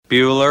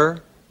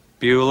Bueller,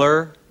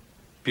 Bueller,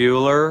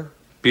 Bueller,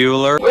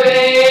 Bueller.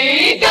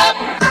 Wake up!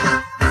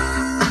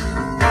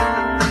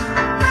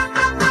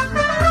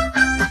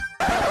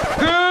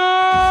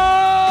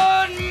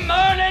 Good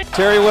morning!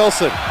 Terry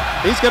Wilson.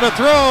 He's going to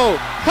throw.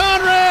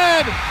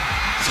 Conrad!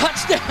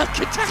 Touchdown,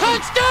 Kentucky!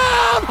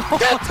 Touchdown!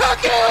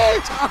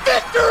 Kentucky!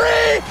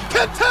 Victory!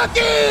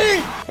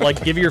 Kentucky!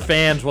 Like, give your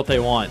fans what they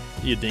want,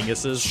 you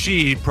dinguses.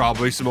 She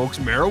probably smokes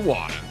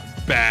marijuana.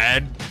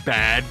 Bad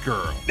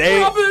girl.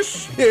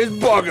 Rubbish! Here's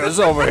Buggers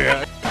over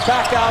here.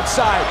 Back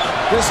outside.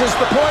 This is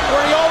the point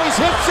where he always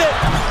hits it.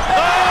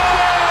 Oh!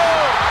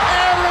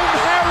 Aaron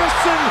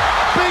Harrison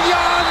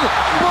beyond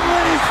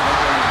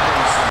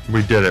belief.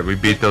 We did it. We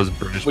beat those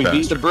British We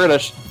beat the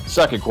British.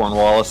 Suck it,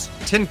 Cornwallis.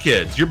 10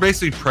 kids. You're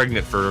basically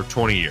pregnant for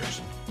 20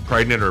 years.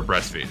 Pregnant or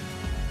breastfeeding.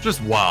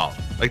 Just wild.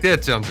 Like,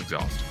 that sounds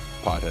exhausting.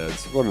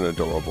 Potheads. What an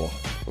adorable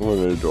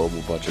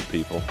bunch of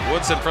people.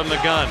 Woodson from the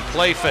gun,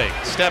 play fake,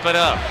 step it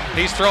up.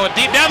 He's throwing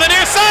deep down the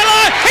near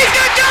sideline. He's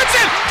got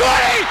Johnson.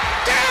 20,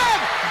 10,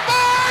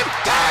 5,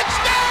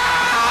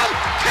 touchdown,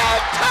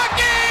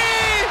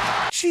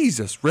 Kentucky!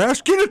 Jesus,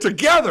 Roush, get it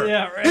together.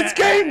 Yeah, right. It's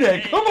game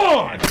day. Come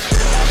on.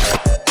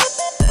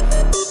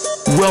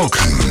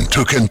 Welcome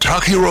to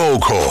Kentucky Roll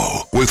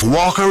Call with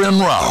Walker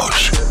and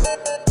Roush.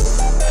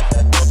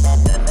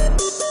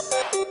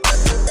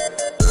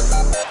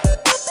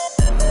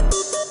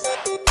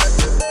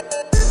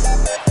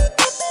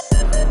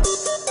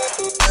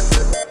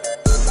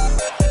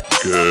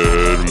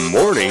 Good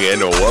morning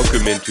and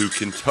welcome into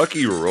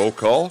Kentucky Roll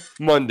Call,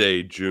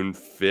 Monday, June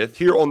 5th,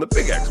 here on the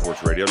Big X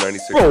Sports Radio,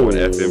 96.1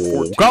 FM,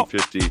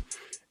 1450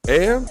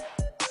 AM.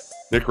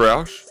 Nick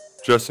Roush,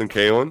 Justin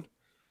Kalen,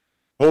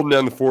 holding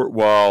down the fort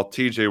while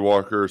TJ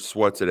Walker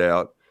sweats it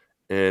out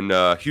in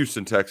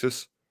Houston,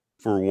 Texas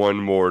for one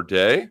more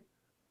day.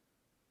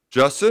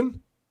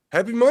 Justin,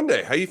 happy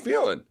Monday. How you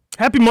feeling?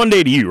 Happy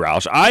Monday to you,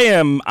 Roush.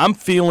 I'm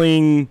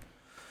feeling...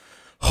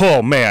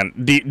 Oh, man,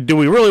 do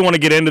we really want to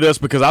get into this?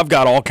 Because I've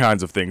got all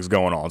kinds of things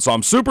going on. So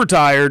I'm super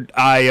tired.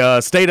 I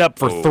stayed up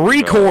for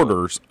three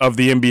quarters of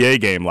the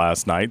NBA game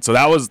last night. So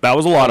that was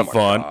a lot of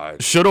fun.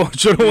 Should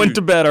have went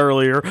to bed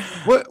earlier.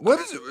 What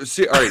is it?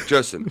 See, all right,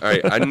 Justin. All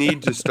right, I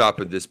need to stop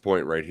at this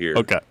point right here.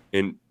 Okay.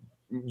 And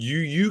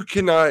you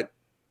cannot.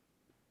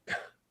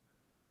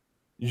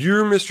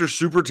 You're Mr.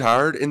 Super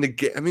Tired, and the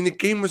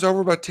game was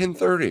over by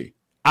 10:30.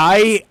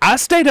 I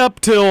stayed up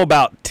till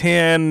about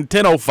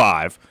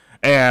 10:05.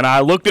 And I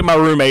looked at my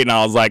roommate and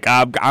I was like,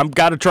 I've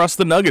got to trust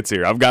the Nuggets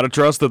here. I've got to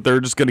trust that they're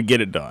just going to get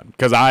it done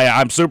because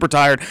I'm super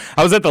tired.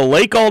 I was at the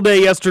lake all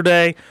day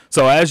yesterday.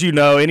 So as you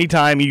know,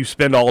 anytime you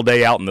spend all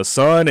day out in the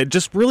sun, it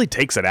just really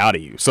takes it out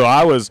of you. So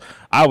I was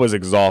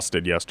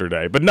exhausted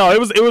yesterday. But no, it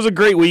was a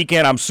great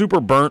weekend. I'm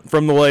super burnt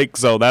from the lake.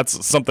 So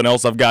that's something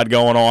else I've got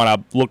going on. I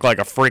look like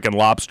a freaking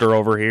lobster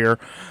over here.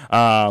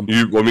 Let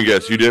me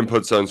guess. You didn't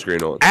put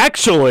sunscreen on.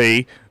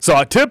 Actually,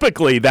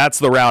 typically that's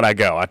the route I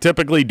go. I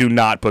typically do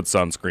not put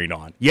sunscreen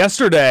on.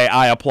 Yesterday,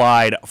 I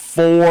applied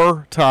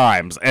 4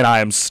 times, and I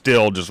am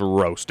still just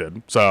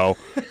roasted. So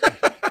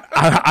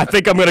I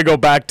think I'm going to go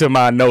back to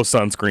my no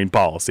sunscreen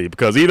policy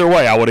because either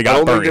way, I would have got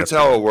burnt. I don't think that's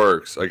how it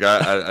works. Like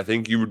I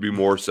think you would be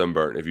more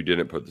sunburnt if you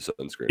didn't put the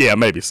sunscreen. Yeah,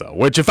 maybe so.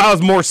 Which if I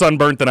was more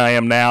sunburnt than I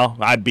am now,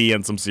 I'd be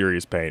in some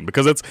serious pain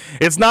because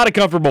it's not a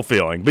comfortable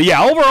feeling. But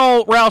yeah,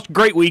 overall, Roush,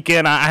 great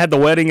weekend. I had the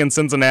wedding in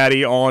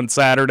Cincinnati on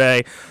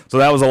Saturday, so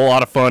that was a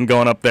lot of fun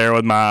going up there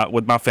with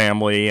my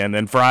family. And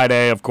then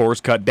Friday, of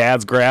course, cut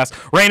dad's grass.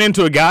 Ran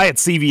into a guy at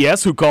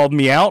CVS who called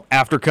me out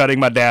after cutting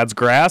my dad's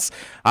grass.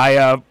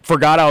 I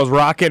forgot I was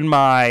rocking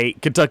my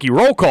Kentucky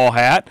Roll Call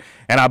hat,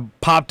 and I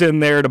popped in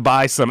there to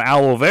buy some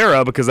aloe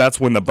vera because that's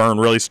when the burn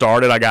really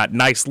started. I got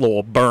nice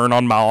little burn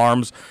on my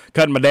arms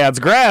cutting my dad's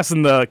grass,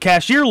 and the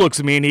cashier looks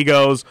at me and he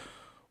goes,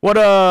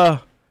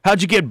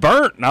 how'd you get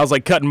burnt? And I was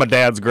like, cutting my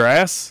dad's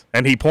grass.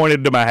 And he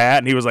pointed to my hat,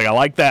 and he was like, I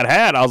like that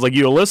hat. I was like,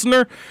 you a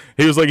listener?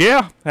 He was like,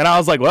 yeah. And I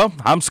was like, well,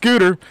 I'm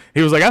Scooter.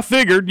 He was like, I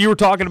figured you were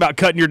talking about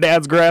cutting your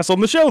dad's grass on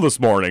the show this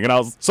morning. And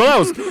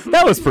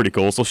that was pretty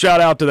cool. So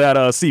shout out to that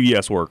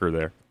CVS worker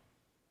there.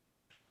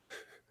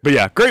 But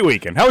yeah, great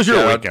weekend. How was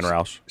your weekend,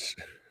 Roush?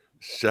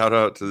 Shout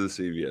out to the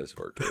CVS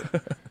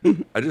worker.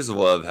 I just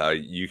love how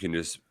you can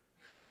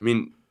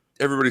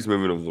everybody's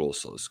moving a little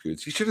slow,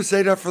 Scoots. You should have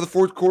stayed up for the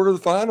fourth quarter of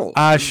the finals.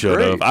 I should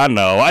have. I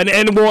know.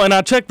 And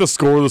I checked the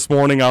score this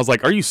morning. I was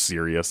like, are you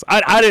serious?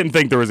 I didn't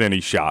think there was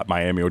any shot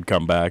Miami would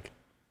come back.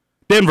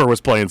 Denver was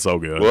playing so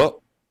good.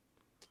 Well,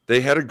 they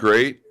had a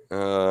great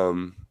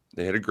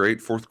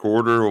fourth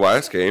quarter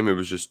last game. It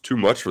was just too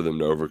much for them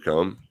to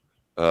overcome.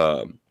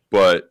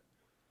 But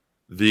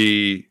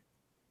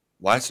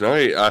last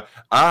night,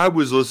 I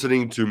was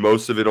listening to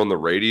most of it on the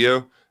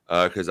radio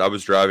because I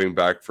was driving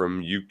back from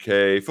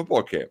UK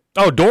football camp.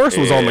 Oh, Doris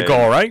was on the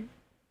call, right?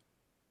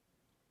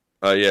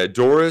 Yeah,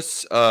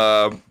 Doris,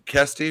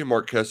 Kesty,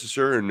 Mark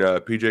Kesteser, and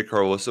PJ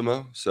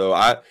Carlissimo. So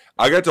I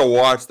got to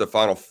watch the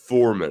final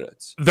 4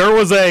 minutes. There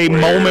was a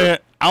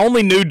moment I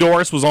only knew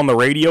Doris was on the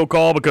radio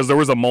call because there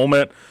was a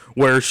moment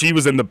where she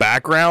was in the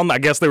background. I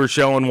guess they were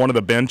showing one of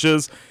the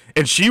benches,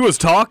 and she was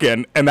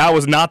talking, and that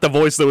was not the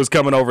voice that was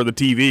coming over the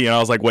TV. And I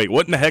was like, wait,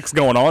 what in the heck's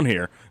going on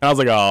here? And I was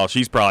like, oh,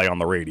 she's probably on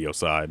the radio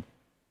side.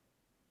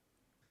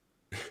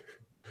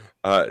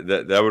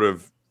 That would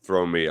have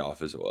thrown me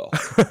off as well.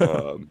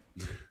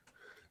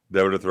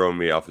 That would have thrown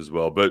me off as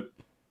well. But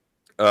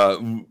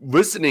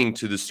listening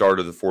to the start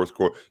of the fourth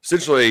quarter,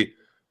 essentially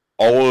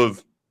all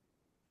of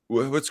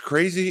what's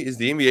crazy is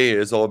the NBA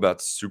is all about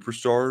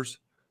superstars,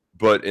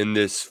 but in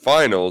this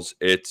finals,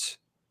 it's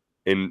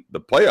in the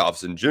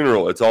playoffs in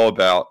general, it's all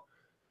about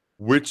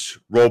which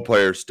role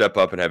players step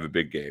up and have a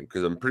big game.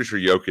 Because I'm pretty sure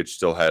Jokic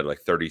still had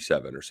like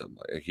 37 or something.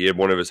 Like he had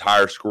one of his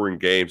higher scoring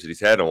games that he's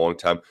had in a long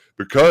time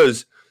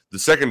because the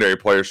secondary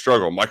players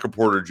struggle. Michael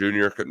Porter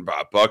Jr. couldn't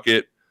buy a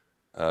bucket.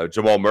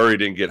 Jamal Murray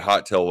didn't get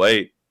hot till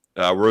late.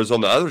 Whereas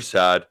on the other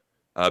side,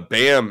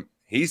 Bam,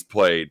 he's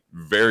played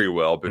very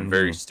well, been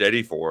very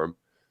steady for him.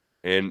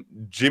 And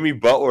Jimmy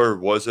Butler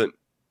wasn't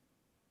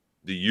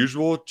the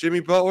usual Jimmy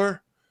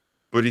Butler,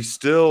 but he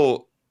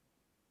still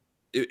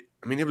it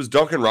was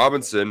Duncan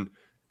Robinson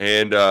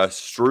and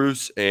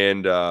Strus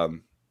and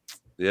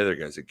the other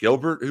guys,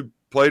 Gilbert, who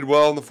played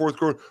well in the fourth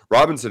quarter.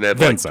 Robinson had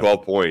like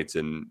 12 points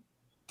in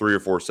 3 or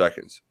 4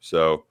 seconds.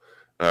 So,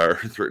 3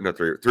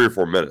 or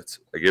 4 minutes.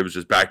 Like it was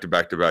just back to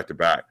back to back to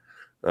back.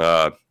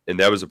 And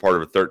that was a part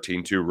of a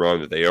 13-2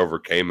 run that they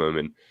overcame them.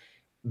 And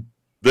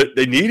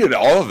they needed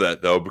all of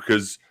that, though,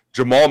 because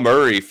Jamal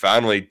Murray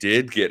finally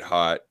did get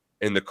hot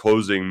in the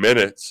closing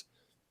minutes,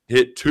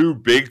 hit 2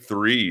 big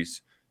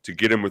threes to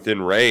get him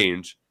within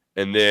range,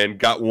 and then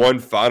got one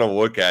final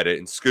look at it.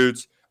 And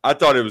Scoots, I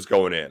thought it was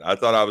going in. I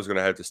thought I was going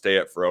to have to stay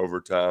up for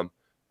overtime,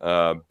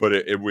 but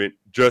it went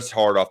just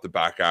hard off the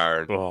back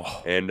iron.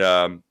 Oh. And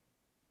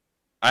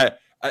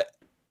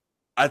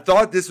I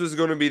thought this was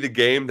going to be the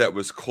game that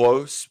was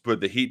close, but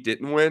the Heat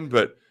didn't win.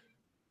 But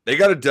they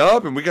got a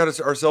dub, and we got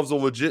ourselves a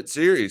legit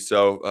series.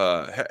 So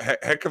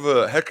heck of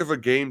a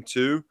game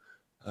 2.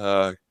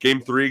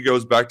 Game 3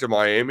 goes back to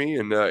Miami,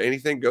 and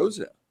anything goes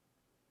now.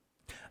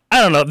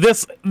 I don't know.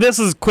 This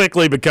is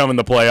quickly becoming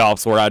the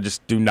playoffs where I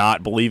just do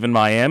not believe in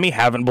Miami.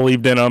 Haven't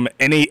believed in them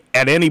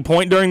at any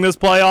point during this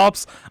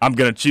playoffs. I'm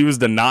going to choose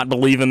to not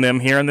believe in them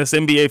here in this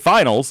NBA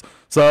Finals.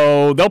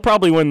 So they'll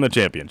probably win the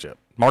championship.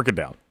 Mark it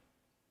down.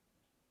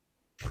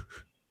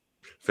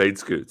 Fade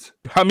Scoots.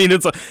 I mean,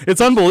 it's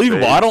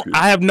unbelievable.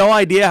 I have no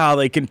idea how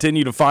they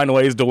continue to find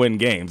ways to win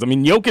games. I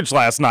mean, Jokic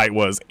last night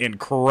was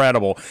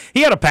incredible.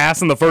 He had a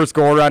pass in the first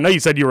quarter. I know you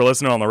said you were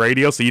listening on the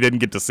radio, so you didn't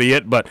get to see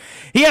it, but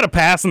he had a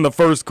pass in the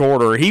first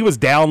quarter. He was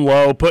down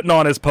low, putting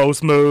on his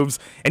post moves,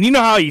 and you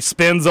know how he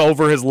spins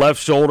over his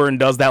left shoulder and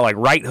does that like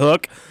right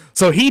hook?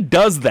 So he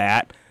does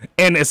that,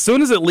 and as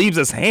soon as it leaves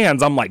his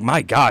hands, I'm like,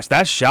 my gosh,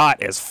 that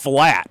shot is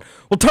flat.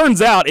 Well,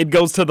 turns out it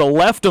goes to the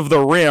left of the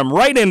rim,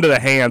 right into the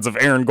hands of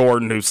Aaron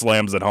Gordon, who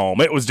slams it home.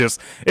 It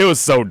was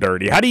so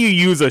dirty. How do you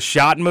use a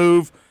shot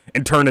move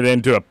and turn it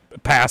into a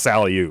pass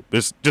alley-oop?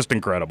 It's just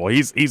incredible.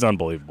 He's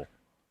unbelievable.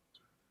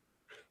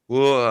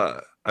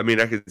 Well, I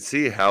could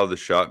see how the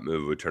shot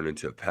move would turn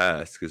into a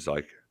pass, because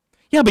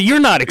yeah, but you're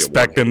not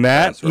expecting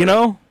that, pass, right? You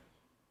know?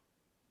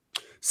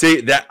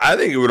 See, that I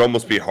think it would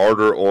almost be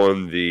harder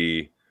on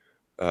the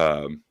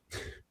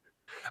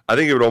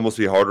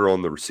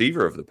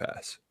receiver of the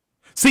pass.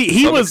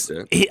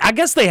 See, I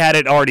guess they had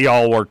it already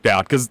all worked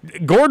out because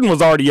Gordon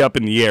was already up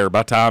in the air by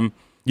the time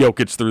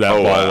Jokic threw that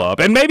ball up.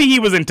 And maybe he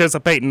was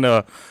anticipating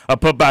a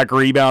putback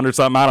rebound or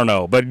something. I don't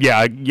know. But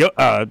yeah,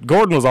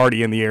 Gordon was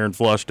already in the air and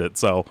flushed it.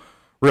 So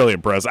really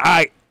impressive.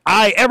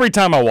 Every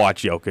time I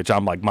watch Jokic,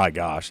 I'm like, my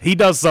gosh, he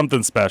does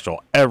something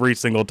special every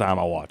single time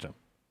I watch him.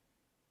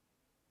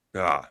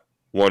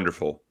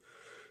 Wonderful.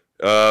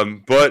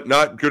 But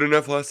not good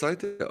enough last night,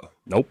 though.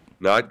 Nope.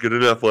 Not good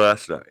enough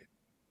last night.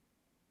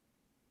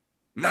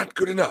 Not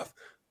good enough.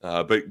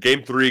 But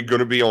game 3 going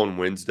to be on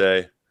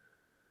Wednesday.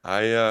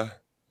 I'm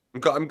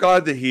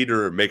glad the Heat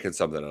are making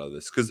something out of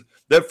this, because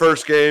that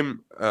first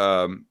game,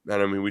 and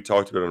we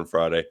talked about it on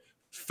Friday,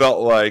 felt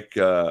like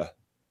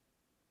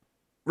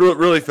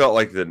really felt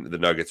like the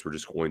Nuggets were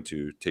just going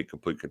to take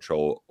complete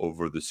control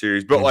over the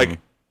series. But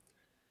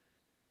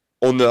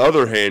on the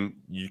other hand,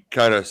 you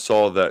kind of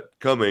saw that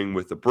coming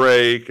with the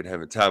break and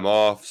having time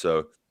off.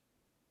 So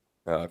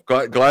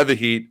glad the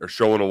Heat are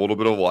showing a little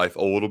bit of life,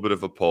 a little bit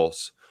of a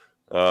pulse.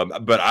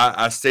 But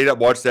I stayed up,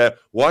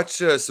 watched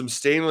some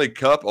Stanley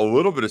Cup, a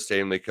little bit of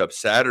Stanley Cup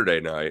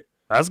Saturday night.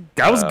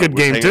 That was a good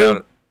game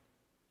too.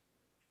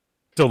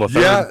 Till the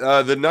third.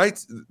 Yeah,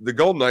 the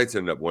Golden Knights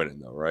ended up winning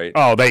though, right?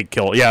 Oh, they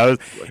killed. Yeah,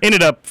 it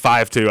ended up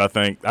 5-2. I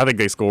think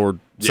they scored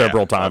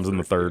several times in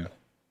the third.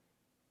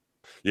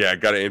 Yeah,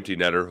 got an empty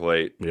netter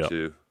late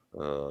too.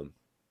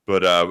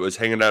 But I was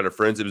hanging out at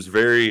friends. It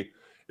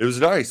was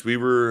nice. We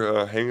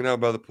were hanging out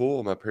by the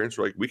pool. My parents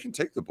were like, we can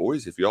take the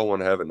boys if y'all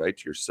want to have a night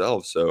to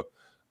yourselves. So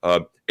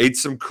ate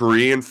some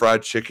Korean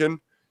fried chicken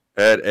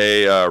at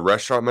a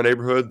restaurant in my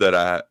neighborhood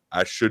that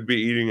I should be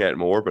eating at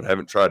more, but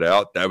haven't tried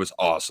out. That was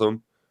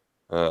awesome.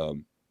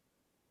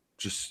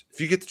 just if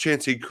you get the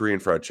chance to eat Korean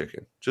fried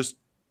chicken, just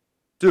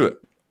do it.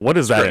 What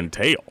does that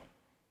entail?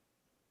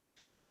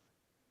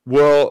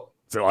 Well,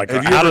 so like,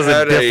 how does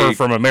it differ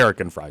from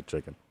American fried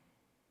chicken?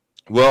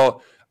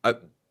 Well,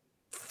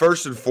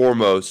 first and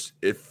foremost,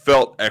 it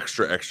felt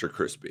extra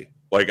crispy.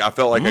 Like I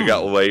felt like I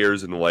got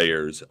layers and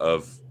layers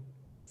of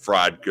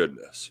fried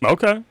goodness.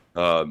 Okay.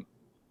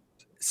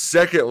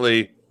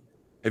 Secondly,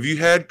 have you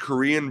had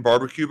Korean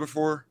barbecue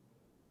before?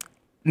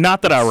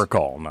 Not that I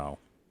recall, no.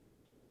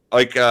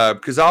 Like,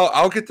 because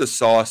I'll get the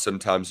sauce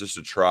sometimes just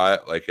to try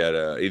it, like at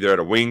either at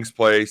a wings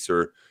place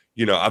or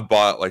I've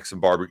bought like some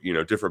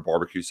barbecue, different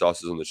barbecue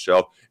sauces on the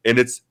shelf, and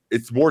it's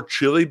more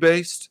chili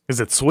based.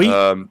 Is it sweet?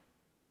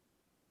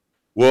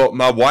 Well,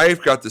 my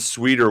wife got the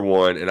sweeter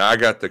one, and I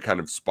got the kind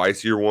of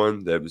spicier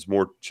one that was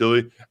more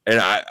chili, and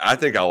I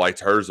think I liked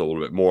hers a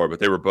little bit more, but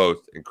they were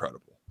both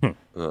incredible.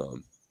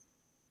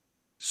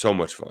 So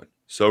much fun,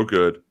 so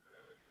good,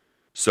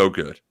 so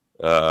good.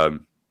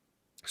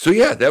 So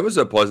yeah, that was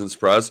a pleasant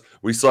surprise.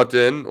 We slept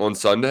in on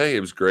Sunday. It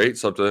was great.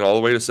 Slept in all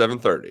the way to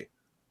 7:30.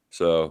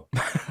 So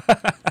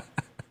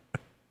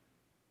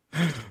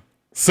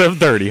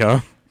 7:30,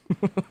 huh?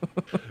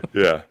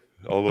 Yeah,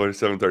 all the way to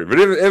 7:30. But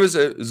it was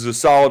a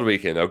solid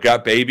weekend. I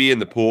got baby in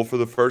the pool for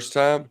the first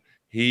time.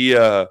 He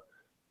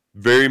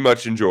very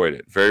much enjoyed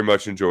it. Very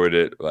much enjoyed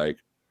it. Like,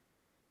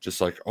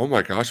 just like, oh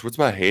my gosh, what's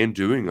my hand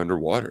doing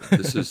underwater?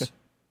 This is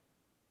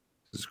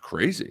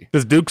crazy.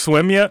 Does Duke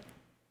swim yet?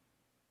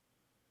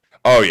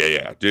 Oh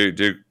yeah.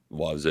 Duke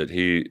loves it.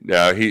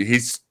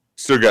 He's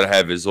still got to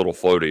have his little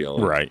floaty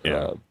on. Right.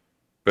 Yeah.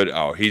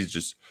 But he's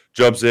just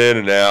jumps in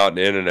and out and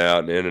in and out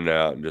and in and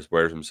out and just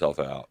wears himself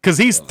out. Because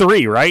he's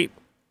 3, right?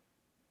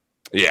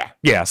 Yeah.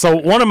 Yeah. So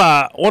one of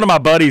my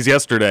buddies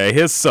yesterday,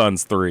 his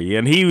son's 3,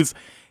 and he's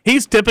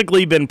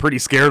typically been pretty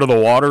scared of the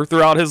water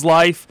throughout his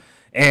life.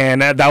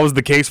 And that was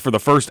the case for the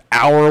first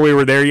hour we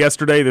were there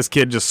yesterday. This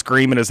kid just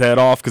screaming his head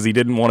off because he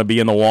didn't want to be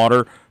in the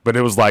water. But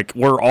it was like,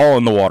 we're all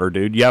in the water,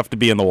 dude. You have to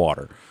be in the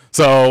water.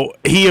 So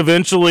he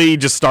eventually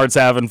just starts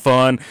having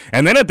fun.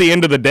 And then at the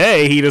end of the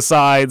day, he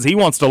decides he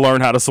wants to learn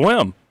how to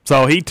swim.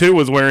 So he, too,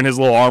 was wearing his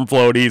little arm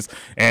floaties,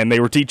 and they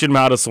were teaching him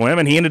how to swim.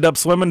 And he ended up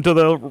swimming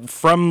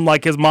from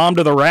like his mom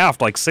to the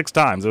raft like 6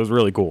 times. It was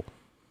really cool.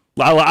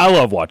 I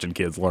love watching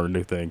kids learn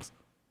new things.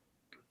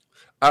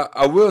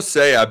 I will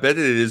say, I bet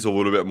it is a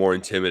little bit more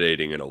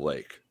intimidating in a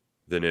lake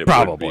than it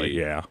probably would be.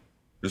 Yeah.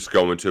 Just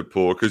going to a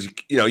pool because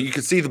you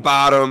can see the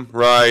bottom,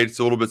 right? It's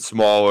a little bit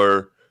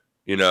smaller.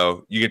 You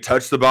can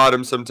touch the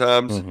bottom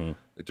sometimes. Mm-hmm.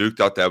 Duke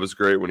thought that was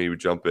great when he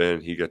would jump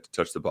in. He got to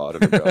touch the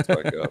bottom and bounce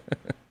back up.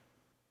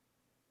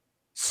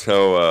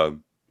 So,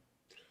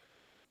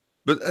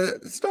 but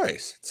it's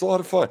nice. It's a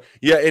lot of fun.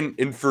 Yeah,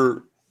 and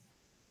for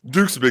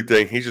Duke's a big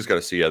thing. He's just got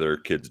to see other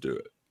kids do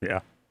it. Yeah.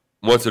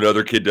 Once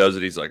another kid does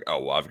it, he's like,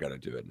 oh, well, I've got to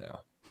do it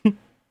now.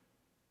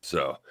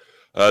 So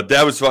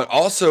that was fun.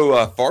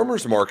 Also,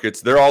 farmers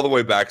markets, they're all the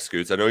way back,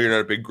 Scoots. I know you're not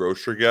a big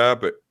grocery guy,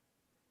 but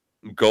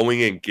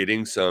going and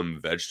getting some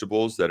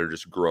vegetables that are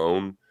just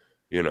grown,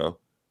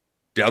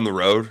 down the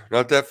road,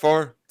 not that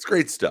far, it's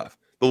great stuff.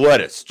 The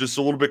lettuce, just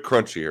a little bit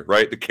crunchier,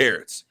 right? The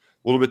carrots,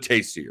 a little bit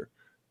tastier.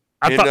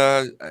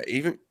 I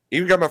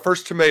even got my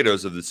first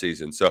tomatoes of the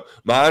season. So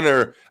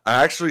I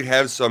actually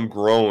have some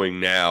growing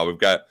now. We've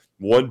got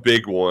one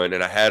big one,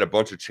 and I had a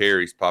bunch of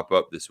cherries pop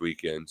up this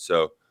weekend.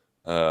 So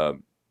I'll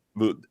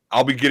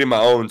be getting my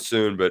own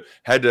soon, but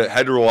had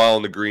to rely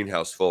on the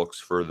greenhouse folks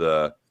for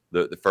the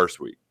first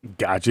week.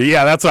 Gotcha.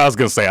 Yeah, that's what I was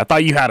gonna say. I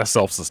thought you had a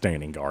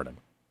self-sustaining garden.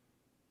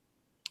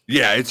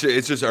 Yeah, it's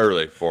just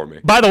early for me.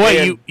 By the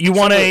way, you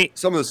want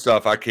some of the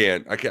stuff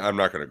I'm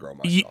not gonna grow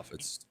myself.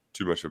 It's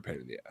too much of a pain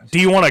in the ass. Do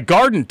you want a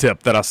garden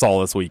tip that I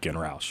saw this weekend,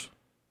 Roush?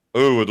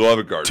 Oh, would love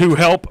a garden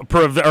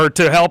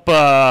to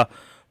help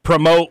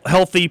promote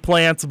healthy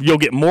plants. You'll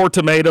get more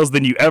tomatoes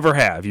than you ever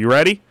have. You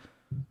ready?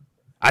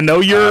 I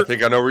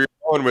think I know where you're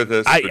going with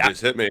this. But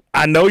just hit me.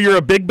 I know you're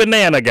a big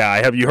banana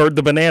guy. Have you heard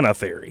the banana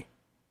theory?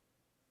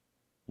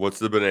 What's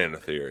the banana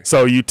theory?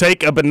 So you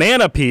take a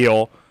banana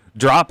peel,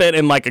 drop it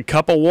in like a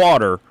cup of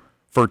water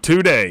for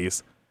 2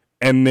 days,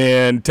 and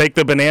then take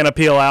the banana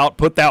peel out,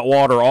 put that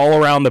water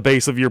all around the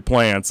base of your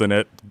plants, and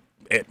it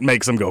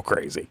makes them go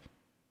crazy.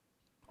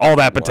 All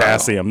that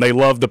potassium. Wow. They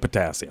love the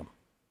potassium.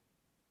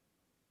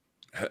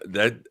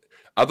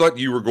 I thought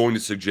you were going to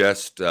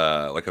suggest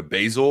like a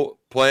basil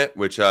plant,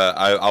 which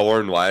I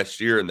learned last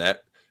year, and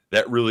that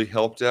really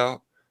helped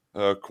out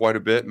quite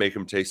a bit, make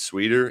them taste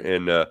sweeter.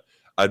 And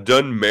I've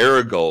done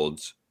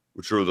marigolds,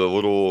 which are the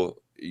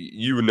little,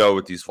 you would know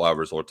what these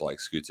flowers look like,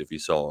 Scoots, if you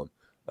saw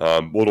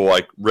them. Little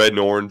like red and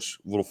orange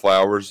little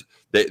flowers.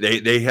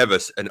 They have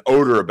an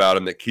odor about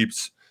them that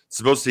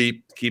supposed to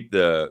keep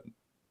the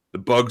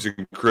bugs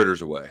and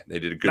critters away. They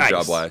did a good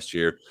job last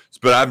year.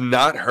 But I've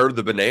not heard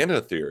the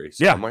banana theory.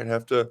 So I might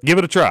have to give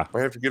it a try.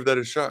 Might have to give that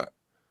a shot.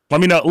 Let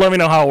me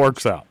know how it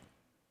works out.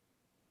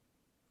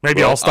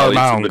 Maybe I'll start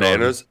my own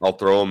bananas. Garden. I'll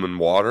throw them in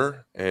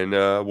water, and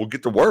we'll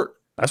get to work.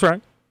 That's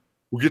right.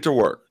 We'll get to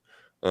work.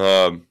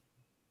 But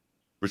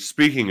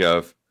speaking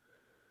of,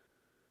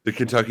 the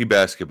Kentucky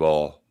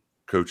basketball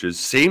coaches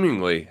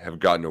seemingly have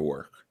gotten to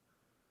work.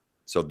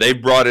 So they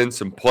brought in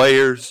some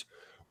players.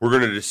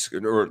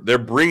 They're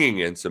bringing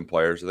in some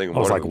players. I think I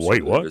was like,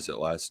 wait, what? Visit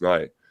last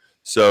night.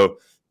 So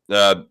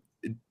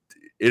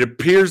it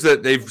appears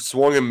that they've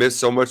swung and missed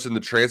so much in the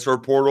transfer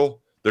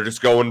portal. They're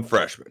just going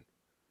freshmen.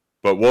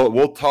 But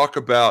we'll talk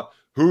about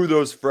who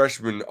those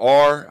freshmen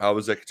are. I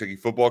was at Kentucky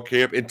football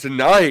camp, and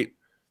tonight,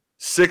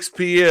 6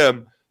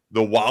 p.m.,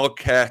 the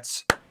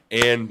Wildcats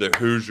and the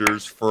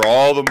Hoosiers for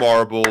all the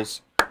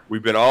marbles.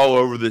 We've been all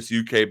over this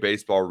UK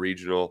baseball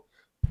regional.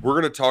 We're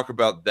going to talk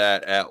about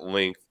that at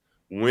length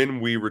when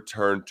we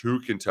return to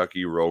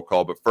Kentucky Roll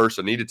Call. But first,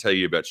 I need to tell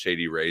you about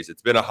Shady Rays.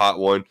 It's been a hot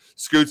one.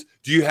 Scoots,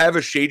 do you have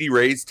a Shady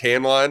Rays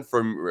tan line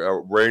from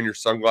wearing your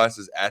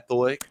sunglasses at the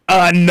lake?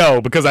 No,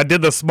 because I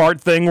did the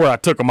smart thing where I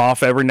took them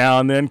off every now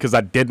and then because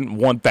I didn't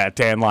want that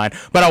tan line.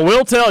 But I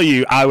will tell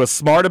you, I was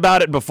smart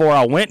about it before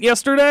I went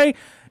yesterday,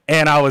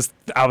 and I was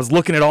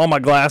looking at all my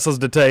glasses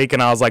to take,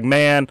 and I was like,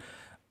 man,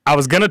 I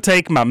was going to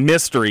take my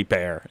mystery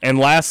pair, and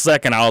last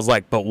second I was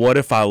like, but what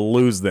if I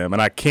lose them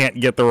and I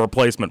can't get the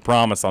replacement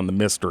promise on the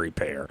mystery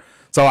pair?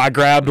 So I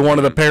grabbed one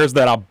of the pairs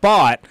that I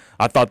bought.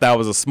 I thought that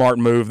was a smart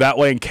move. That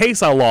way, in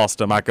case I lost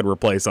them, I could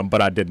replace them,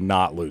 but I did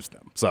not lose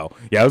them. So,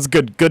 yeah, it was a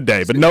good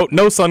day, but no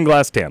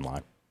sunglass tan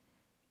line.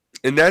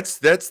 And that's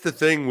the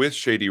thing with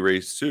Shady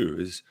Rays, too,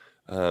 is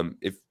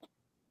if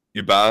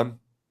you buy them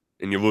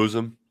and you lose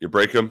them, you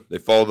break them, they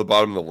fall to the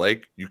bottom of the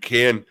lake, you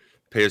can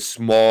pay a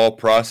small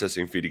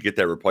processing fee to get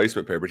that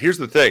replacement pair. But here's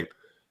the thing.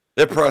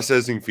 That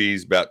processing fee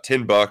is about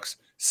 $10.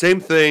 Same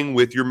thing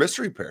with your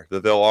mystery pair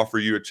that they'll offer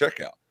you at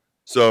checkout.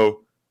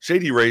 So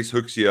Shady Rays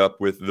hooks you up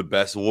with the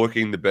best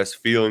looking, the best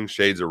feeling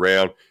shades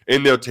around,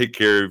 and they'll take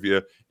care of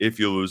you if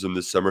you lose them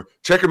this summer.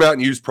 Check them out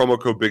and use promo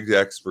code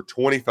BIGX for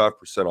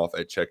 25% off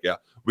at checkout.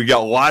 We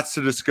got lots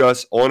to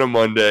discuss on a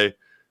Monday.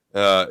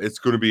 It's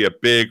going to be a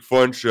big,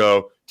 fun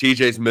show.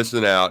 TJ's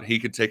missing out. He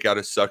can take out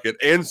his Suck It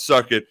and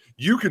Suck It.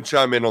 You can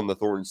chime in on the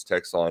Thorntons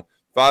text line,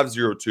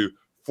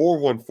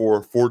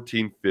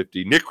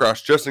 502-414-1450. Nick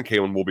Roush, Justin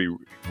Kalen will be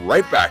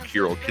right back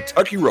here on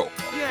Kentucky Roll.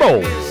 Oh,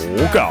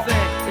 go.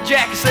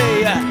 Jack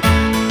say,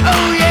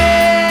 oh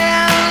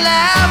yeah,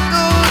 life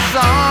goes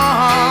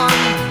on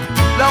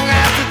long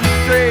after the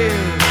thrill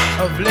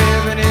of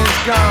living is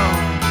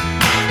gone.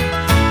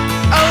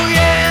 Oh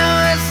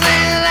yeah, I say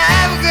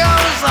life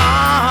goes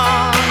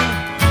on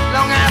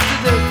long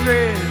after the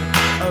thrill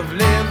of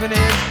living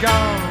is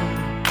gone.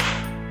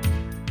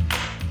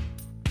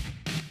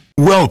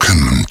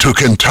 Welcome to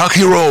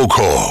Kentucky Roll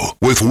Call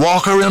with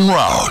Walker and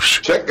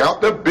Roush. Check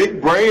out the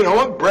big brain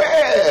on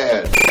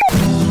bread.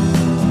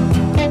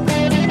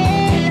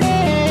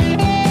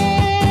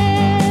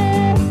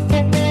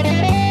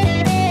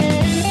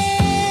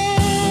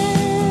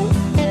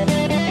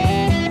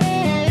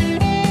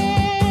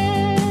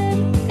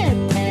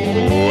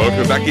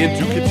 Welcome back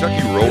into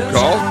Kentucky Roll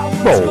Call.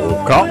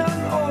 Roll Call.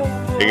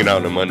 Hanging out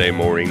on a Monday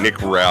morning. Nick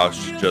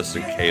Roush,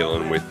 Justin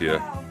Kalen with you.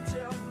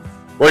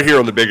 Right here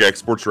on the Big X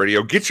Sports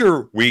Radio. Get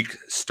your week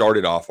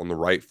started off on the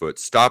right foot.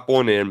 Stop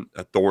on in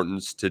at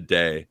Thorntons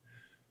today.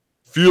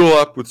 Fuel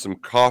up with some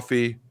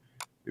coffee.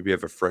 Maybe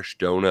have a fresh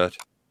donut.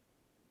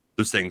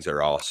 Those things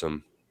are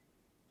awesome.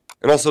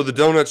 And also the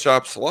donut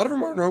shops, a lot of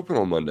them aren't open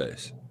on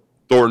Mondays.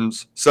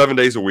 Thorntons, 7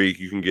 days a week.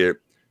 You can get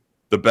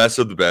the best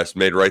of the best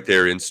made right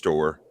there in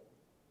store.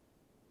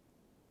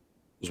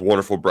 It was a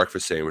wonderful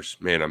breakfast sandwich.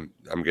 Man, I'm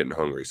getting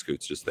hungry,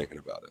 Scoots, just thinking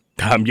about it.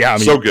 Yeah, I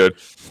mean, so good.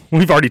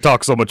 We've already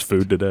talked so much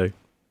food today.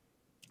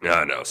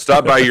 I know.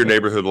 Stop by your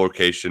neighborhood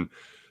location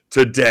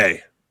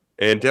today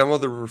and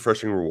download the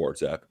Refreshing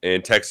Rewards app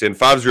and text in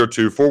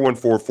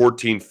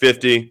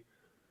 502-414-1450.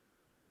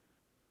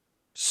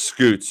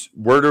 Scoots,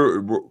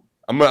 I'm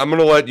going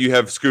to let you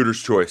have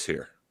Scooter's choice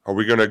here. Are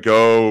we going to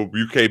go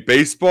UK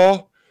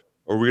baseball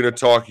or are we going to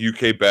talk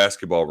UK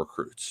basketball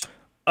recruits?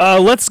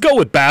 Let's go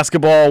with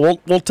basketball.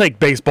 We'll take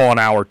baseball an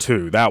hour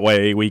too. That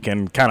way we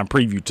can kind of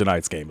preview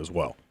tonight's game as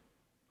well.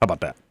 How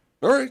about that?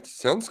 All right,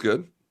 sounds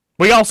good.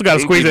 We also got to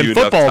squeeze in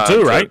football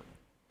too, right?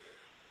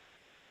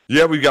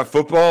 Yeah, we've got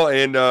football,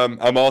 and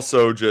I'm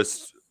also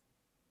just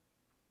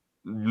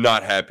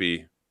not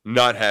happy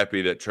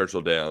that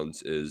Churchill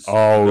Downs is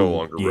no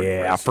longer.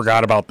 Yeah, I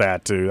forgot about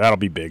that too. That'll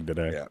be big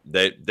today. Yeah,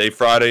 they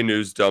Friday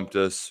news dumped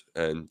us,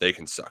 and they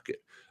can suck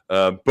it.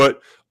 But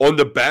on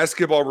the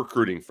basketball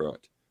recruiting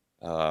front,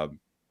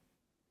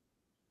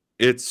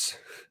 it's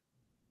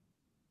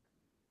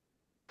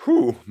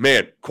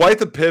quite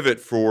the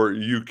pivot for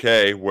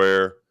UK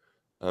where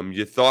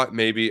you thought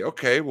maybe,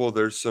 okay, well,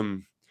 there's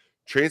some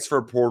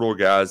transfer portal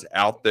guys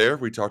out there.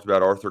 We talked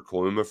about Arthur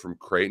Kaluma from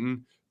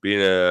Creighton being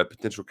a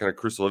potential kind of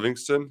Chris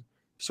Livingston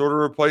sort of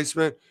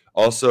replacement.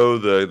 Also,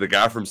 the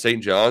guy from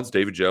St. John's,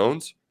 David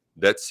Jones,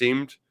 that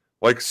seemed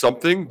like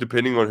something,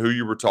 depending on who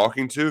you were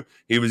talking to.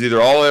 He was either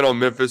all in on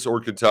Memphis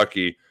or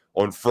Kentucky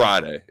on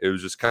Friday. It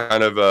was just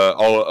kind of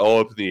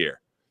all up in the air.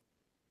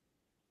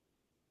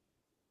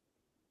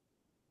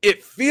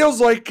 It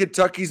feels like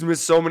Kentucky's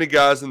missed so many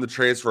guys in the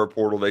transfer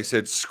portal. They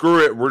said,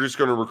 screw it, we're just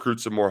going to recruit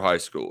some more high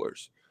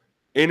schoolers.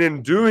 And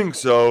in doing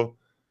so,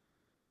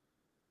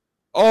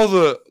 all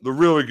the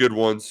really good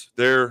ones,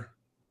 they're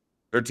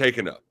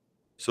taken up.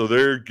 So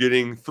they're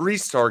getting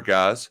 3-star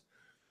guys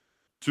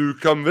to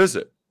come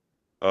visit.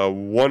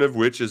 One of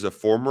which is a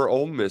former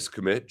Ole Miss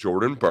commit,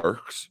 Jordan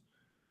Burks.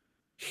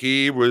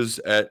 He was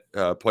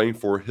playing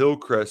for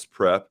Hillcrest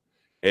Prep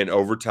and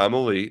Overtime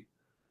Elite.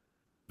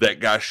 That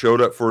guy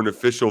showed up for an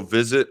official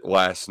visit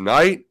last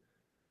night.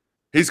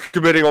 He's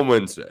committing on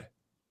Wednesday.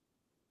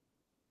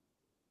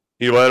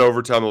 He led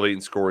Overtime Elite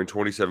in scoring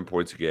 27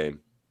 points a game.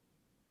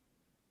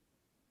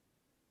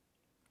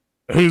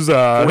 Who's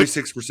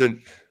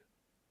 46%?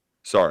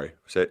 Sorry,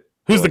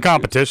 who's the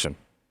competition?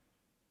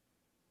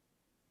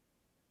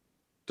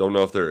 Don't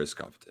know if there is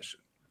competition.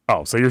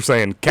 Oh, so you're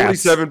saying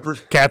cats?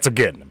 47%. Cats are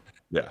getting him.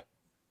 Yeah.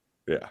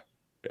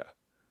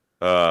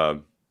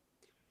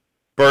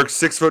 Burks,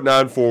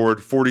 6'9" forward,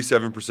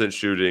 47%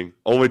 shooting,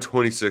 only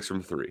 26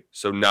 from 3,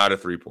 so not a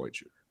 3-point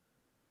shooter.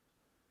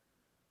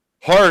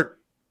 Hart,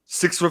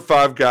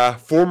 6'5" guy,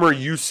 former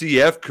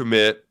UCF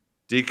commit,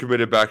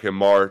 decommitted back in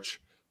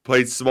March,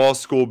 played small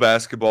school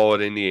basketball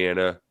at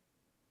Indiana,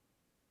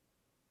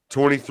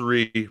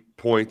 23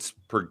 points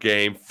per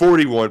game,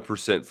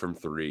 41% from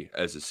 3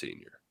 as a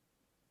senior.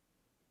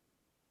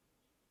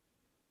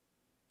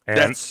 And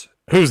that's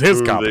who's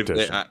his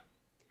competition?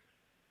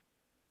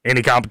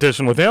 Any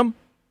competition with him?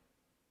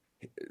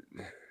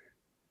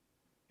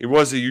 He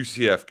was a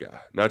UCF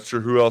guy. Not sure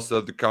who else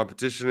the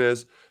competition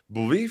is.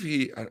 Believe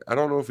I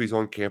don't know if he's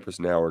on campus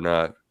now or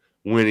not.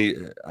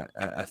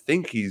 I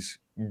think he's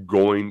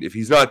going, if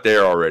he's not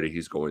there already,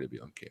 he's going to be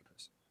on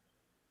campus.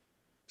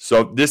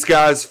 So this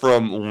guy's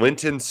from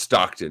Linton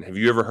Stockton. Have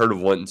you ever heard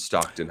of Linton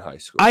Stockton High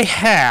School? I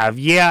have,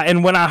 yeah.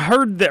 And when I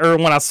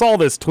when I saw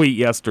this tweet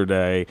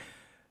yesterday,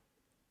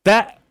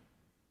 that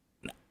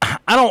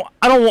I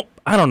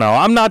don't know.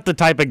 I'm not the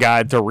type of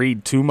guy to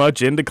read too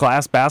much into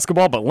class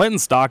basketball, but Linton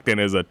Stockton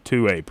is a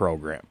 2A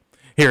program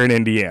here in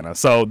Indiana.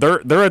 So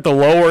they're at the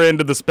lower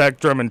end of the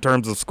spectrum in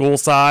terms of school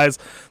size.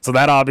 So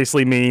that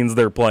obviously means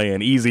they're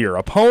playing easier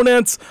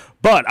opponents.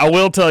 But I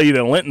will tell you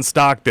that Linton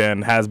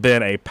Stockton has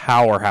been a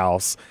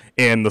powerhouse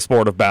in the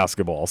sport of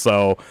basketball.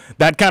 So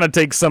that kind of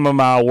takes some of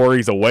my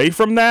worries away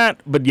from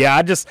that. But yeah,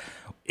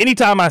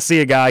 anytime I see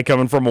a guy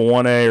coming from a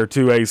 1A or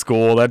 2A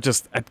school,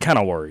 that kind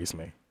of worries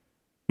me.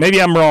 Maybe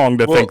I'm wrong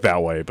to think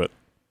that way, but.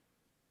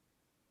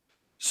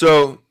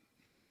 So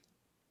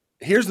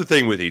here's the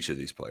thing with each of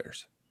these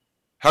players.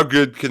 How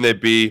good can they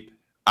be?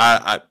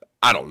 I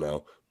don't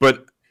know.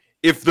 But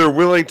if they're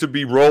willing to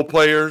be role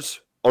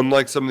players,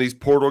 unlike some of these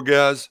portal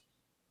guys,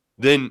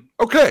 then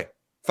okay,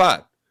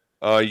 fine.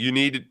 You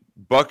need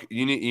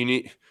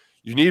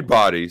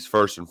bodies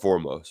first and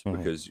foremost,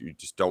 because you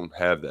just don't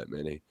have that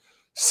many.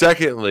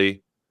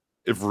 Secondly,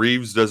 if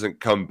Reeves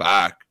doesn't come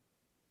back,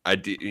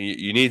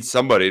 you need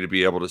somebody to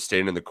be able to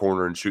stand in the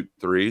corner and shoot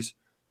threes.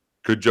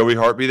 Could Joey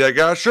Hart be that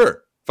guy?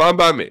 Sure, fine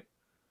by me.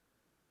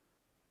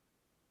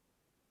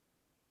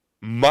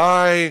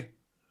 My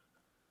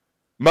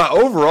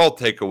overall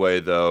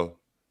takeaway, though,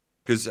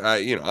 because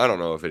I don't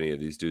know if any of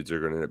these dudes are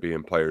going to end up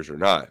being players or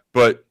not,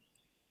 but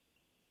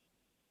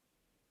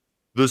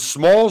the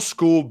small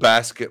school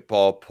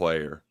basketball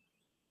player,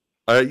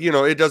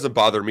 it doesn't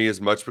bother me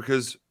as much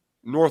because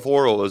North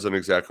Laurel isn't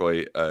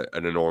exactly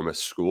an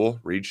enormous school.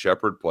 Reed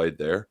Shepherd played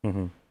there.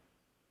 Mm-hmm.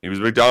 He was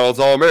McDonald's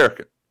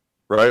All-American,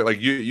 right?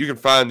 Like you can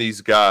find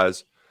these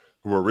guys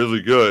who are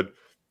really good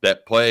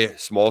that play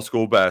small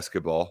school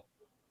basketball,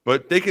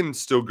 but they can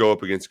still go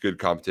up against good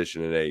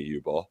competition in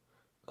AAU ball.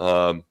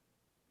 I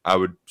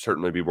would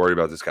certainly be worried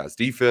about this guy's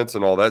defense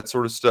and all that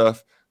sort of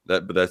stuff.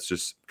 But that's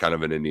just kind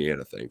of an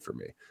Indiana thing for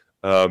me.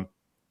 But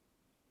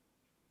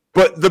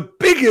the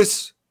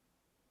biggest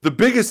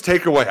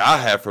takeaway I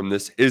have from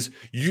this is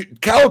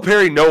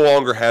Calipari no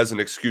longer has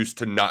an excuse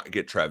to not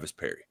get Travis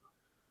Perry.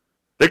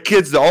 That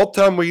kid's the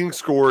all-time leading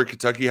scorer in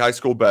Kentucky high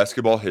school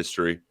basketball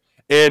history.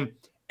 And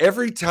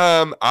every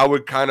time I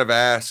would kind of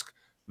ask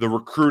the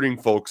recruiting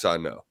folks I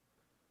know,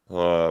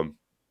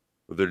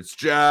 whether it's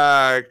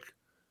Jack,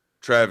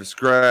 Travis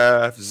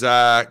Graff,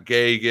 Zach,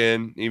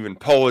 Gagan, even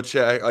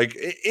Polachek, like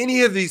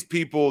any of these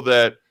people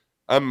that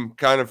I'm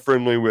kind of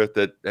friendly with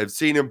that have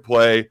seen him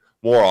play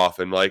more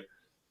often, like,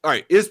 all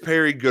right, is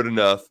Perry good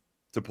enough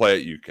to play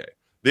at UK?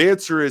 The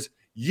answer is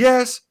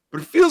yes,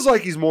 but it feels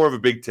like he's more of a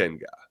Big Ten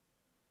guy.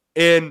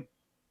 And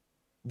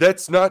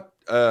that's not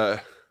I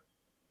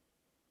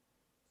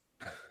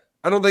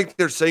don't think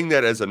they're saying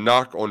that as a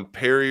knock on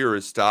Perry or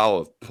his style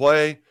of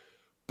play,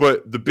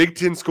 but the Big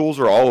Ten schools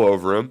are all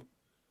over him.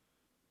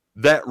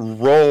 That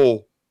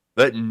role,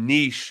 that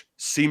niche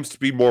seems to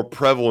be more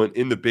prevalent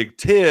in the Big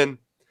Ten.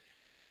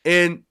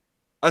 And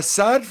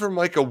aside from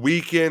like a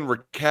weekend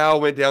where Cal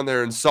went down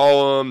there and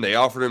saw him, they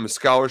offered him a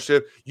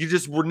scholarship, you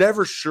just were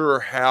never sure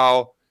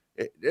how.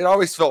 It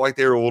always felt like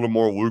they were a little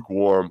more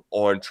lukewarm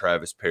on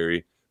Travis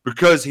Perry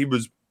because he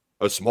was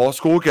a small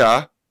school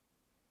guy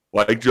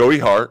like Joey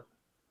Hart,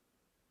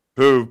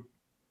 who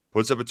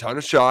puts up a ton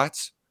of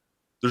shots.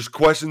 There's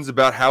questions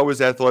about how his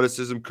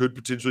athleticism could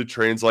potentially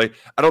translate.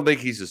 I don't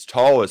think he's as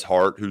tall as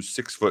Hart, who's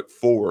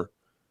 6'4",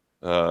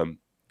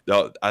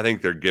 I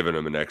think they're giving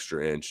him an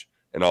extra inch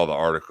in all the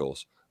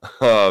articles,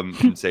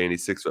 and saying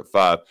he's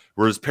 6'5",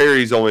 whereas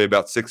Perry's only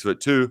about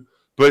 6'2".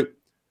 But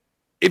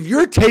if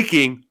you're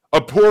taking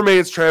a poor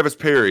man's Travis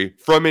Perry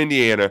from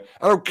Indiana,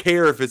 I don't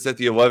care if it's at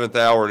the 11th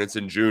hour and it's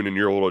in June and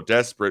you're a little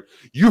desperate.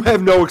 You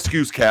have no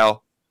excuse,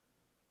 Cal.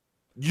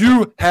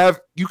 You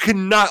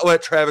cannot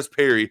let Travis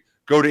Perry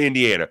go to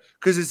Indiana,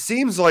 because it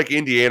seems like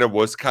Indiana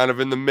was kind of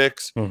in the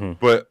mix,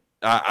 but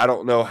I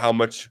don't know how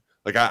much.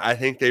 Like I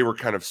think they were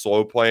kind of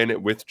slow playing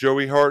it with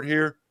Joey Hart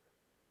here,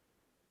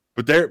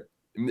 but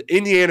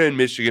Indiana and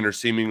Michigan are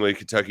seemingly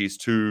Kentucky's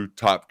two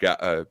top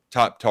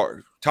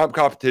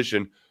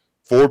competition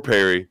for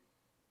Perry.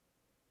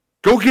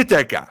 Go get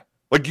that guy.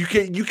 Like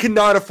you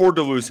cannot afford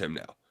to lose him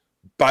now.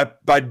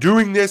 By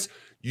doing this,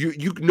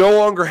 you no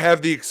longer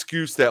have the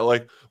excuse that,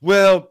 like,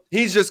 well,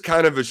 he's just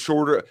kind of a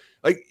shorter.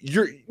 Like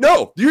you're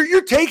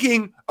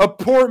taking a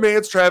poor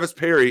man's Travis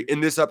Perry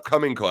in this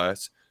upcoming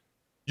class.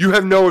 You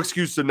have no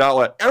excuse to not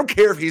let. I don't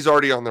care if he's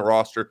already on the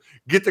roster.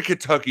 Get the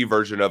Kentucky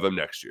version of him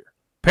next year.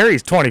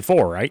 Perry's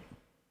 24, right?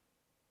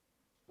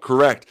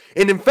 Correct.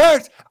 And in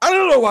fact, I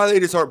don't know why they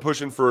just aren't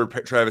pushing for a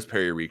Travis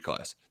Perry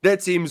reclass.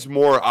 That seems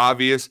more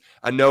obvious.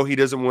 I know he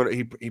doesn't want.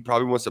 He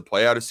probably wants to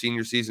play out his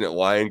senior season at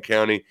Lyon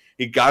County.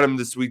 He got him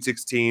to Sweet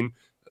 16.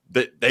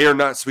 That they are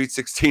not Sweet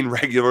 16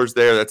 regulars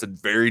there. That's a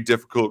very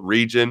difficult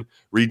region.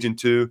 Region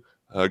 2,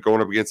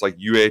 going up against like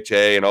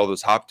UHA and all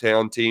those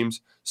Hoptown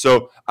teams.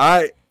 So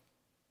I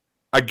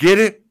get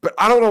it, but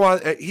I don't know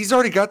why. He's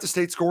already got the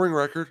state scoring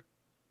record.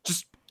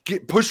 Just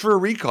push for a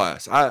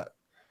reclass. I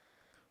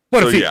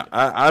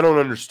don't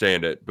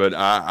understand it, but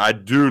I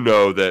do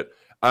know that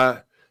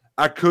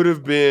I could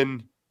have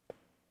been,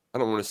 I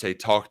don't want to say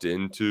talked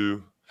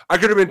into. I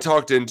could have been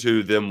talked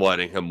into them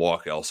letting him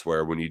walk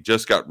elsewhere when he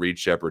just got Reed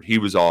Sheppard. He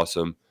was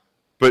awesome.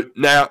 But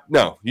now,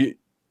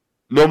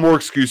 no more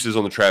excuses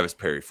on the Travis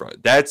Perry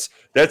front. That's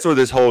what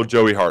this whole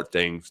Joey Hart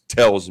thing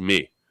tells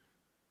me.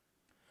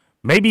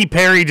 Maybe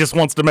Perry just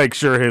wants to make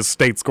sure his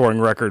state scoring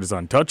record is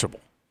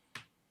untouchable.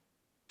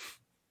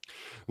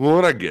 Well,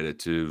 and I get it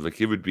too. Like,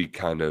 it would be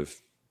kind of.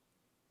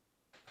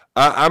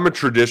 I'm a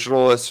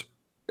traditionalist,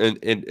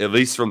 and at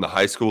least from the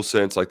high school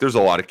sense. Like, there's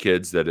a lot of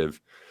kids that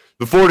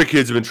the Florida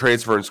kids have been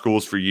transferring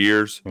schools for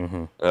years.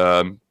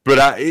 But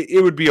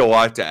it would be a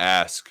lot to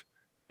ask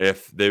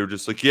if they were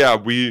just like, yeah,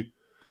 we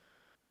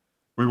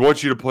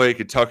want you to play at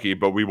Kentucky,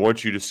 but we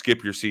want you to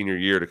skip your senior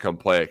year to come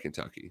play at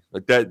Kentucky.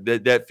 Like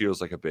that feels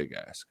like a big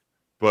ask.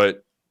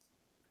 But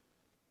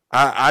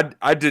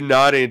I did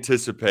not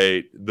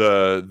anticipate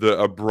the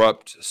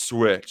abrupt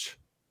switch,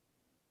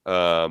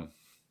 and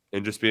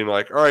just being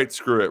like, all right,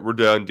 screw it, we're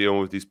done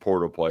dealing with these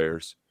portal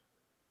players.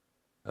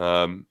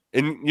 And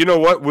you know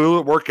what? Will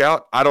it work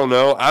out? I don't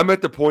know. I'm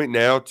at the point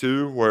now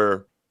too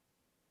where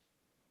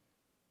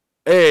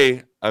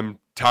A, I'm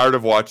tired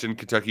of watching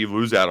Kentucky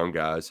lose out on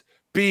guys.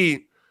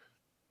 B,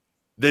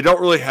 they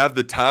don't really have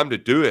the time to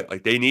do it.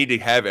 Like, they need to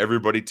have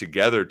everybody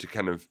together to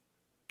kind of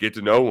get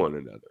to know one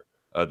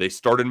another. They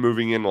started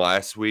moving in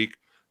last week.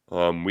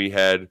 We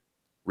had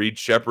Reed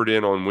Sheppard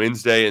in on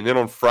Wednesday, and then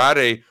on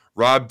Friday,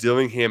 Rob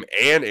Dillingham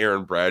and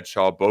Aaron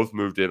Bradshaw both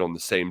moved in on the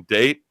same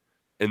date.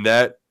 And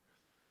that,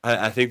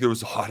 I think there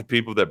was a lot of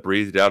people that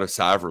breathed out a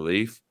sigh of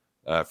relief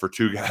for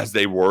two guys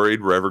they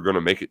worried were ever going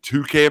to make it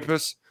to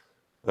campus.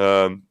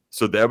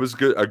 So that was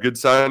a good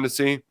sign to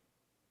see.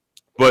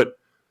 But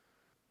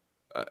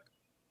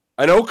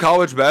I know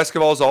college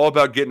basketball is all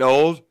about getting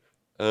old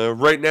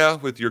right now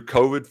with your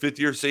COVID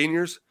fifth-year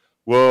seniors.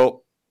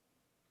 Well,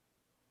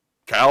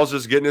 Cal's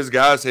just getting his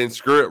guys saying,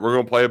 screw it, we're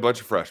going to play a bunch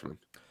of freshmen.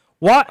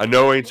 What? I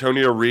know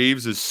Antonio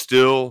Reeves is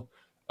still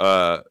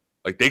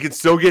they can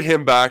still get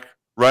him back,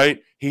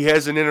 right? He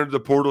hasn't entered the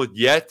portal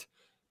yet.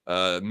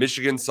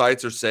 Michigan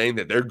sites are saying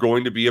that they're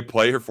going to be a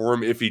player for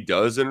him if he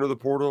does enter the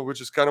portal,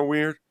 which is kind of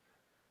weird.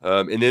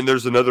 And then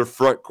there's another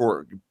front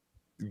court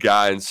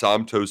guy in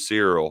Samto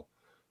Cyril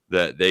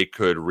that they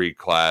could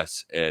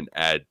reclass and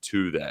add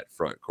to that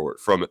front court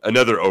from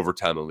another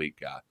overtime elite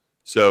guy.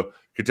 So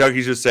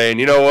Kentucky's just saying,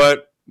 you know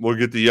what? We'll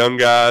get the young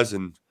guys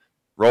and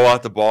roll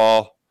out the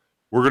ball.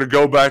 We're going to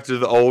go back to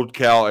the old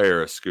Cal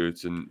era,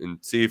 Scoots, and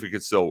see if it can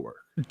still work.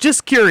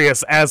 Just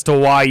curious as to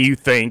why you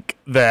think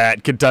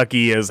that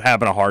Kentucky is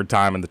having a hard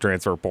time in the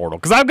transfer portal.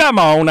 Because I've got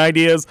my own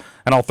ideas,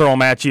 and I'll throw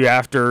them at you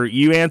after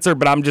you answer,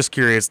 but I'm just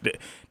curious.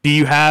 Do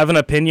you have an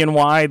opinion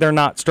why they're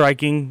not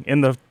striking in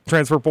the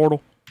transfer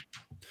portal?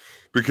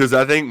 Because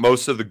I think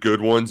most of the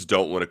good ones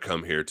don't want to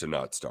come here to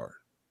not start.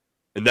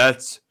 And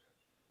that's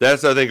I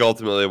think,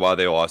 ultimately why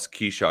they lost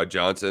Keyshawn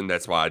Johnson.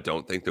 That's why I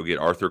don't think they'll get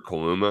Arthur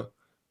Kaluma.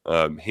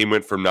 He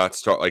went from not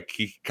start, like,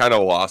 he kind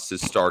of lost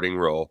his starting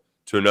role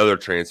to another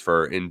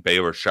transfer in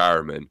Baylor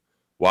Shireman.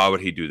 Why would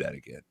he do that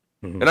again?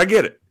 Mm-hmm. And I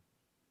get it.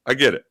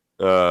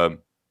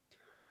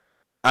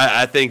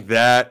 I think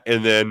that,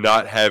 and then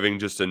not having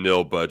just a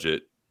nil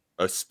budget,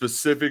 a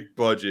specific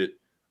budget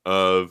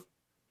of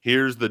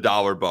here's the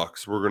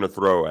 $1 we're going to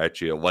throw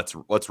at you. Let's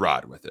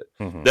ride with it.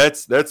 Mm-hmm.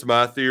 That's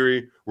my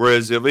theory.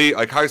 Whereas elite,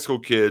 like high school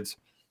kids,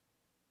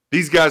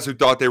 these guys who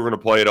thought they were going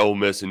to play at Ole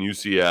Miss and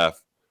UCF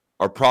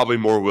are probably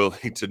more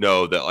willing to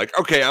know that, like,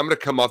 okay, I'm going to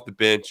come off the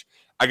bench.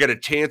 I got a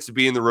chance to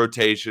be in the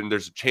rotation.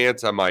 There's a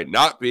chance I might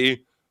not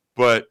be,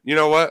 but you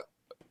know what?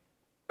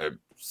 It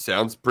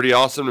sounds pretty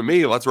awesome to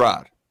me. Let's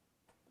ride.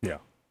 Yeah.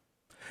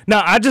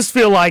 Now, I just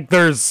feel like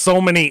there's so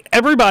many,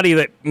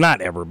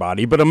 not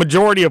everybody, but a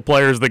majority of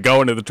players that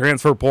go into the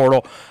transfer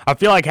portal, I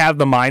feel like have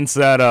the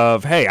mindset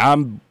of, hey,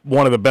 I'm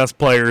one of the best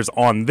players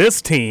on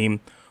this team.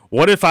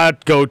 What if I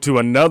go to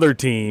another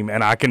team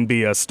and I can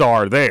be a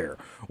star there?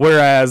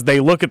 Whereas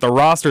they look at the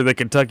roster that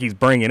Kentucky's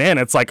bringing in,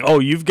 it's like, oh,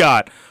 you've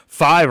got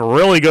 5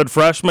 really good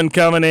freshmen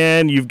coming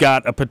in. You've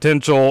got a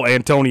potential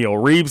Antonio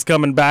Reeves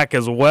coming back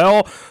as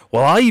well.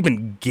 Well, I'll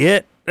even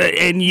get,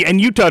 and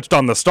you touched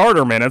on the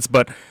starter minutes,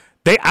 but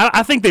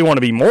I think they want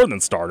to be more than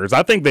starters.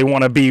 I think they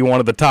want to be one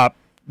of the top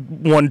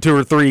 1, 2,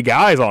 or 3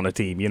 guys on a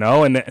team,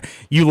 And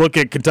you look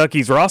at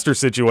Kentucky's roster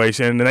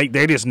situation, and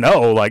they just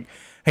know, like,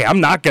 hey,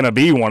 I'm not going to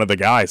be one of the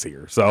guys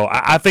here. So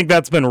I think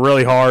that's been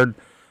really hard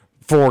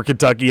for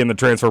Kentucky in the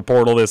transfer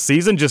portal this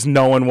season, just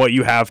knowing what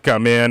you have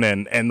come in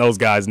and those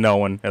guys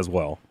knowing as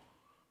well.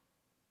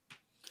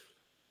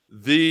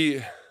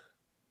 The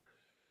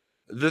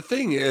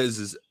thing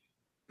is,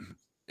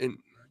 and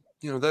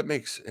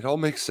that all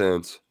makes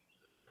sense.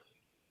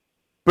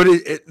 But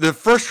the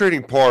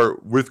frustrating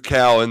part with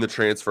Cal in the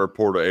transfer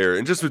portal era,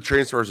 and just with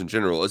transfers in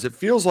general, is it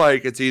feels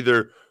like it's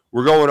either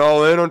we're going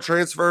all in on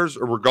transfers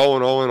or we're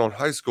going all in on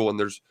high school, and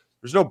there's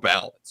no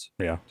balance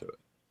to it.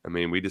 I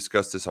mean, we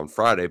discussed this on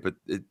Friday, but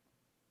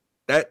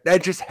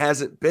that just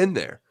hasn't been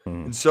there.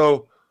 And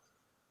so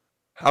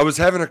I was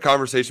having a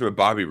conversation with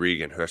Bobby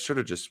Regan, who I should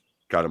have just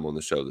got him on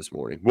the show this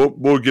morning.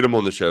 We'll get him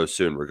on the show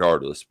soon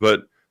regardless.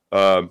 But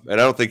and I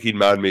don't think he'd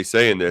mind me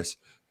saying this,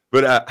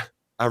 but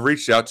I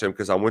reached out to him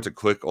because I went to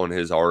click on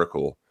his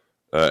article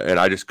and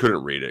I just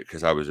couldn't read it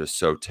because I was just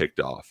so ticked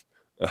off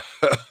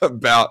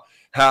about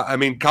how,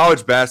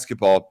 college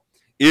basketball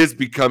is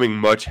becoming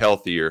much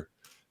healthier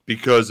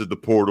because of the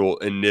portal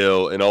and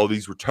NIL and all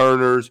these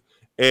returners.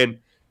 And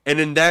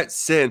in that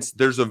sense,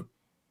 there's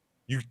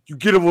you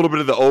get a little bit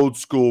of the old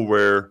school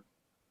where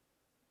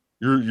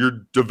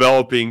you're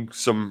developing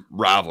some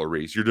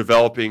rivalries. You're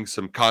developing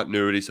some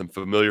continuity, some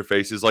familiar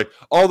faces. Like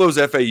all those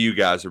FAU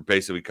guys are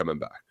basically coming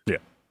back. Yeah.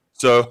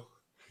 So,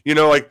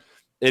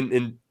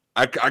 and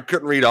I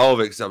couldn't read all of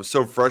it because I was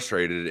so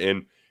frustrated.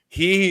 And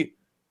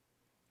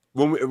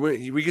when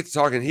we get to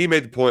talking, he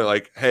made the point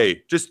like,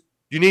 hey,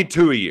 you need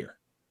 2 a year.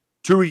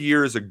 2 a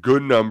year is a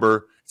good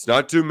number. It's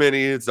not too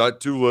many. It's not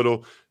too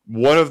little.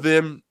 One of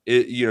them,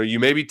 you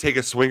maybe take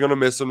a swing on a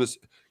miss on this.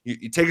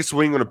 You take a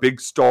swing on a big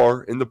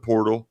star in the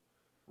portal,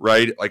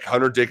 right? Like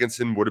Hunter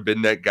Dickinson would have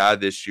been that guy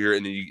this year,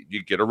 and then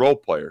you get a role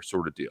player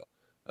sort of deal.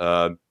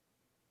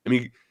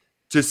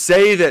 To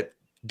say that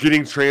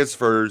getting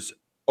transfers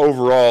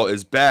overall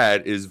is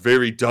bad is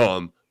very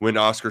dumb when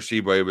Oscar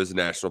Tshiebwe was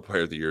National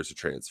Player of the Year as a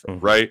transfer,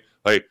 right?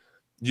 Like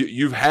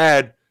you've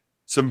had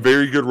some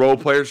very good role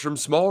players from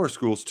smaller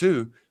schools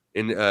too.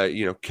 And,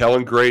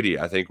 Kellen Grady,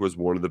 I think, was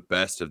one of the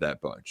best of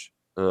that bunch.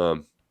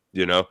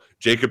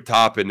 Jacob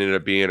Toppin ended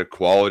up being a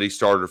quality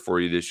starter for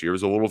you this year. It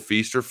was a little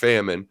feast or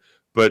famine.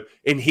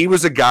 And he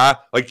was a guy,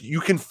 like,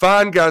 you can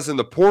find guys in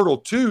the portal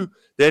too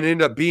that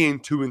end up being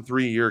 2 and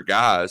 3 year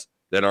guys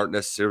that aren't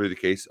necessarily the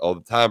case all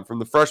the time from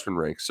the freshman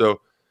ranks.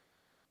 So,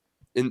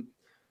 in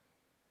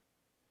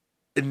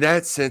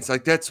that sense,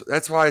 like,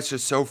 that's why it's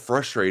just so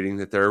frustrating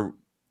that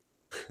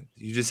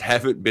you just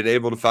haven't been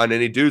able to find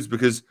any dudes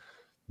because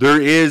there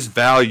is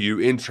value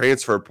in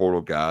transfer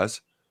portal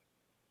guys.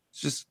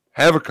 Just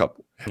have a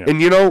couple. Yeah.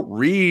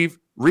 And,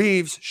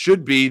 Reeves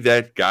should be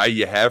that guy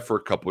you have for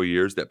a couple of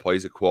years that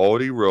plays a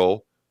quality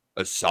role,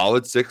 a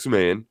solid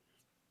 6-man.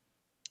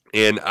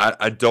 And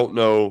I don't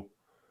know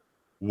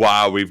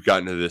why we've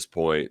gotten to this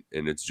point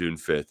and it's June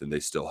 5th and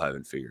they still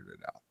haven't figured it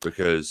out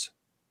because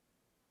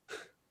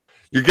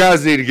your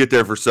guys need to get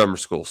there for summer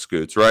school,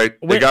 Scoots, right?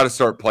 They got to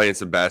start playing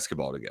some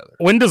basketball together.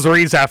 When does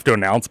Reeves have to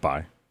announce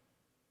by?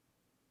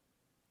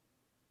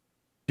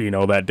 Do you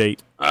know that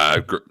date?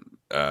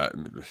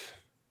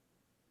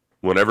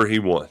 Whenever he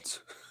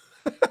wants.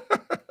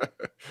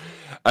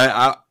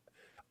 I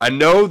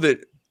know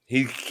that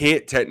he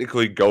can't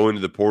technically go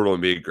into the portal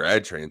and be a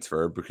grad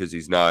transfer because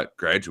he's not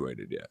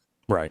graduated yet.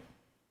 Right.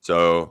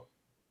 So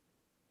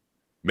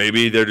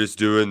maybe they're just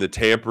doing the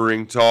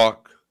tampering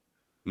talk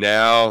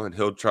now and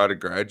he'll try to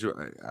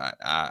graduate.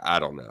 I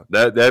don't know.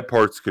 That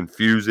part's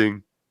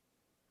confusing.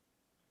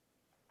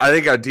 I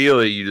think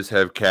ideally you just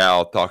have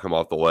Cal talk him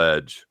off the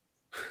ledge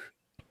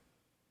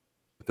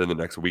within the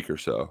next week or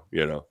so,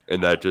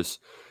 and that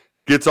just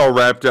gets all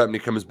wrapped up and he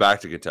comes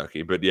back to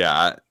Kentucky. But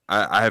yeah,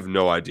 I have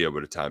no idea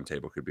what a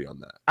timetable could be on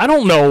that. I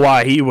don't know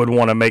why he would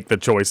want to make the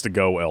choice to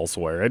go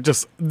elsewhere. It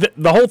just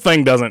the whole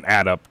thing doesn't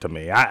add up to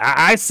me.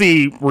 I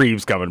see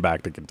Reeves coming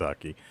back to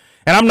Kentucky,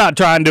 and I'm not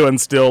trying to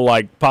instill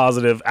like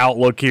positive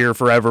outlook here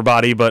for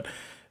everybody, but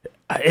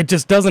it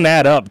just doesn't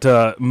add up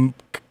to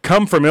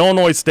come from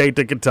Illinois State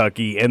to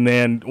Kentucky, and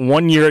then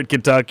 1 year at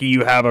Kentucky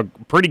you have a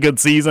pretty good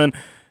season,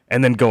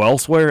 and then go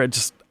elsewhere.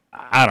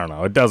 I don't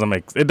know. It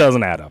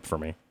doesn't add up for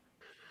me.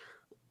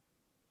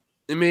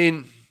 I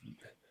mean,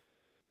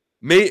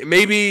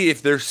 maybe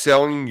if they're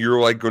selling, you're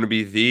like going to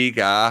be the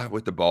guy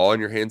with the ball in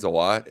your hands a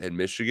lot at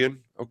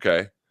Michigan.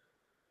 Okay.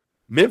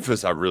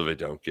 Memphis, I really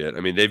don't get. I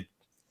mean, they've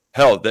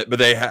held that, but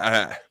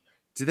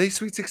did they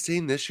Sweet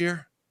 16 this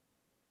year?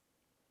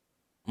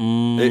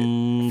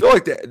 I feel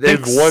like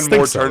they've won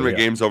more tournament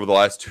games over the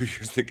last 2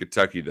 years than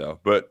Kentucky, though.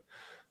 But,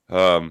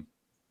 and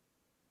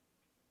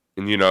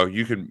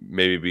you could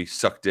maybe be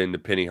sucked into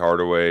Penny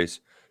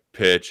Hardaway's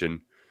pitch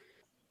and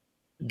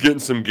getting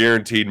some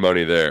guaranteed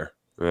money there.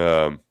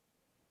 But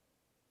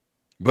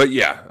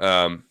yeah,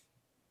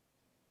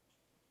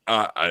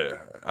 I'm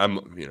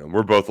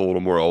we're both a little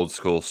more old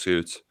school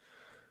suits.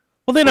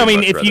 Well, then, I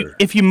mean,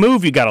 if you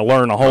move, you got to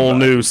learn a whole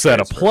new set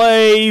of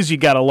plays. You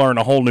got to learn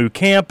a whole new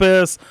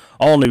campus,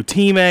 all new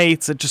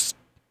teammates. I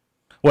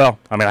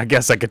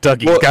guess at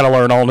Kentucky, you got to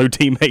learn all new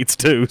teammates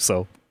too.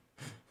 So,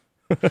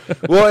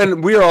 well,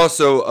 and we are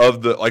also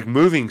of the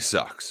moving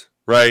sucks,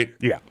 right?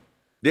 Yeah.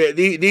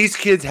 These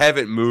kids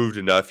haven't moved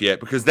enough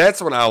yet, because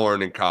that's what I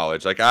learned in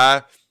college. Like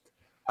I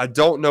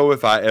don't know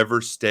if I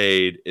ever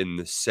stayed in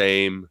the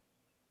same.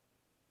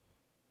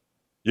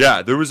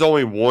 Yeah, there was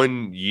only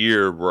 1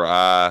 year where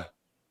I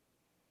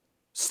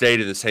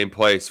stayed in the same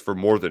place for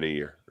more than a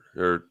year,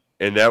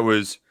 and that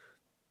was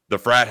the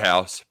frat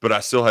house. But I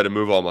still had to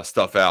move all my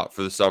stuff out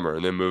for the summer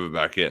and then move it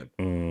back in.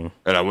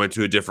 And I went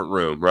to a different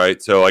room,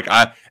 right? So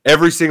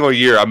every single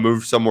year I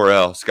moved somewhere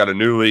else, got a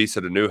new lease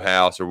at a new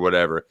house or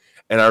whatever,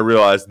 and I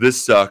realized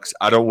this sucks.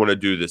 I don't want to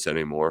do this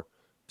anymore.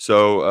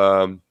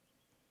 So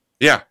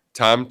yeah,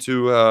 time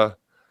to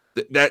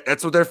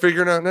that's what they're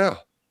figuring out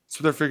now. That's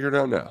what they're figuring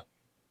out now.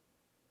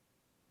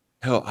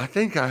 Hell, I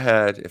think I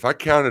had, if I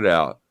counted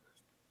out,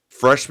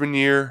 freshman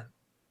year,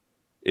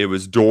 it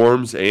was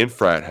dorms and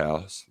frat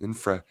house.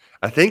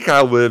 I think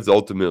I lived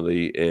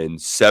ultimately in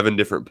 7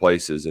 different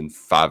places in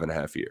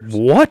 5.5 years.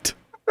 What?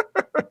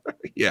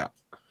 Yeah.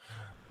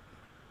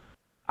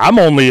 I'm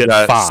only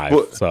at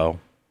 5, so.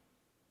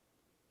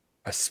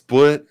 I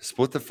split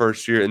the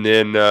first year, and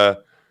then, was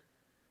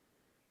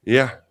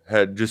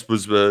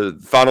the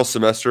final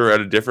semester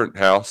at a different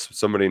house,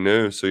 somebody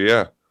new, so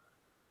yeah.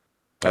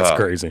 That's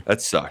crazy.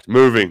 That sucked.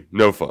 Moving,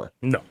 no fun.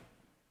 No.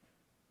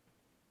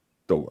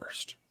 The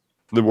worst.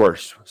 The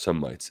worst,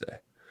 some might say.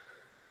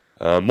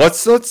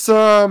 Let's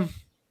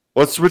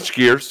switch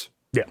gears.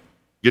 Yeah.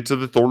 Get to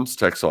the Thornton's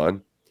text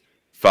line.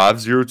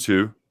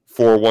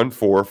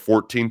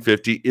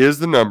 502-414-1450 is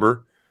the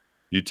number.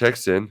 You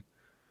text in.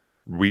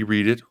 We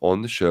read it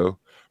on the show.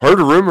 Heard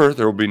a rumor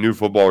there will be new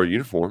football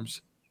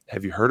uniforms.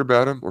 Have you heard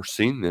about them or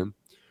seen them?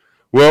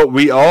 Well,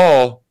 we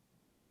all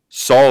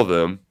saw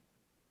them.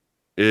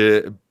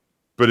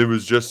 But it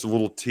was just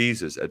little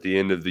teases at the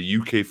end of the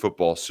UK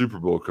football Super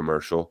Bowl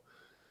commercial,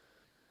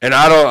 and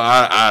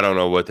I don't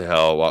know what the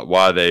hell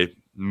why they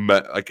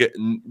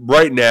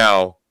right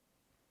now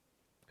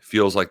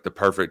feels like the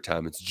perfect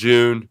time. It's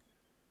June.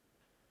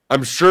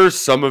 I'm sure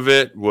some of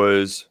it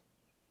was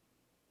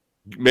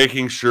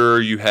making sure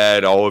you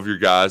had all of your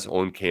guys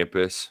on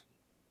campus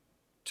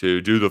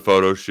to do the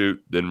photo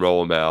shoot, then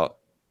roll them out.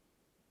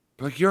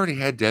 But you already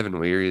had Devin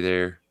Leary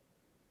there.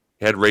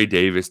 You had Ray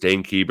Davis,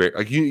 Dane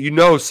Keeber. You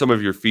know some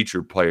of your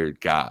featured player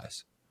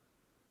guys.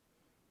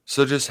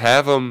 So just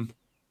have them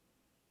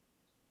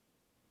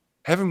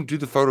do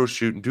the photo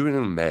shoot and do it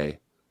in May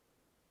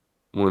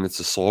when it's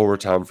a slower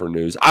time for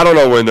news. I don't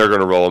know when they're going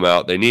to roll them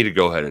out. They need to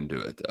go ahead and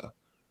do it, though.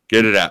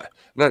 Get it out.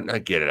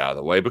 Not get it out of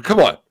the way, but come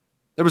on.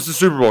 That was the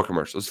Super Bowl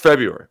commercial. It's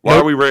February. Why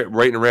are we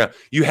waiting around?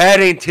 You had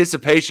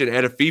anticipation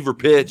at a fever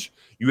pitch.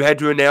 You had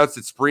to announce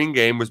that spring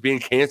game was being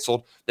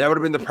canceled. That would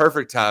have been the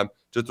perfect time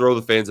to throw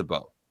the fans a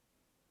bone.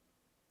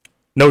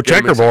 No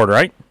checkerboard,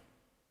 right?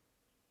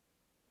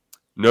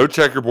 No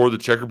checkerboard. The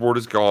checkerboard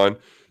is gone.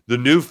 The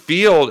new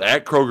field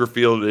at Kroger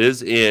Field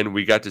is in.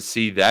 We got to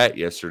see that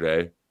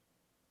yesterday.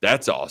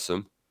 That's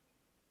awesome.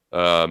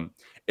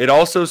 It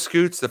also,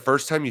 Scoots, the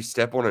first time you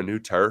step on a new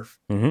turf,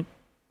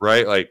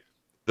 right? Like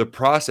the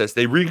process,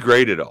 they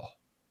regrade it all.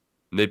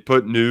 And they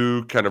put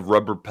new kind of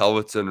rubber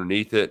pellets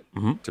underneath it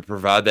to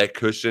provide that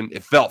cushion.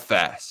 It felt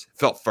fast. It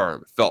felt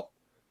firm. It felt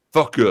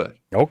good.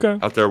 Okay.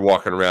 Out there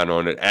walking around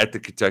on it at the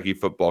Kentucky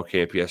football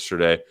camp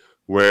yesterday,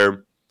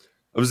 where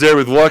I was there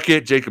with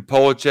Luckett, Jacob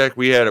Polachek.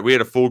 We had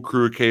a full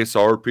crew of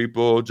KSR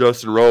people,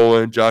 Justin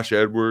Rowland, Josh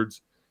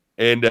Edwards.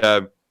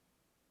 And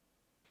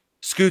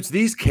Scoots,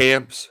 these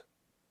camps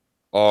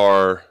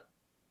you're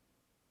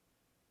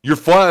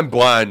flying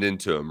blind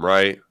into them,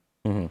 right?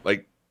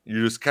 Like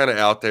you're just kind of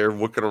out there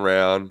looking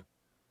around.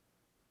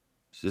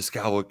 Does this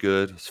guy look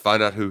good? Let's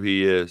find out who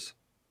he is.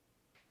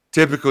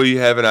 Typically, you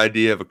have an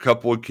idea of a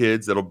couple of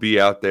kids that'll be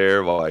out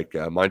there, like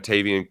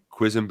Montavian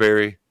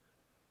Quisenberry,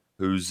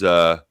 who's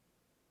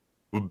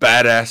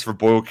badass for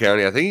Boyle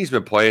County. I think he's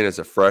been playing as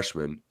a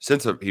freshman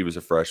since he was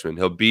a freshman.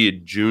 He'll be a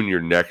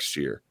junior next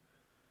year,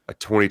 a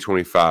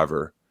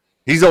 2025er.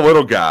 He's a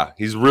little guy.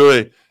 He's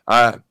really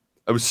I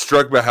was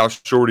struck by how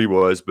short he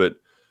was, but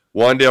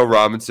Wan'Dale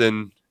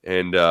Robinson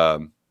and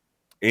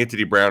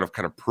Anthony Brown have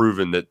kind of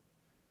proven that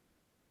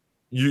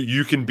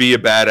you can be a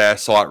badass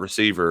slot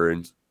receiver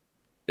and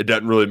it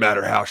doesn't really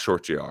matter how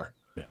short you are.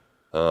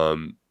 Yeah.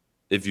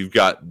 If you've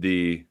got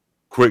the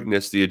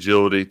quickness, the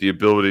agility, the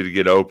ability to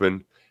get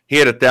open. He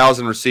had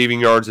 1,000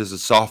 receiving yards as a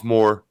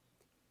sophomore,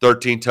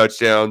 13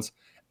 touchdowns,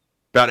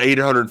 about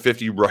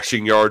 850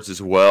 rushing yards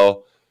as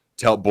well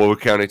to help Boyle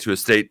County to a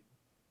state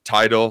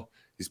title.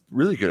 He's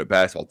really good at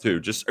basketball too.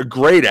 Just a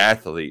great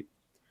athlete.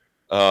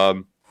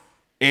 And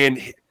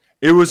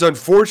it was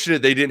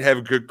unfortunate they didn't have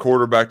a good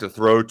quarterback to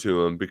throw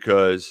to him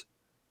because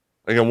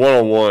like in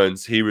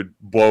one-on-ones, he would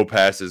blow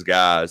past his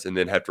guys and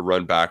then have to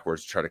run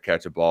backwards to try to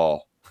catch a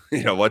ball.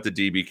 Let the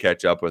DB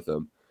catch up with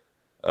him.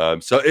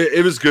 So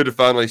it was good to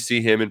finally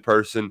see him in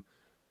person,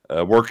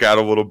 work out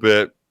a little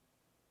bit.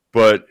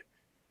 But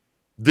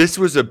this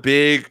was a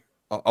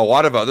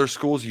lot of other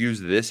schools use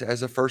this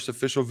as a first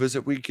official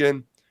visit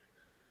weekend.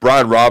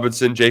 Brian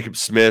Robinson, Jacob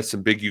Smith,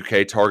 some big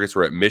UK targets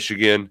were at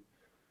Michigan.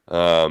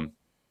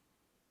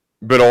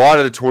 But a lot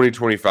of the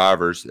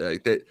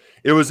 2025ers,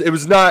 it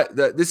was not,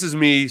 this is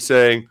me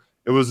saying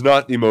it was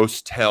not the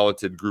most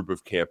talented group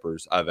of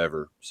campers I've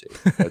ever seen.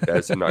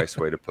 That's a nice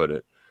way to put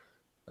it.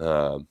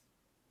 And,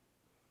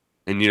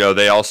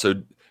 they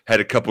also had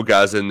a couple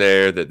guys in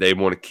there that they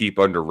want to keep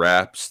under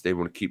wraps. They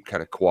want to keep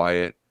kind of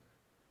quiet,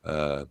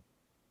 that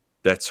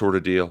sort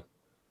of deal.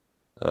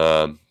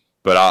 But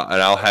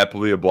I'll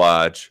happily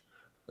oblige.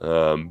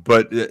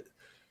 But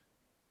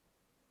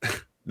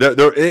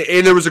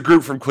there was a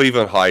group from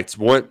Cleveland Heights,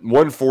 one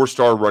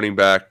 4-star running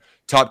back,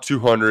 top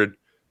 200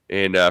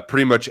 in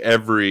pretty much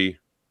every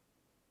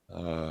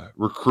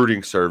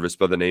recruiting service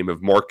by the name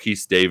of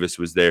Marquise Davis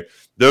was there.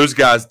 Those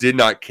guys did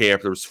not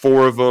camp. There was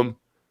 4 of them.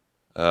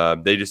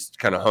 They just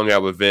kind of hung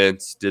out with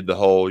Vince, did the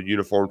whole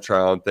uniform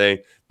trial thing.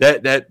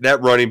 That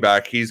running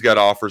back, he's got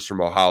offers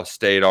from Ohio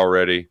State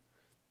already.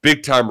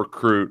 Big time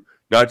recruit.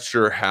 Not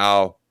sure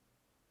how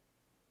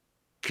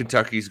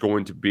Kentucky's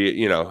going to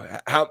be,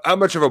 how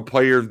much of a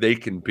player they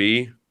can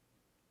be.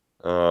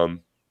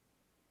 But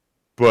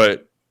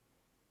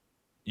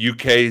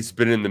UK's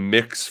been in the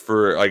mix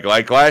for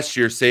like last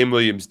year, Sam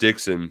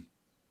Williams-Dixon,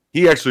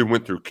 he actually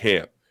went through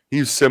camp.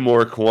 He's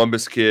similar,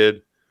 Columbus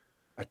kid.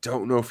 I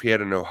don't know if he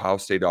had an Ohio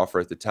State offer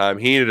at the time.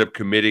 He ended up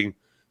committing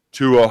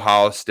to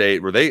Ohio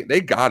State where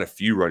they got a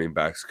few running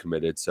backs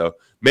committed. So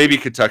maybe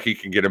Kentucky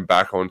can get him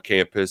back on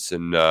campus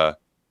and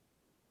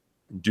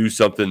do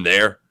something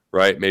there,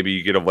 right? Maybe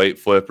you get a late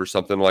flip or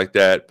something like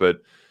that.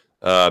 But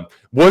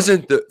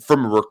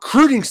from a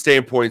recruiting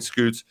standpoint,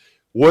 Scoots,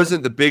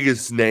 wasn't the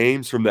biggest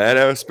names from that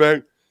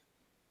aspect.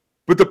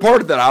 But the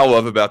part that I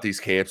love about these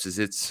camps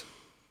is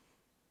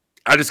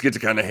I just get to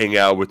kind of hang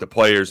out with the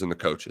players and the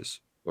coaches.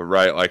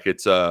 Right, like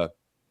it's a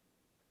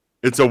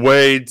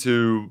way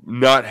to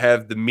not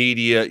have the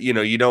media.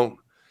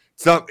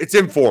 It's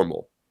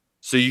informal,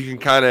 so you can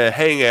kind of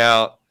hang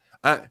out.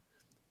 And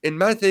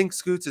my thing,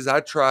 Scoots, is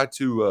I try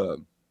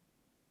to.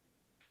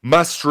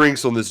 My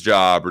strengths on this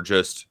job are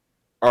just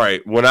all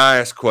right. When I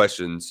ask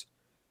questions,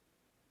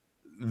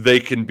 they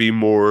can be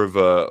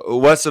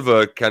less of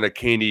a kind of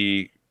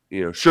candy,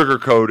 sugar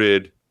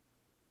coated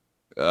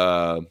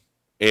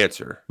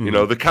answer.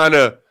 Mm-hmm. The kind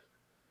of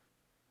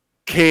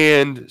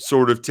canned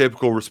sort of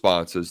typical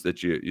responses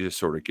that you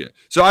sort of get.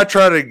 So I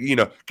try to,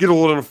 get a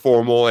little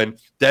informal, and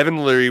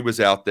Devin Leary was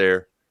out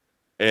there,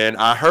 and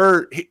I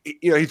heard,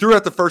 he threw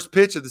out the first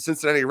pitch of the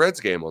Cincinnati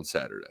Reds game on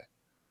Saturday.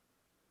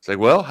 It's like,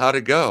 well, how'd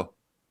it go?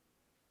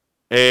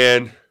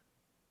 And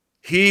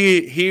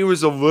he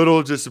was a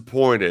little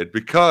disappointed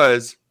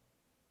because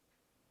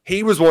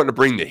he was wanting to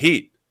bring the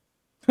heat,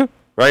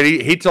 right?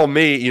 He told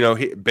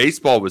me,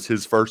 baseball was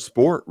his first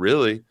sport,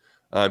 really.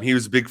 He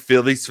was a big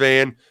Phillies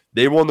fan.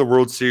 They won the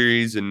World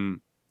Series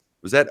in,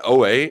 was that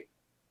 2008?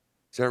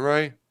 Is that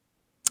right?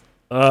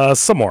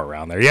 Somewhere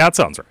around there. Yeah, it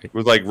sounds right.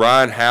 With like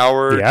Ryan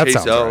Howard,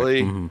 Chase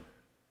Utley. Right.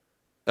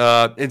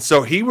 Mm-hmm. And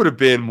so he would have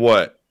been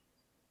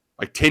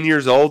like 10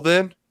 years old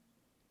then?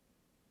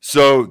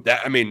 So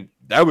that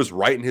was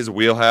right in his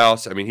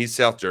wheelhouse. He's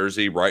South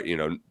Jersey, right,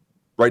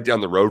 right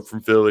down the road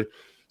from Philly.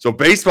 So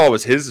baseball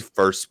was his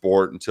first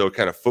sport until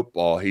kind of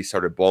football. He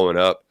started blowing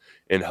up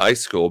in high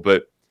school,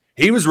 but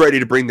he was ready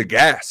to bring the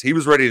gas. He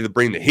was ready to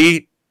bring the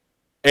heat.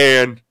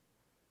 And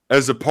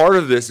as a part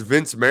of this,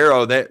 Vince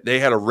Marrow, they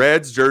had a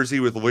Reds jersey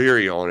with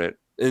Leary on it,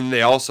 and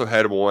they also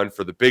had one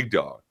for the big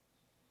dog.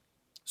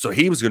 So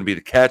he was going to be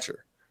the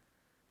catcher.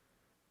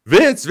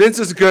 Vince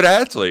is a good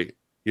athlete.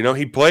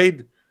 He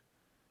played,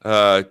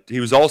 he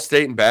was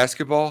all-state in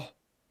basketball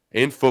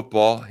and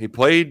football. He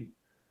played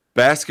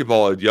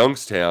basketball at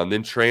Youngstown,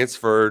 then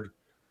transferred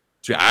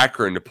to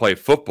Akron to play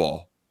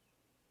football.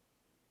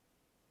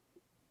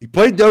 He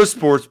played those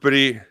sports, but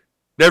he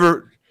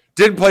never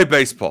didn't play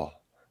baseball.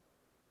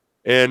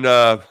 And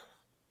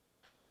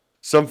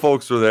some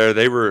folks were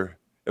there.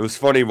 It was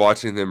funny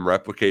watching them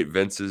replicate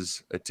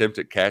Vince's attempt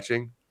at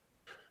catching.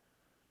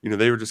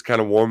 They were just kind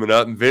of warming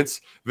up. And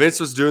Vince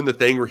was doing the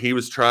thing where he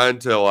was trying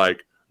to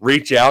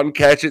reach out and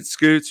catch it,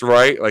 Scoots,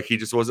 right? Like he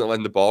just wasn't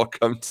letting the ball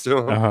come to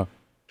him. Uh-huh.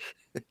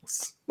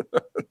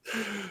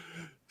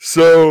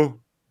 So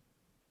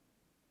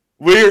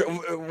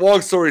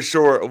long story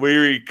short,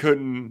 Leary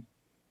couldn't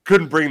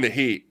couldn't bring the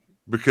heat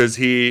because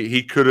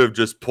he could have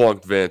just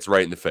plunked Vince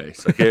right in the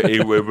face. Like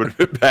it would have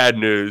been bad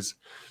news.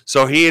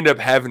 So he ended up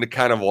having to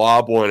kind of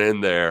lob one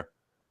in there,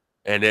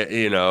 and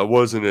it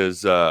wasn't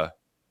as what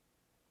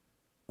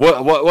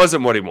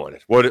wasn't what he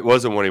wanted. It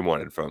wasn't what he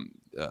wanted from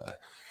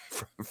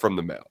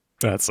the mail.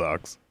 That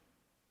sucks.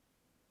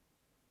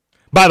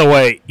 By the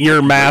way,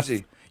 your math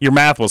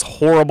was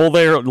horrible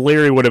there.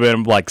 Leary would have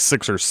been like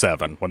 6 or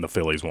 7 when the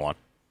Phillies won.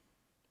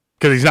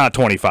 Because he's not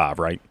 25,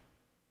 right?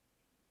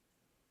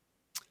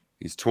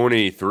 He's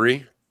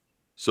 23,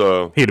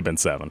 so he'd have been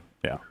 7.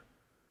 Yeah.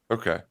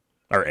 Okay.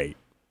 Or 8.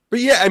 But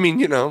yeah, I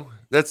mean,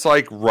 that's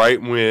like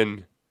right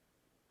when.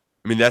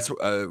 I mean, that's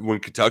when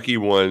Kentucky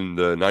won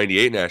the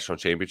 '98 national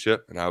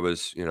championship, and I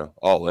was,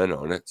 all in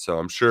on it. So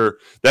I'm sure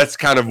that's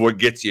kind of what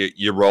gets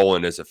you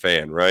rolling as a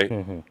fan, right?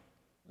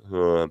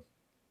 Mm-hmm.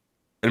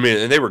 I mean,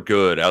 and they were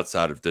good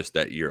outside of just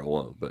that year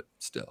alone, but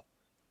still.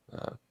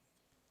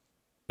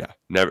 Yeah,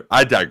 never.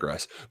 I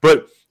digress.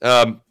 But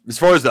as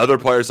far as the other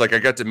players, like I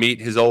got to meet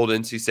his old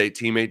NC State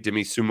teammate,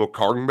 Demi Sumo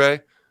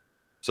Karngbe.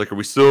 It's like, are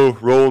we still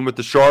rolling with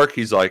the Shark?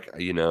 He's like,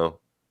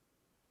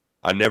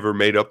 I never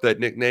made up that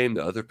nickname.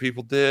 The other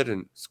people did,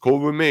 and it's cool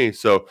with me.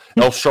 So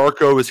El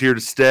Sharko is here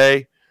to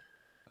stay.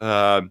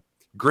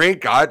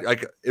 Grant God,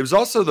 like it was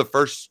also the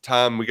first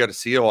time we got to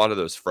see a lot of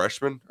those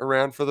freshmen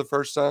around for the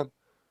first time.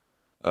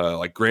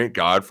 Like Grant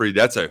Godfrey,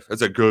 that's a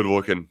good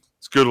looking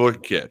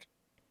kid.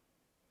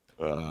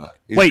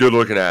 He's a good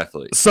looking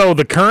athlete. So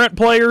the current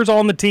players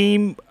on the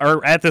team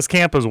are at this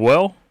camp as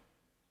well?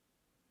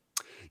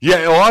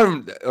 Yeah, a lot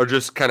of them are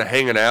just kind of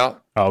hanging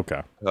out. Oh,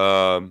 okay.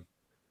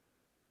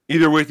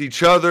 Either with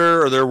each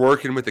other or they're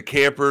working with the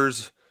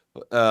campers.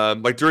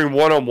 Like during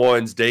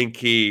one-on-ones, Dane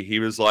Key, he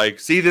was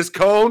like, see this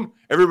cone?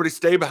 Everybody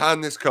stay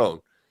behind this cone.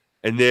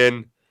 And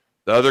then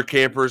the other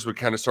campers would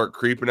kind of start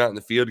creeping out in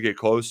the field to get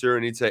closer,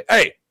 and he'd say,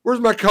 hey, where's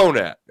my cone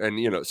at?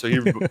 And, so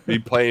he'd be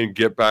playing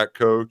get back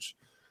coach.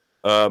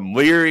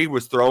 Leary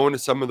was throwing to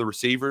some of the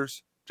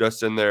receivers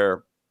just in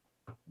their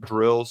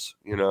drills,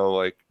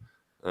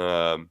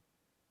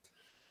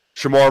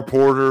 Shamar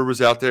Porter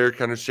was out there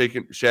kind of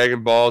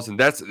shagging balls, and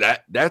that's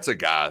a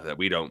guy that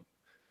we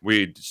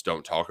just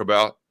don't talk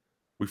about.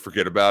 We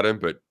forget about him,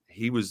 but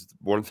he was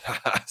one of the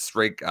highest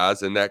ranked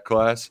guys in that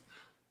class.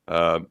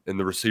 And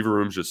the receiver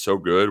room's just so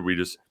good. We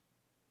just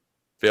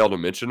failed to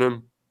mention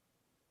him.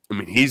 I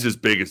mean, he's as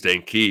big as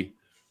Dane Key.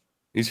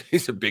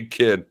 He's a big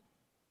kid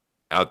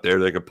out there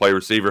that can play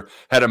receiver.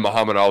 Had a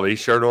Muhammad Ali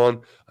shirt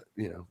on.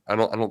 I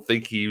don't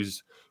think he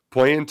was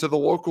playing to the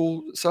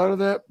local side of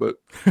that, but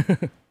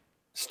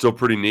still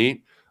pretty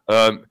neat.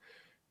 I'm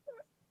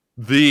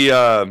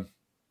going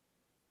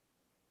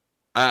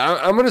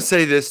to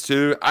say this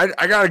too.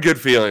 I got a good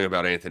feeling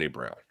about Anthony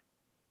Brown,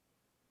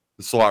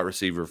 the slot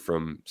receiver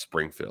from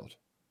Springfield.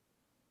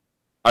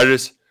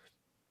 It's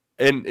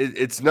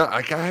not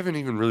like I haven't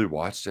even really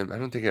watched him. I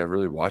don't think I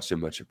really watched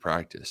him much at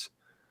practice.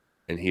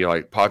 And he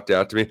popped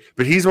out to me.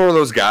 But he's one of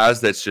those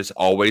guys that's just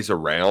always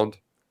around.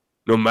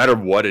 No matter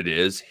what it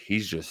is,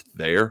 he's just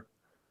there.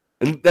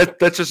 And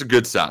that's just a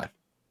good sign.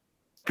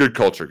 Good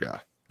culture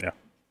guy. Yeah.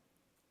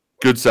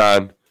 Good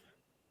sign.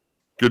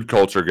 Good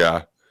culture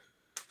guy.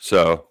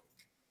 So,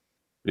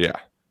 yeah.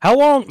 How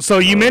long? So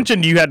you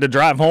mentioned you had to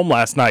drive home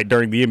last night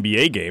during the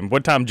NBA game.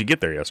 What time did you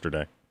get there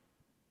yesterday?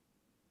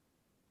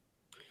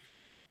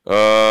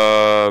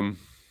 4.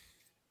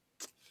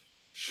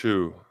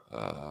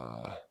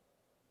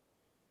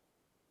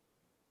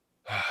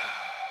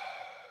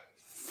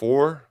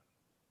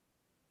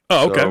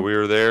 Oh, okay. So we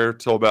were there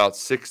till about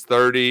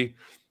 6:30.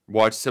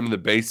 Watched some of the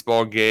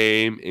baseball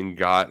game and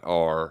got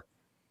our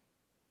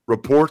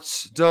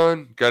reports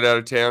done. Got out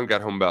of town.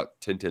 Got home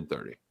about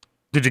 10:30.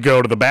 Did you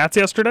go to the Bats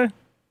yesterday?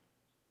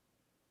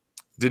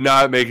 Did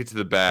not make it to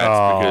the Bats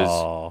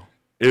because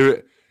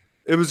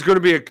it was going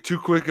to be too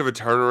quick of a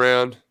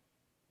turnaround.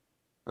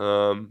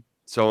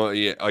 So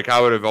yeah, I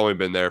would have only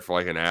been there for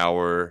an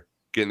hour,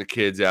 getting the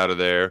kids out of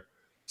there.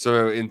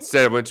 So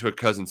instead, I went to a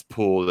cousin's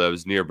pool that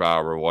was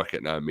nearby where Luckett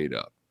and I meet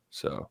up.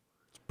 So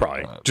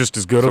probably just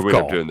as good of a we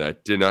call. ended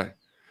up doing that.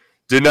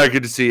 Did not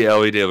get to see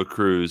Ellie De La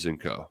Cruz and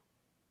co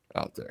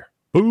out there.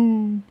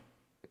 Boo.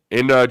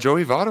 And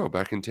Joey Votto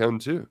back in town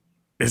too.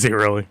 Is he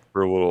really?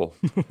 For a little,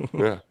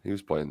 yeah, he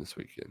was playing this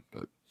weekend.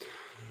 But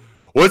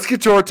let's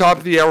get to our top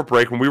of the hour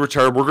break. When we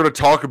return, we're going to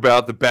talk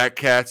about the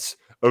Batcats'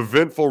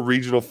 eventful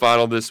regional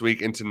final this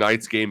week and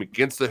tonight's game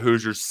against the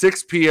Hoosiers,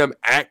 6 p.m.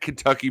 at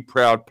Kentucky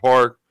Proud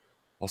Park.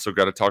 Also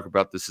got to talk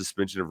about the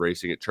suspension of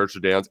racing at Churchill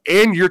Downs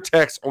and your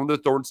text on the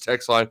Thorns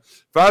text line,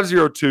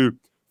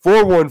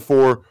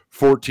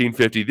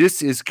 502-414-1450.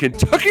 This is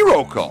Kentucky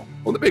Roll Call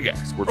on the Big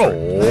X.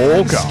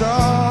 Roll Call.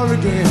 Start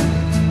again.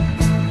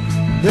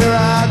 Here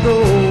I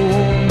go.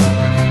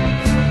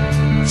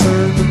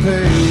 Turn the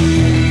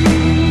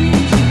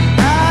page.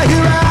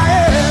 Here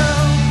I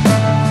am.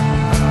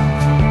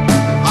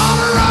 On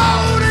the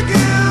road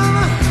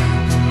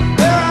again.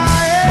 There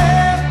I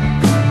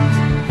am.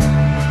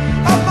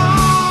 Up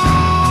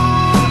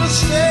on the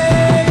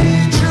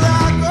stage. Here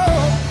I go.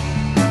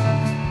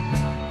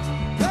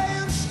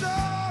 Playing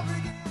Star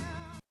again.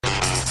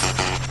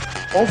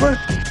 Over?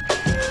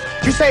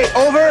 You say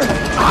over?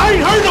 I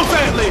ain't heard no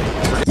family.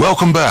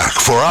 Welcome back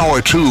for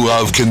hour 2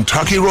 of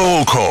Kentucky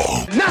Roll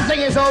Call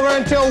Nothing is over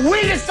until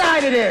we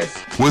decide it is.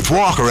 with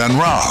Walker and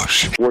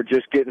Roush. We're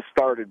just getting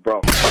started,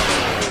 bro.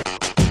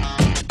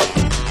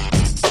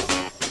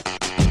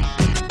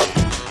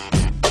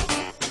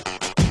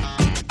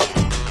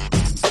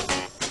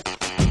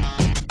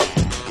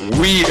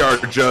 We are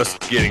just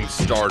getting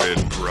started,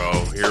 bro.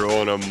 Here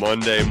on a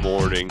Monday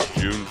morning,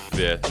 June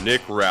 5th.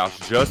 Nick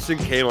Roush, Justin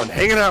Kalen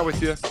hanging out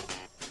with you.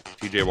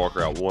 TJ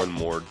Walker out one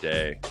more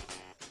day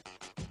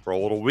for a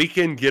little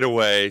weekend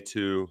getaway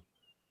to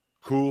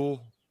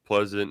cool,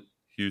 pleasant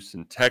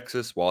Houston,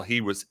 Texas. While he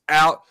was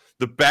out,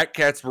 the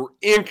Batcats were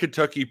in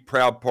Kentucky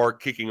Proud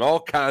Park kicking all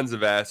kinds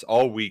of ass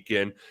all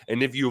weekend.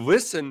 And if you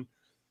listen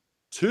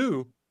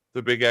to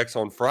the Big X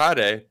on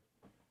Friday,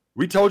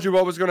 we told you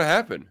what was going to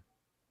happen.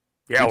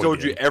 Yeah, we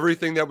told you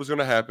everything that was going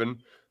to happen.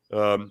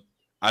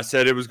 I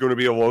said it was going to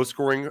be a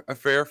low-scoring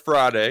affair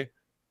Friday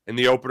in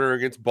the opener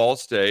against Ball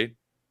State.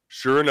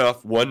 Sure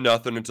enough,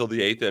 1-0 until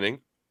the 8th inning.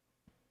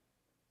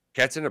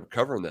 Cats ended up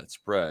covering that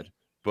spread,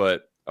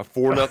 but a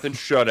 4-0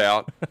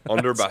 shutout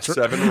under by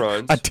 7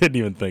 runs. I didn't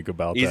even think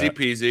about Easy that.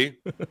 peasy.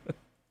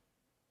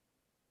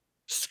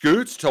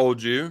 Scoots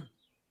told you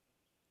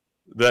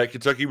that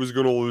Kentucky was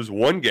going to lose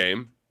 1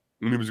 game,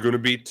 and he was going to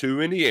beat 2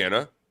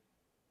 Indiana.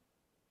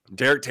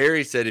 Derek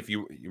Terry said if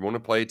you want to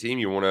play a team,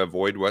 you want to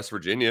avoid West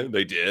Virginia.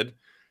 They did.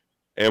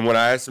 And when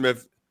I asked him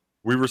if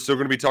we were still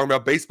going to be talking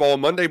about baseball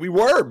on Monday, we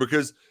were,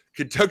 because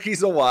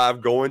Kentucky's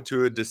alive going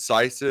to a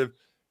decisive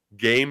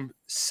Game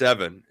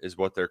 7 is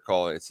what they're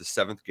calling it. It's the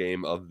 7th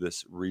game of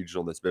this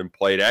regional that's been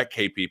played at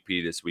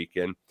KPP this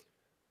weekend.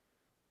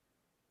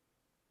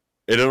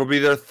 And it'll be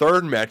their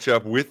 3rd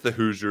matchup with the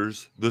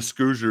Hoosiers, the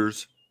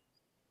Scoosiers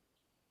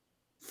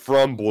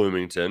from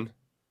Bloomington.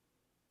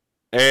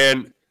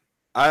 And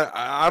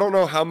I don't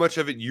know how much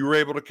of it you were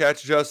able to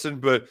catch, Justin,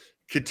 but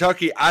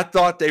Kentucky, I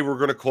thought they were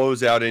going to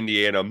close out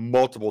Indiana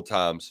multiple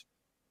times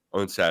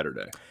on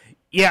Saturday.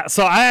 Yeah,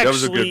 so that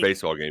was a good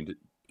baseball game.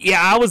 Yeah,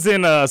 I was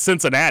in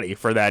Cincinnati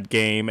for that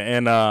game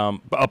and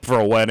up for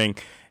a wedding,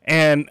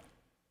 and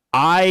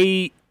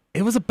it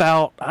was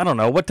about, I don't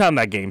know, what time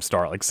that game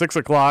start? Like 6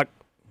 o'clock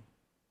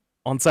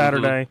on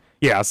Saturday? Mm-hmm.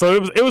 Yeah, so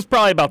it was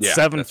probably about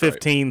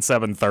 7:15,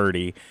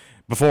 7:30.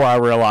 Before I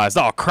realized,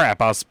 oh,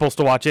 crap, I was supposed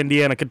to watch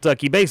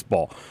Indiana-Kentucky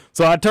baseball.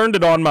 So I turned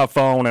it on my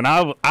phone, and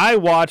I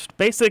watched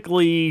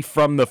basically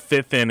from the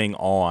 5th inning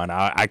on.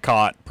 I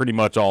caught pretty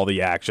much all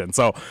the action.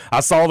 So I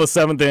saw the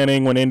 7th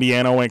inning when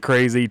Indiana went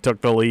crazy,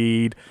 took the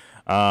lead.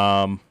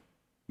 Yeah,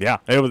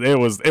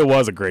 it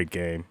was a great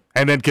game.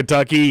 And then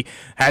Kentucky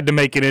had to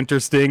make it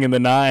interesting in the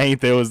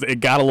 9th. It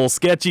got a little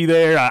sketchy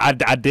there. I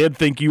did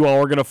think you all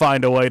were going to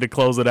find a way to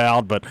close it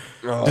out, but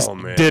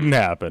didn't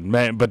happen,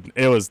 man. But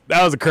that was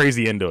a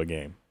crazy end to a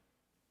game.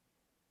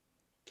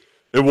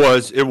 It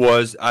was.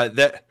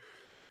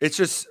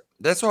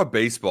 That's why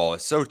baseball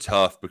is so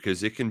tough,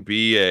 because it can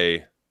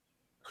be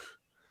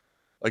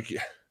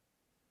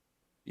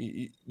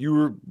you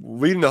were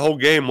leading the whole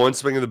game, one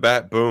swing of the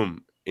bat,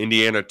 boom,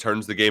 Indiana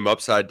turns the game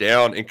upside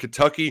down, and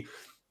Kentucky,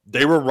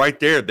 they were right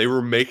there. They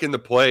were making the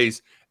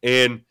plays,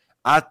 and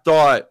I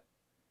thought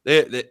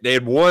they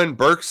had one.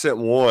 Burke sent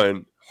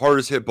one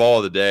hardest hit ball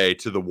of the day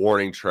to the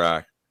warning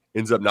track.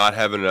 Ends up not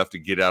having enough to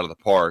get out of the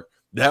park.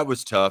 That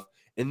was tough.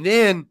 And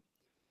then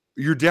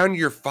you're down to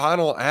your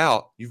final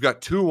out. You've got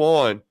 2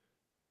 on,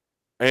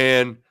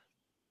 and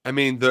I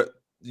mean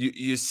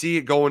you see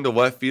it go into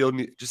left field,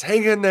 and you just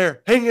hang in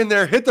there,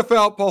 hit the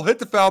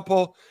foul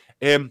pole,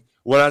 and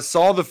when I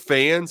saw the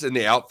fans in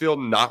the outfield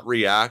not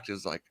react, it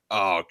was like,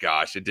 oh,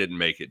 gosh, it didn't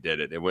make it, did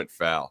it? It went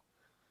foul.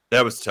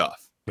 That was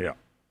tough. Yeah.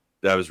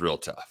 That was real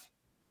tough.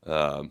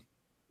 So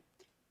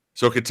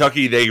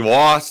Kentucky, they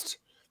lost.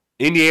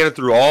 Indiana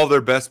threw all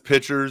their best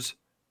pitchers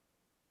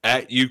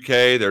at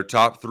UK, their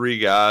top 3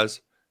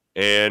 guys,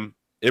 and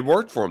it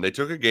worked for them. They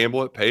took a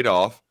gamble. It paid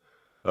off.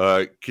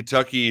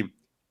 Kentucky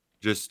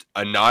just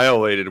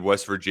annihilated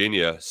West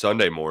Virginia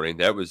Sunday morning.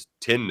 That was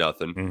 10-0.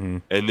 Mm-hmm.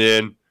 And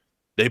then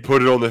they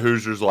put it on the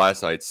Hoosiers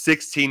last night,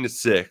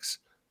 16-6.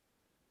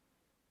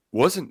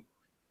 Wasn't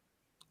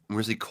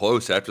really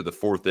close after the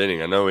 4th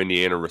inning. I know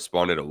Indiana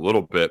responded a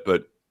little bit,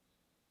 but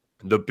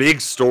the big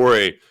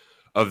story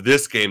of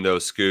this game, though,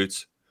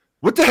 Scoots,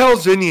 what the hell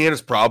is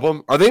Indiana's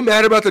problem? Are they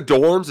mad about the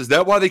dorms? Is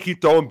that why they keep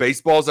throwing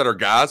baseballs at our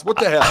guys? What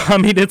the hell? I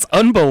mean, it's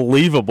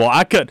unbelievable.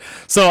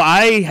 So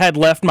I had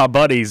left my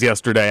buddies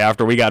yesterday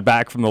after we got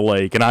back from the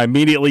lake, and I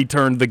immediately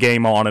turned the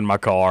game on in my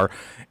car.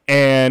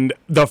 And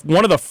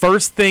one of the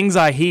first things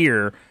I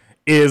hear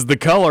is the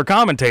color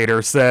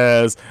commentator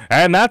says,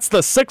 and that's the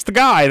 6th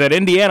guy that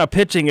Indiana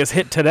pitching has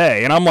hit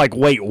today. And I'm like,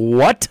 wait,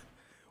 what?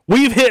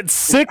 We've hit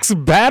 6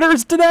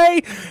 batters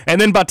today?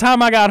 And then by the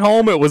time I got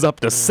home, it was up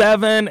to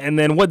 7. And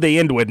then what'd they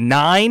end with,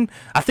 9?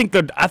 I think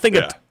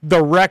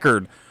the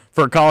record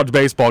for a college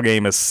baseball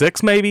game is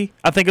 6, maybe,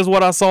 I think is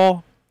what I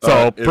saw.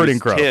 So pretty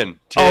incredible.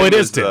 10. It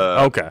is 10.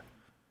 Okay.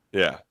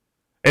 Yeah.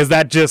 Is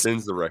that just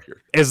 10's the record?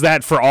 Is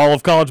that for all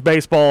of college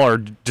baseball or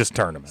just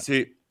tournament?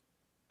 See,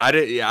 I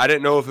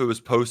didn't know if it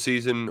was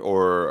postseason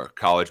or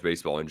college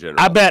baseball in general.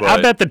 I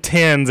bet the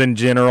 10s in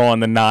general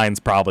and the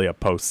 9s probably a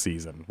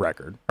postseason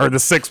record, or the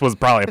 6 was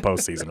probably a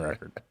postseason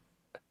record.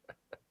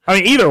 I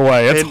mean, either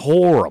way, it's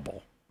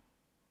horrible.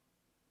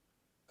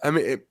 I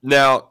mean,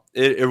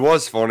 it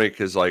was funny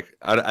because like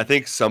I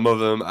think some of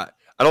them. I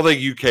don't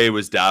think UK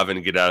was diving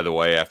to get out of the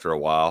way after a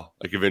while.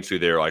 Like eventually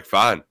they were like,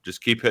 fine,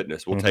 just keep hitting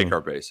us. We'll take our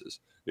bases.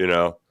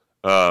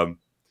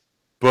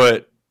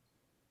 But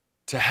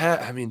to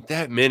have, I mean,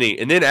 that many,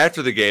 and then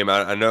after the game,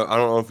 I don't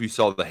know if you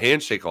saw the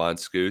handshake line,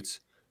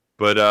 Scoots,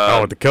 but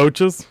with the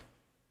coaches.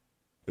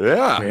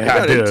 Yeah,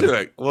 I did. Into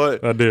it.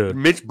 What I did.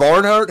 Mitch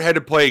Barnhart had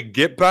to play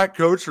get back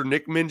coach for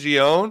Nick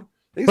Mingione.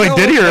 Wait,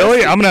 did he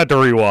really? I'm gonna have to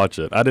rewatch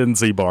it. I didn't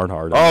see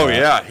Barnhart. Oh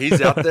yeah,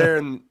 he's out there,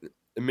 and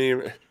I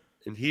mean,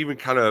 and he even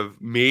kind of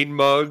mean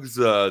mugs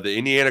the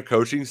Indiana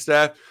coaching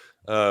staff.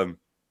 The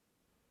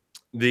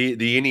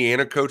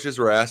Indiana coaches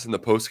were asked in the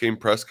post-game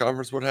press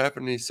conference what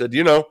happened. And he said,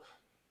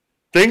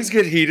 things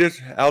get heated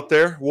out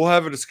there. We'll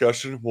have a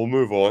discussion. We'll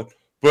move on.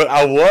 But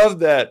I love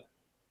that.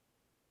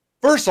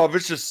 First off,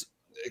 it's just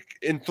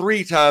in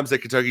 3 times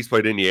that Kentucky's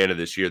played Indiana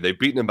this year, they've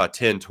beaten them by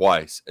 10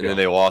 twice, and then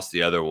they lost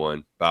the other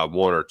one by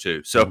 1 or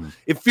 2. So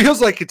it feels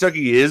like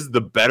Kentucky is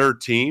the better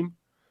team,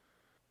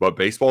 but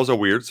baseball is a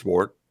weird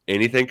sport.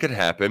 Anything could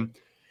happen.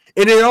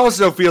 And it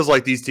also feels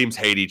like these teams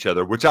hate each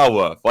other, which I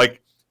love.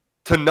 Like,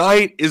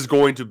 tonight is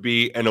going to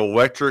be an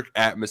electric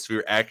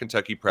atmosphere at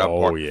Kentucky Proud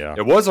Park. Yeah.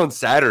 It was on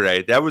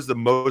Saturday. That was the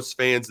most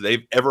fans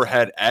they've ever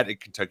had at a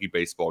Kentucky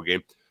baseball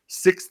game.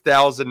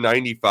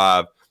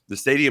 6,095. The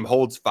stadium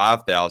holds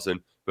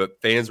 5,000,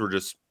 but fans were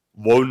just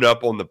loading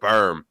up on the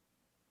berm.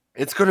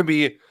 It's going to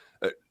be,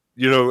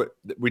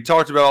 we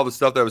talked about all the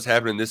stuff that was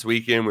happening this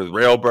weekend with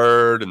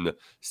Railbird and the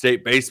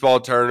state baseball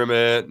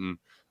tournament and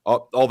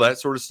all that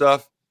sort of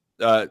stuff.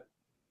 No,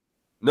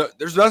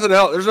 there's nothing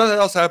else. There's nothing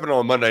else happening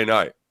on Monday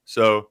night.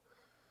 So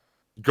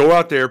go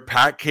out there,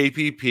 pack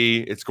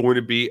KPP. It's going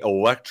to be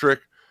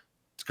electric.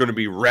 It's going to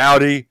be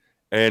rowdy.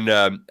 And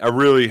I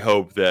really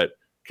hope that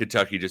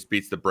Kentucky just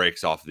beats the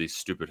brakes off of these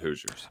stupid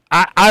Hoosiers.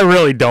 I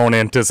really don't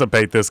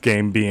anticipate this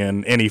game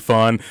being any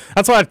fun.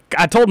 That's why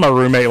I told my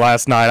roommate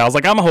last night. I was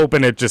like, I'm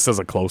hoping it just is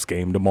a close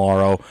game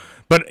tomorrow.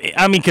 But,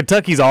 I mean,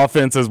 Kentucky's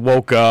offense has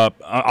woke up.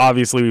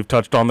 Obviously, we've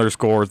touched on their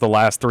scores the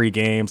last 3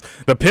 games.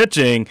 The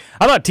pitching,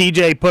 I thought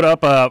TJ put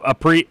up a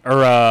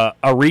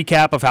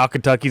recap of how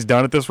Kentucky's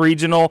done at this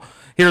regional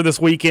here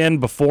this weekend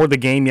before the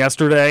game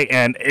yesterday,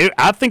 and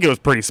I think it was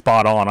pretty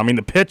spot on. I mean,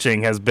 the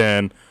pitching has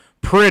been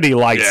pretty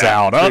lights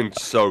out.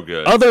 It's so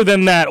good. Other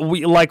than that,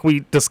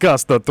 we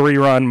discussed the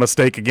 3-run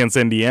mistake against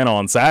Indiana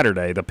on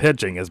Saturday, the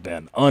pitching has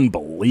been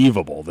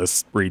unbelievable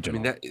this regional.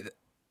 I mean,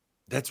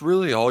 that's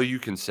really all you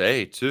can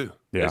say, too.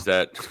 Yeah. Is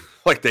that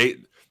like they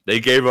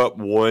gave up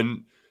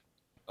one,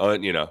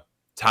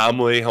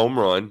 timely home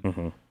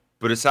run,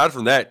 but aside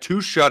from that, 2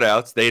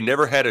 shutouts. They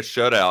never had a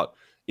shutout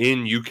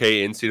in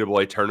UK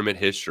NCAA tournament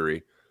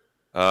history,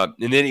 and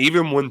then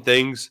even when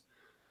things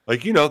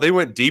like they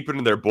went deep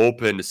into their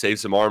bullpen to save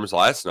some arms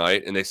last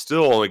night, and they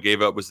still only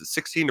gave up. Was it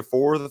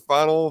 16-4 the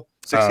final?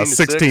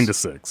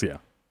 16-6. Yeah.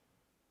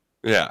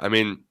 Yeah, I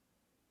mean.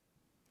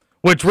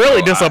 Which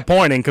really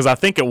disappointing because I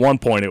think at one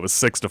point it was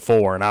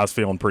 6-4, and I was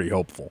feeling pretty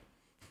hopeful.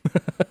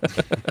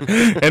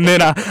 And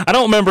then I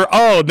don't remember.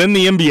 Then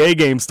the NBA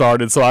game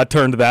started, so I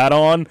turned that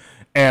on,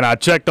 and I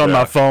checked on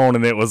my phone,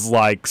 and it was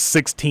like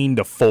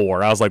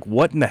 16-4. I was like,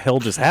 "What in the hell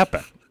just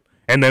happened?"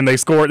 And then they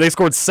scored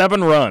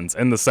 7 runs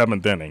in the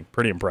 7th inning.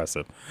 Pretty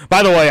impressive.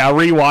 By the way, I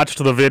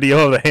rewatched the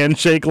video of the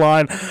handshake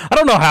line. I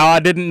don't know how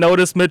I didn't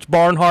notice Mitch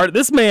Barnhart.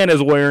 This man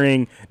is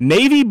wearing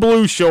navy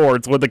blue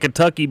shorts with a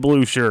Kentucky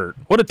blue shirt.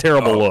 What a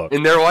terrible look.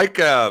 And they're like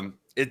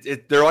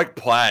they're like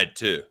plaid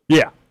too.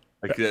 Yeah.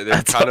 Like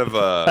they're kind of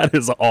that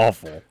is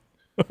awful.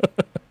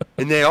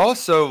 And they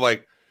also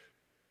like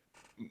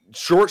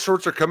short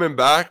shorts are coming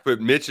back,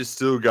 but Mitch has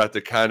still got the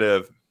kind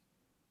of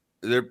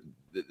they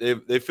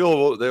look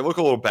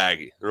a little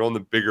baggy. They're on the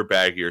bigger,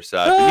 baggier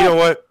side. But you know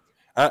what?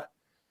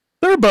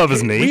 They're above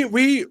his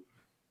knee.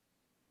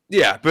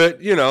 Yeah,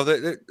 but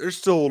they're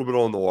still a little bit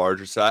on the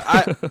larger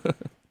side.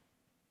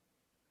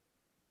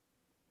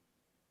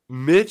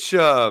 Mitch,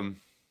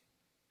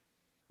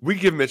 we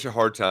give Mitch a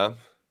hard time.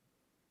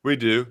 We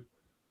do.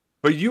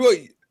 But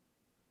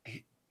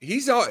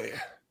he's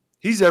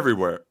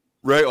everywhere,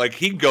 right? Like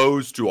he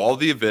goes to all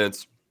the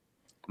events,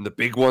 and the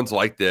big ones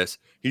like this.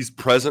 He's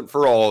present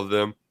for all of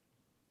them.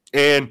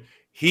 And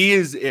he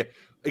is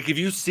like, if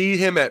you see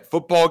him at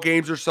football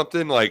games or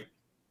something, like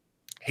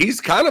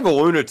he's kind of a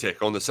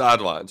lunatic on the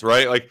sidelines,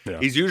 right? Like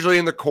he's usually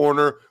in the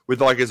corner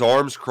with like his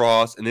arms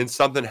crossed, and then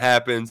something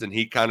happens, and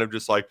he kind of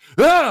just like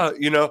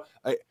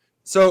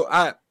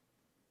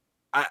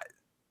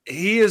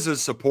he is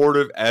as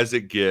supportive as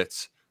it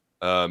gets.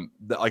 Having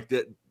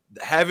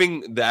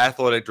the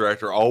athletic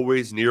director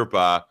always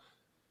nearby,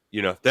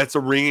 that's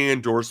a ringing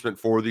endorsement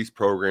for these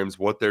programs,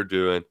 what they're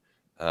doing.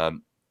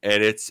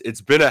 And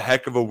it's been a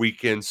heck of a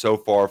weekend so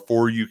far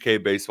for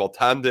UK baseball.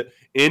 Time to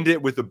end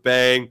it with a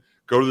bang.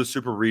 Go to the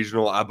Super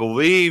Regional. I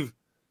believe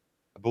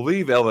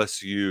believe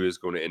LSU is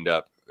going to end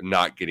up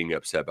not getting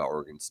upset by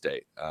Oregon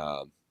State.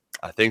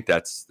 I think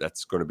that's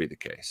going to be the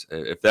case.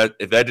 If that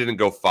didn't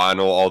go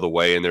final all the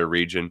way in their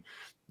region,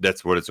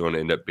 that's what it's going to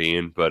end up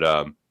being.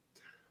 But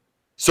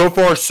so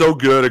far, so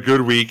good. A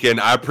good weekend.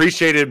 I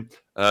appreciated.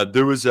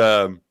 There was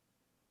I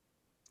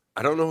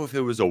don't know if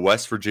it was a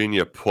West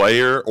Virginia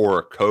player or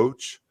a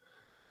coach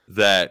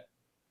that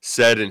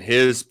said in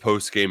his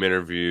post-game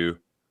interview,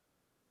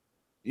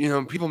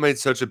 people made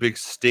such a big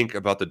stink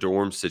about the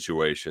dorm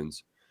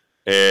situations,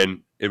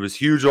 and it was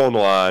huge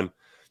online.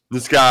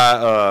 This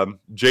guy,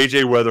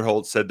 JJ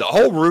Weatherholt, said the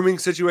whole rooming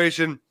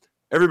situation,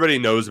 everybody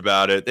knows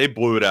about it. They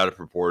blew it out of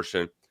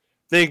proportion.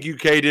 I think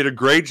UK did a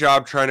great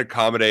job trying to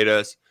accommodate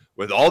us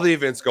with all the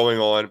events going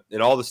on,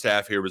 and all the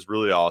staff here was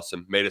really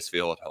awesome, made us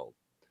feel at home.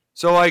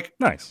 So,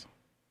 nice.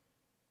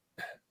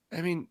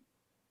 I mean,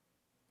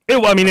 it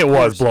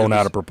was blown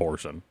out of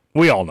proportion.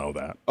 We all know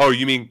that. Oh,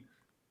 you mean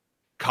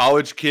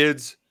college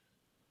kids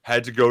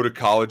had to go to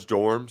college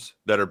dorms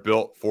that are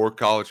built for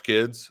college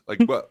kids?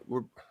 What?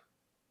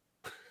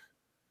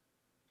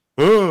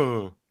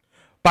 Oh.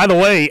 By the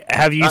way,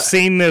 have you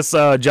seen this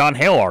John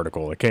Hale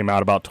article that came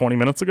out about 20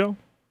 minutes ago?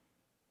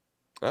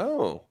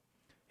 Oh.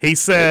 He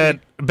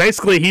said,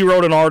 basically, he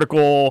wrote an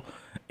article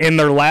in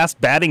their last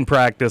batting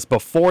practice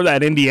before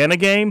that Indiana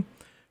game.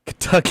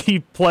 Kentucky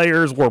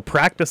players were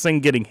practicing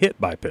getting hit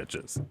by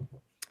pitches.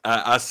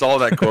 I saw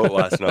that quote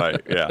last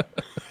night, yeah.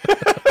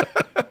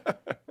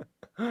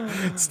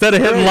 Instead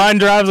of hitting line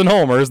drives and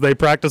homers, they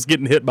practiced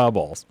getting hit by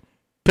balls.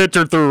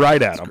 Pitcher threw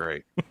right at them. That's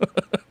great.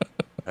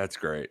 That's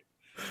great.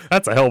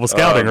 That's a hell of a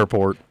scouting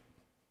report.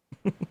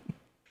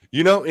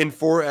 And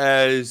for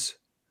as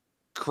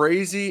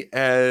crazy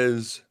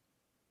as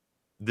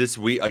this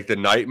week, the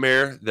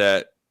nightmare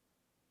that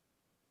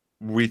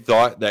we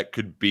thought that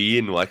could be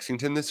in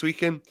Lexington this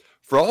weekend,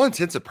 for all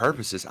intents and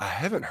purposes, I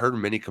haven't heard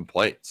many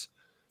complaints.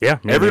 Yeah.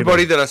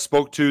 Everybody that I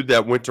spoke to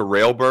that went to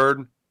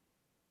Railbird,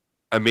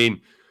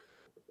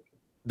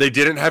 they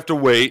didn't have to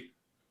wait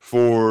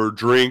for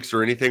drinks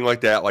or anything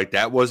like that.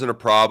 That wasn't a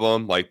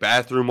problem.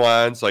 Bathroom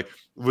lines,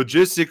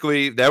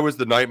 logistically, that was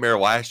the nightmare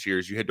last year,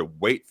 is you had to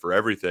wait for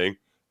everything.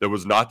 That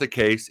was not the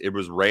case. It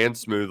was ran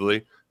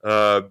smoothly.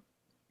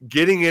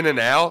 Getting in and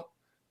out,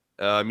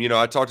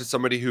 I talked to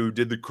somebody who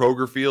did the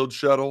Kroger Field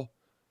shuttle,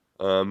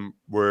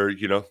 where,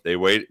 they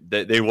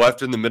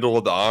left in the middle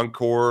of the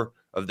encore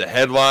of the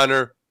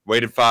headliner,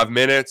 waited 5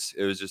 minutes.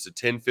 It was just a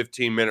 10,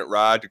 15-minute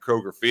ride to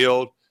Kroger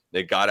Field.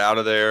 They got out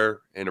of there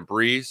in a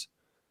breeze.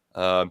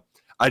 I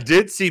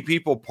did see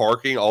people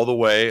parking all the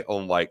way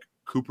on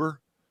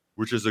Cooper,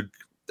 which is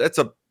that's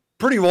a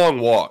pretty long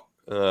walk.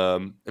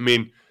 And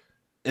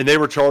they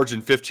were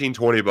charging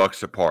 $15-$20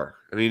 to park.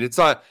 It's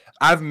not.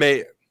 I've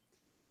made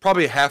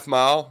probably a half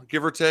mile,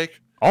 give or take,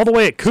 all the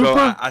way at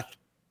Cooper.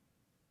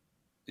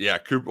 So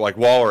Cooper,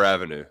 Waller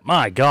Avenue.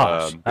 My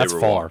gosh, that's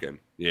far. Walking.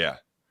 Yeah,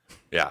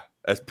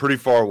 that's pretty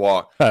far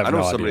walk. I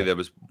know somebody that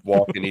was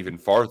walking even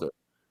farther,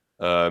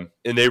 and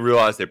they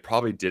realized they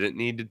probably didn't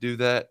need to do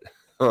that.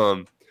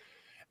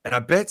 And I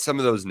bet some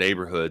of those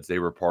neighborhoods they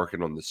were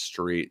parking on the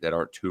street that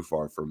aren't too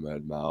far from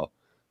Red Mile.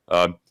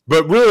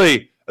 But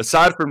really,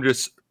 aside from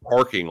just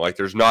parking,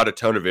 there's not a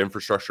ton of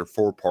infrastructure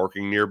for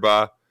parking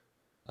nearby.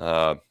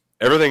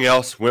 Everything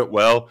else went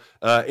well.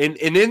 And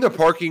in the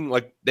parking,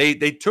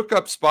 they took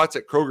up spots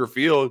at Kroger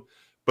Field,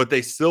 but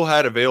they still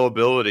had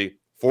availability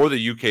for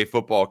the UK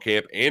football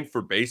camp and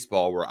for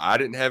baseball, where I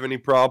didn't have any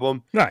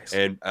problem. Nice.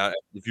 And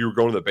if you were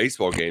going to the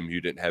baseball game,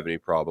 you didn't have any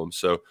problem.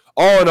 So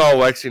all in all,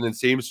 Lexington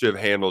seems to have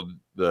handled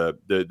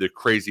the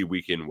crazy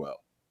weekend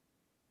well.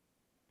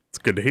 It's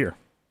good to hear.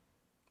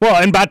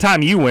 Well, and by the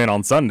time you went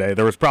on Sunday,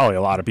 there was probably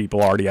a lot of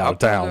people already out of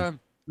town.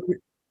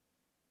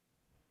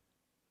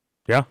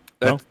 Yeah.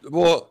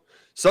 Well,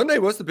 Sunday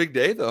was the big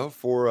day, though.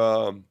 For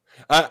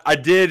I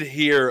did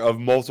hear of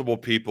multiple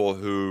people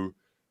who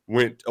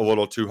went a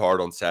little too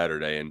hard on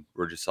Saturday, and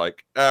we're just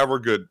we're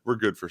good. We're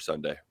good for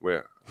Sunday.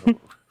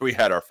 We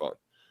had our fun.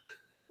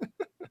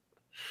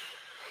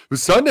 But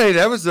Sunday,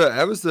 that was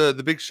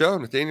the big show.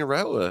 Nathaniel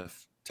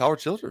Ratliff, Tyler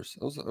Childers.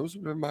 Those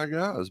have been my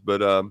guys.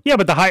 But yeah,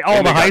 but the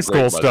high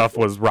school stuff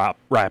was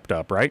wrapped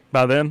up, right?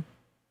 By then,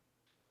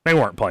 they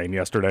weren't playing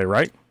yesterday,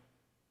 right?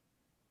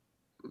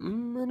 I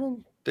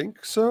don't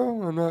think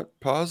so. I'm not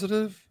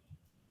positive.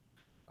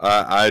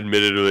 I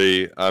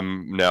admittedly,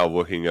 I'm now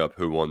looking up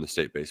who won the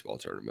state baseball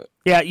tournament.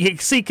 Yeah, you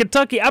see,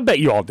 Kentucky, I bet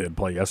you all did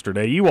play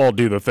yesterday. You all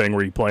do the thing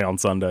where you play on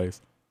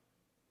Sundays.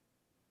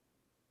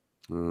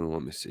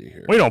 Let me see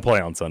here. We don't play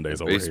on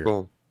Sundays over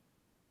baseball.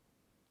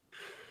 Here.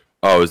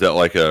 Oh, is that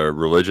like a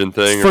religion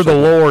thing? It's for the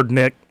Lord,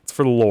 Nick. It's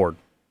for the Lord.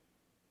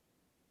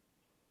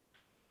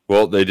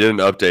 Well, they didn't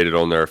update it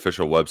on their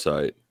official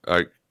website.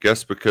 I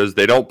guess because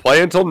they don't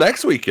play until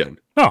next weekend.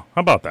 Oh,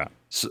 how about that?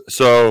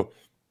 So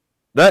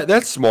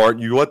that's smart.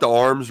 You let the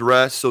arms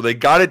rest. So they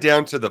got it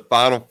down to the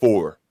Final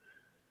Four.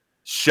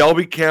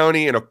 Shelby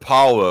County and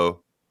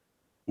Apollo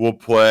will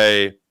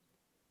play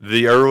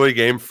the early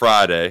game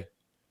Friday,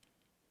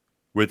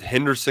 with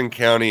Henderson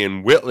County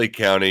and Whitley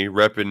County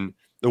repping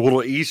the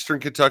little Eastern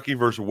Kentucky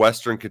versus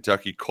Western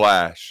Kentucky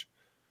clash.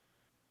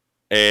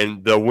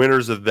 And the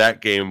winners of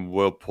that game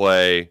will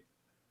play.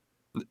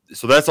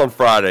 So that's on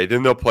Friday.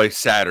 Then they'll play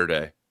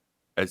Saturday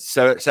at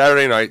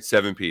Saturday night,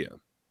 7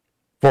 p.m.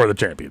 for the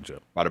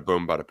championship. Bada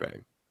boom, bada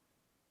bang.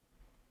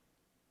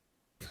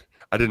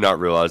 I did not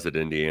realize that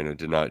Indiana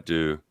did not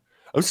do.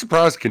 I'm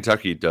surprised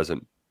Kentucky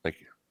doesn't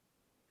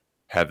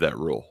have that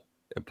rule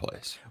in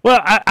place.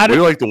 Well, we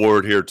like the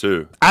word here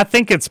too. I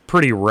think it's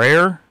pretty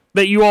rare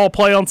that you all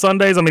play on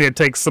Sundays. I mean, it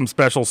takes some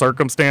special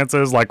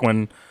circumstances, like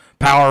when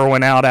power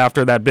went out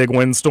after that big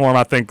windstorm.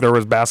 I think there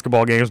was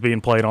basketball games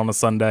being played on a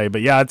Sunday.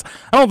 But yeah,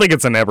 I don't think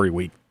it's an every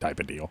week type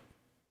of deal.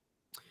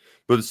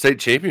 But the state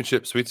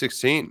championship, Sweet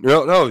 16.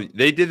 No,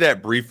 they did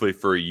that briefly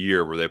for a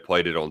year where they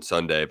played it on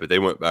Sunday, but they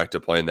went back to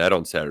playing that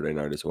on Saturday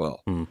night as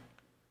well.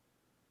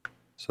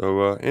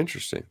 So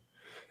interesting.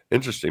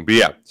 But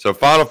yeah, so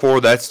Final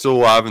Four, that's still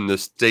alive in the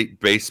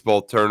state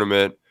baseball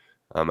tournament.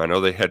 I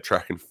know they had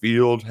track and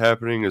field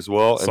happening as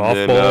well.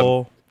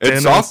 Softball. And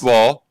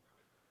softball.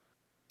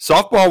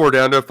 Softball, we're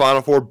down to a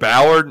Final Four.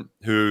 Ballard,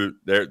 who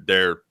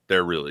they're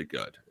really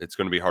good. It's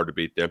going to be hard to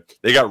beat them.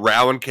 They got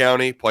Rowan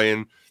County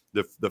playing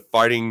the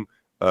Fighting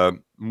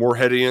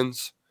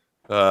Moorheadians,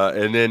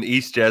 and then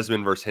East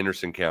Jasmine versus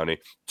Henderson County.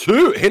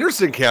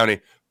 Henderson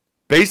County,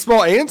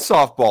 baseball and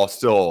softball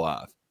still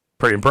alive.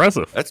 Pretty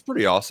impressive. That's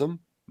pretty awesome.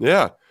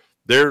 Yeah.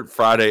 They're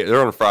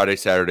on a Friday,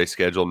 Saturday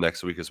schedule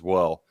next week as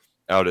well,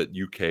 out at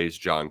UK's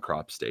John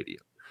Kropp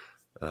Stadium.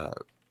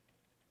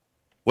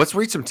 Let's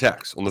read some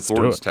texts on the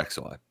Thornton's text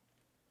line.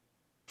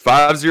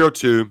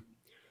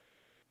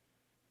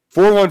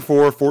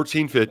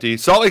 502-414-1450.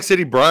 Salt Lake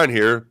City Brian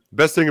here.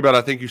 Best thing about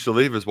I Think You Should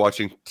Leave is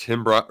watching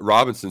Tim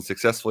Robinson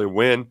successfully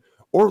win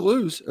or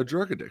lose a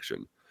drug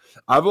addiction.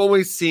 I've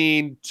only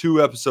seen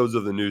 2 episodes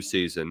of the new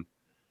season.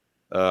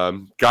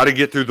 Got to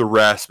get through the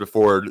rest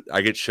before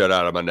I get shut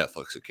out of my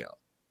Netflix account.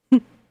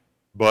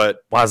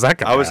 But why is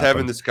that? I was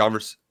having this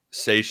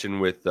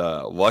conversation with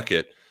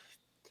Luckett.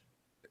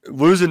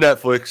 Losing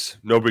Netflix,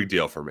 no big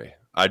deal for me.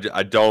 I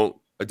don't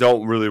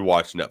really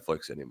watch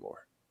Netflix anymore.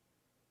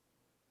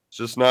 It's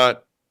just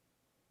not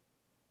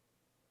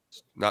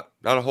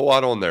a whole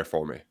lot on there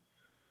for me.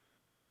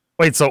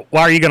 Wait, so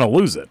why are you going to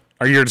lose it?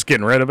 Are you just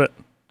getting rid of it?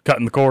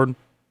 Cutting the cord?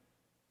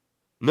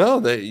 No,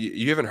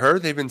 you haven't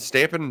heard? They've been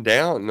stamping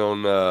down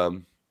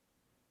on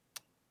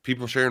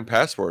people sharing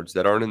passwords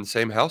that aren't in the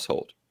same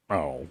household.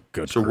 Oh,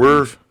 good. So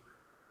we're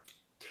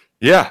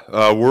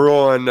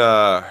on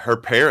her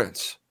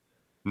parents'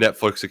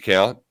 Netflix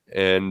account,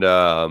 and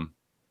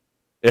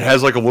it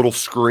has like a little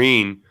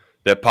screen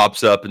that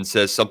pops up and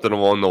says something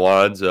along the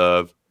lines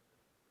of,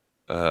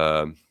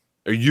 "Are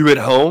you at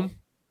home?"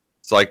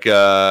 It's like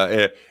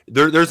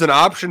there's an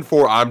option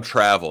for "I'm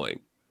traveling"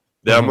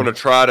 that I'm going to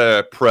try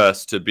to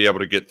press to be able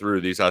to get through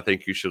these. I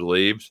think you should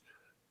leave,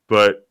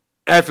 but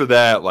after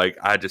that, like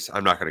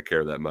I'm not going to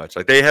care that much.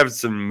 Like they have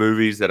some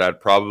movies that I'd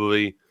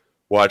probably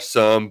watch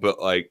some, but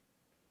like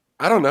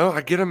I don't know. I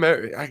get them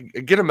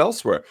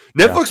elsewhere.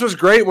 Netflix was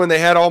great when they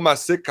had all my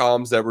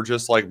sitcoms that were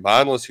just like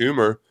mindless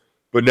humor.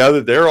 But now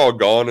that they're all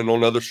gone and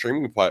on other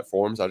streaming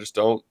platforms, I just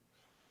don't.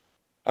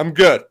 I'm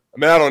good.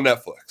 I'm out on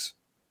Netflix.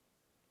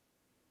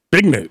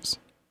 Big news.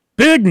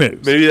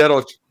 Maybe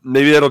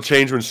that'll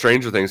change when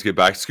Stranger Things get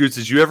back. Scoots,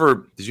 did you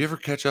ever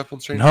catch up on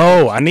Stranger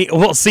Things?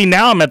 No, see,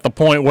 now I'm at the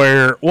point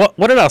where what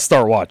did I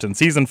start watching?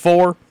 Season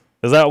 4?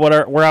 Is that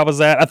where I was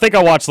at? I think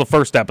I watched the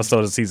first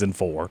episode of season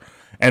 4.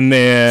 And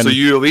then, so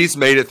you at least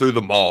made it through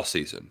the mall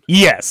season.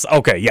 Yes.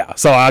 Okay. Yeah.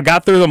 So I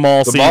got through the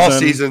mall season. The mall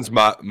season's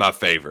my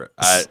favorite.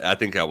 I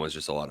think that one's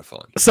just a lot of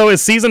fun. So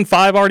is season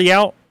 5 already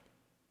out,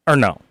 or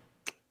no?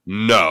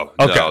 No.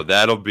 Okay. No,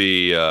 that'll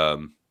be.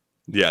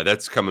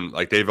 That's coming.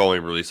 Like they've only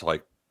released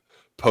like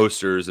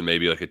posters and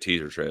maybe like a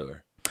teaser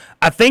trailer.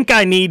 I think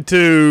I need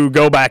to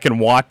go back and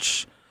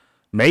watch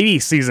maybe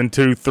season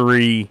 2,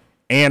 3,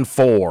 and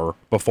 4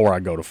 before I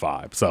go to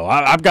 5. So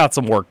I've got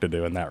some work to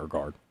do in that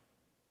regard.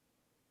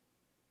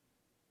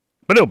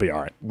 But it'll be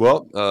all right.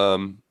 Well,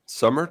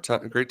 summer,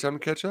 great time to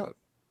catch up.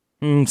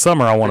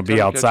 Summer, I want to be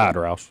outside,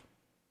 Ralph.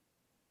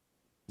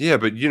 Yeah,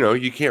 but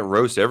you can't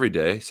roast every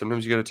day.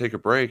 Sometimes you got to take a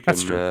break.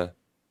 That's true.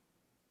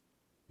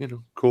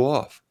 Cool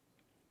off.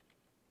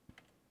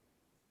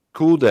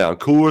 Cool down.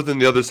 Cooler than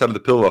the other side of the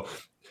pillow.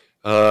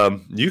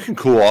 You can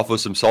cool off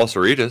with some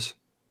salsaritas.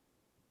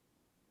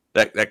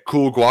 That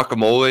cool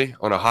guacamole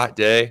on a hot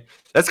day.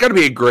 That's got to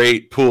be a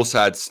great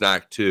poolside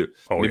snack too.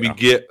 Maybe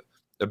get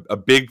a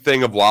big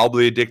thing of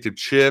wildly addictive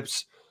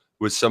chips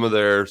with some of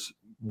their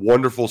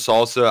wonderful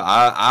salsa.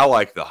 I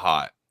like the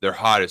hot. Their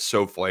hot is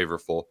so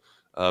flavorful.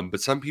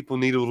 But some people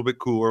need a little bit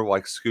cooler,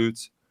 like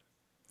Scoots.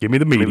 Give me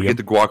the medium. Maybe get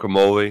the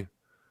guacamole.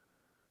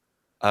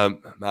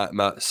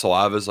 My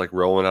saliva is like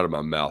rolling out of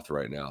my mouth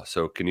right now.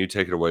 So can you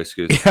take it away,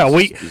 Scoots? Yeah,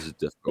 this is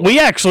difficult. we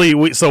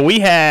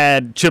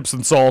had chips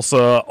and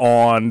salsa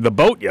on the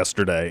boat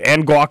yesterday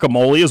and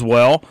guacamole as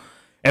well.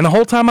 And the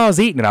whole time I was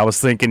eating it, I was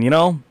thinking,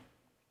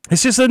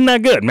 it's just isn't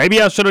that good.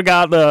 Maybe I should have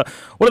got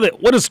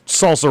what is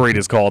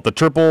salsaritas called? The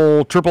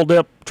triple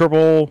dip,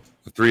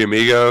 Three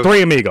Amigos.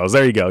 Three Amigos.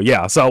 There you go.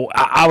 Yeah. So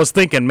I was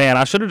thinking, man,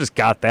 I should have just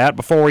got that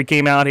before we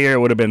came out here. It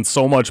would have been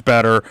so much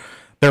better.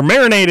 They're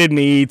marinated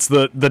meats.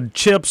 The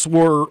chips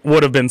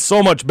would have been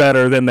so much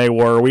better than they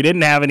were. We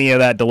didn't have any of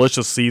that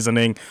delicious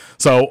seasoning,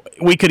 so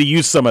we could have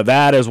used some of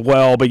that as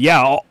well. But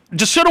yeah,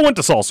 just should have went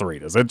to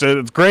Salsaritas.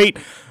 It's great.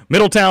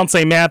 Middletown,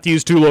 St.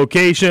 Matthews, 2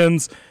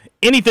 locations.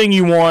 Anything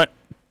you want,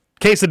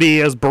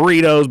 quesadillas,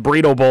 burritos,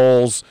 burrito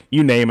bowls,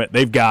 you name it,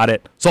 they've got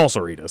it.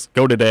 Salsaritas.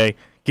 Go today.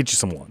 Get you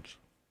some lunch.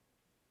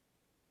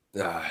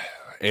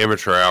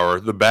 Amateur hour,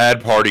 the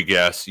bad party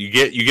guests. You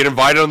get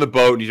invited on the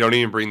boat and you don't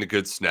even bring the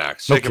good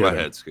snacks. Shaking my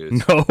head,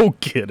 Scoots. No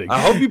kidding. I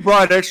hope you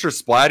brought extra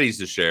Splatties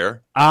to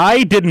share.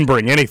 I didn't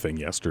bring anything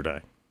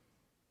yesterday.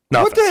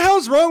 Nothing. What the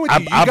hell's wrong with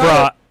you? I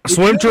brought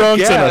swim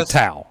trunks and a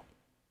towel.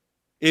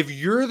 If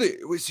you're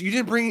so you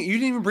didn't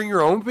even bring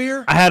your own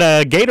beer? I had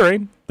a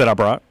Gatorade that I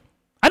brought.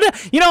 I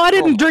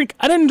didn't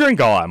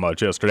drink all that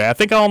much yesterday. I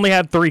think I only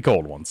had 3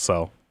 cold ones.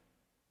 So,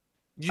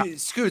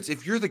 Scoots,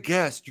 if you're the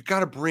guest, you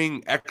got to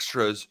bring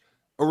extras.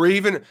 Or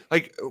even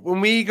like when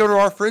we go to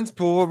our friend's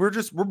pool,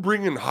 we're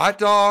bringing hot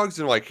dogs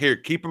and like, here,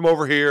 keep them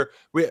over here.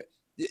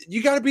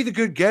 You got to be the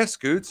good guest,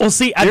 Scoots. Well,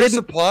 see, They're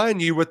supplying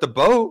you with the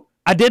boat.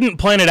 I didn't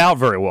plan it out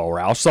very well,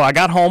 Roush. So I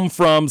got home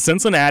from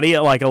Cincinnati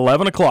at like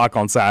 11 o'clock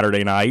on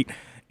Saturday night,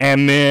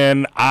 and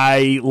then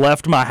I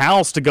left my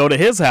house to go to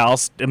his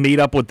house to meet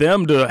up with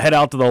them to head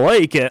out to the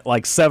lake at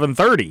like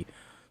 7:30.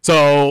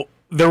 So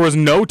there was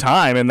no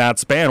time in that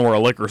span where a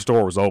liquor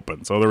store was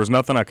open, so there was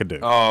nothing I could do.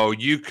 Oh,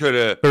 you could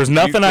have. There's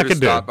nothing I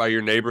could do. Stop by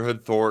your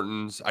neighborhood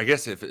Thornton's. I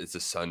guess if it's a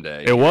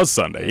Sunday. It was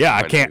Sunday. Yeah,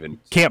 I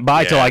can't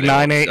buy till like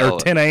 9 a.m. or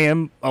 10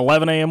 a.m.,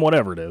 11 a.m.,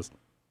 whatever it is.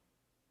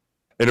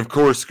 And of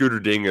course,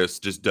 Scooter Dingus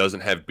just doesn't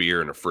have beer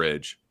in a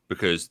fridge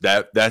because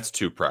that's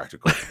too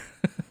practical.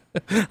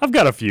 I've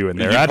got a few in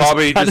there.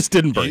 I just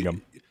didn't bring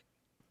them.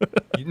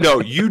 No,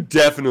 you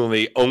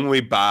definitely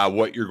only buy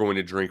what you're going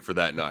to drink for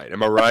that night.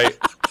 Am I right?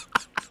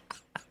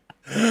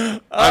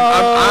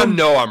 I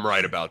know I'm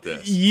right about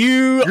this.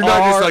 You're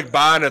not just like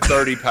buying a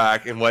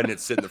 30-pack and letting it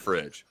sit in the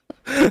fridge.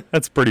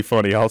 That's pretty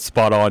funny how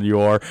spot on you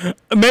are.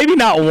 Maybe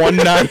not one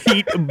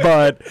night,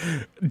 but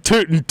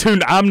two.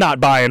 I'm not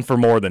buying for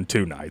more than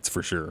 2 nights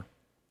for sure.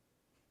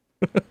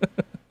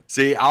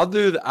 See, I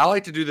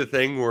like to do the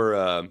thing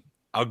where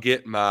I'll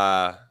get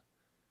my,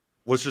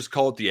 let's just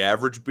call it the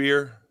average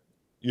beer.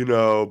 You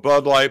know,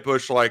 Bud Light,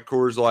 Busch Light,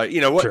 Coors Light.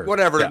 You know,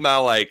 whatever my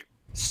like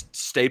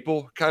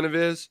staple kind of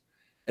is.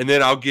 And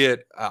then I'll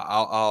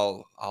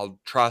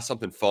try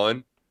something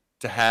fun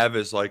to have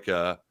as like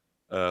a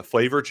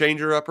flavor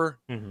changer upper.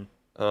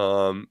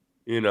 Mm-hmm.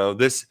 You know,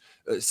 this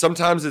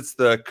sometimes it's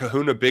the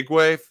Kahuna Big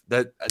Wave.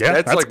 That's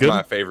like good.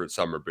 My favorite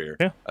summer beer.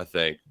 Yeah. I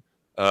think.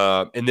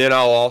 And then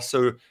I'll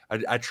also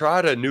I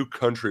tried a new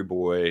Country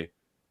Boy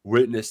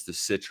Witness the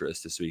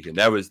Citrus this weekend.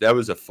 That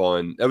was a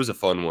fun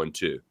one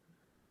too.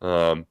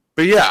 But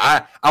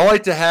yeah, I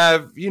like to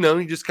have, you know,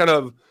 you just kind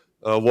of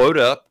load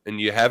up and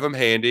you have them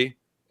handy.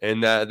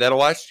 And that'll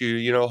last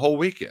you, a whole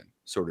weekend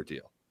sort of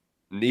deal,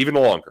 and even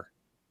longer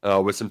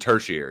with some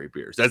tertiary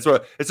beers. That's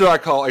what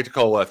I like to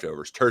call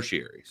leftovers,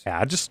 tertiaries.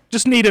 Yeah, I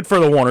just need it for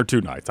the 1 or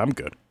 2 nights. I'm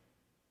good.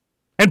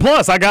 And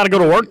plus, I got to go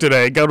to work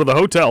today, go to the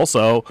hotel,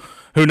 so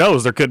who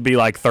knows? There could be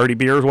like 30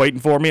 beers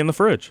waiting for me in the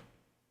fridge.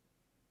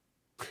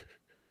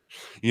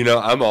 You know,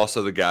 I'm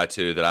also the guy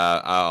too that I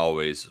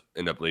always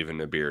end up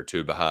leaving a beer or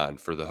 2 behind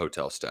for the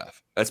hotel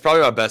staff. That's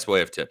probably my best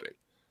way of tipping.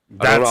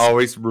 I don't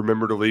always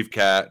remember to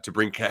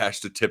bring cash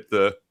to tip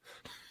the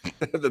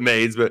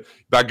maids, but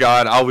by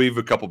God, I'll leave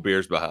a couple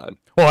beers behind.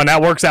 Well, and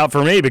that works out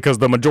for me because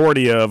the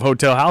majority of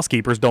hotel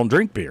housekeepers don't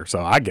drink beer,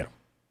 so I get them.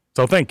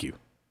 So thank you.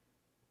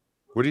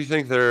 What do you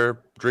think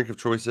their drink of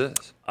choice is?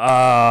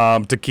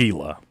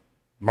 Tequila,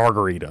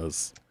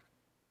 margaritas,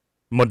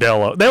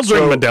 Modelo. They'll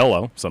drink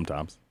Modelo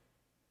sometimes.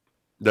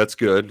 That's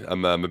good.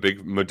 I'm a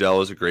big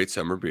Modelo is a great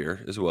summer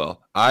beer as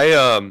well.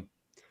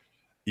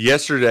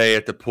 Yesterday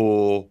at the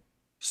pool,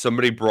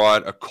 somebody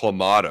brought a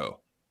Clamato.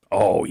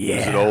 Oh, yeah.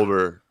 It's an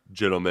older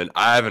gentleman.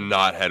 I have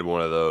not had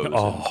one of those.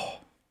 Oh,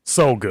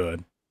 so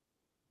good.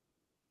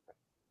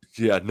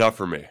 Yeah, not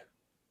for me.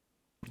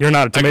 You're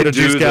not a tomato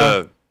juice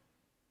guy?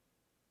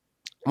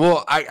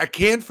 Well, I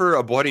can for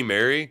a Bloody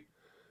Mary.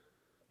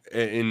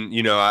 And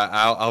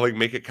I'll like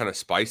make it kind of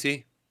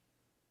spicy.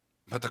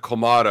 But the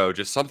Clamato,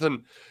 just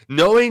something,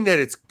 knowing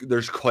that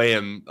there's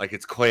clam, like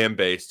it's clam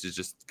based, is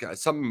just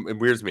something, it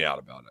weirds me out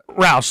about it.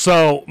 Roush,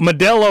 so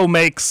Modelo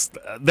makes,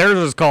 theirs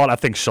is called, I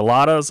think,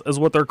 Cheladas is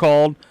what they're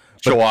called.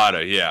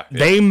 Chelada, yeah.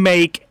 They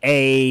make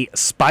a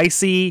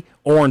spicy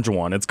orange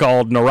one. It's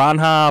called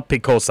Naranja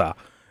Picosa,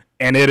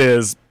 and it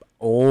is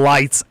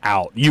lights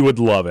out. You would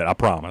love it, I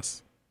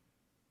promise.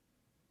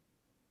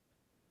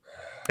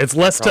 It's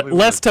less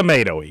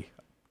tomatoey,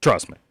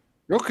 trust me.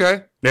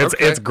 Okay.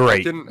 It's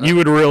great. You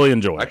would really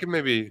enjoy it. I can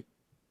maybe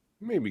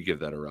give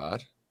that a ride.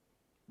 It'd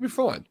be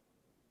fun.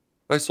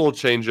 Nice little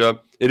change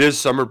up. It is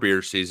summer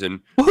beer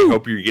season. I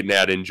hope you're getting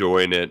out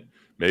enjoying it.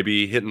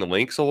 Maybe hitting the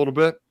links a little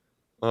bit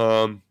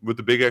with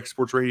the Big X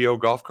Sports Radio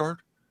golf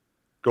cart.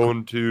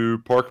 Going to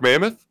Park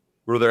Mammoth.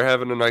 where they're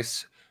having a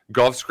nice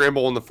golf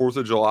scramble on the 4th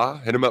of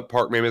July. Hit them up,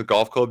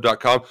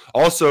 parkmammothgolfclub.com.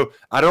 Also,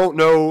 I don't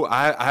know.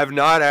 I have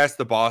not asked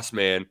the boss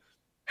man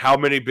how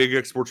many Big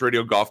X Sports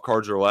Radio golf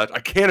cards are left. I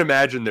can't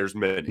imagine there's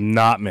many.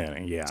 Not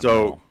many, yeah.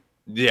 So,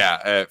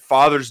 yeah,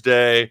 Father's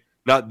Day,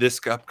 not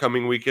this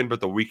upcoming weekend, but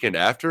the weekend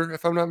after,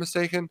 if I'm not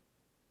mistaken.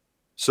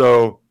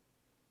 So,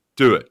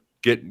 do it.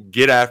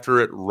 Get after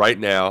it right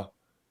now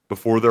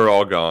before they're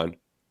all gone.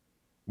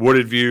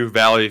 Wooded View,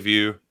 Valley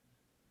View,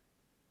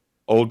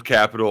 Old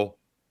Capitol,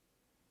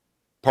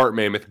 Park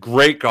Mammoth,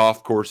 great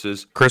golf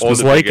courses.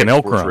 Christmas Lake and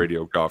Elk Run.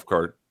 Radio golf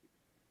cart.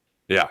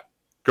 Yeah,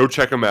 go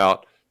check them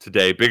out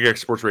today.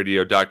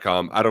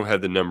 BigXSportsRadio.com. I don't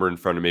have the number in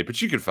front of me, but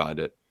you can find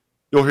it.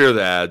 You'll hear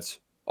the ads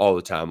all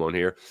the time on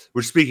here.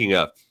 Which, speaking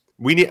of,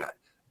 we'll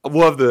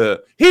have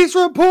the "He's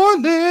from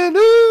Portland."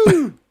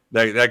 Ooh.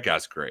 that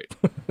guy's great.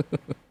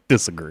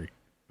 Disagree.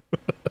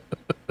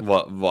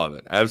 Love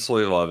it.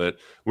 Absolutely love it.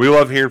 We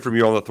love hearing from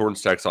you on the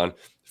Thornton's text on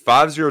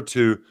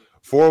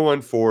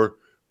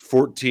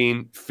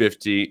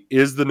 502-414-1450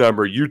 is the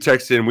number. You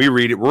text in, we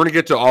read it. We're going to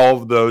get to all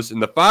of those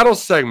in the final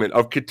segment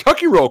of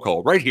Kentucky Roll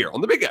Call right here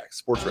on the Big X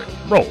Sports Radio.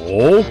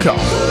 Roll call.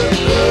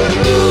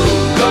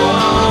 Go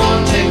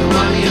on, take the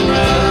money and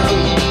run.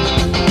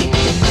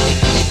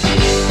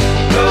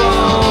 Go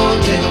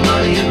on, take the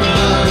money and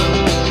run.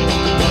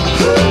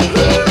 Go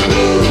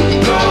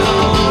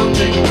on,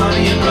 take the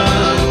money and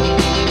run.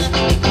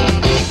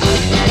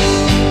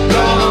 Go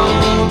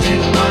on,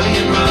 take the money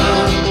and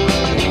run.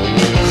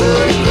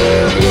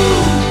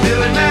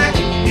 Billy Mack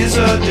is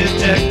a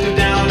detective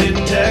down in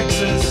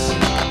Texas.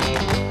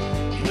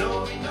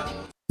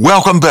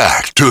 Welcome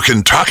back to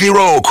Kentucky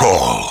Roll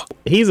Call.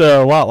 He's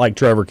a lot like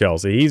Trevor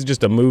Kelsey. He's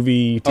just a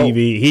movie,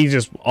 TV. He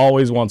just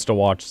always wants to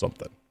watch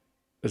something.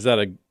 Is that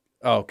a...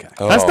 Okay.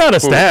 That's not a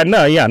stab.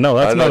 No,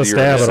 that's not a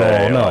stab at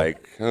all. No.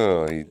 Like,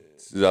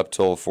 he's up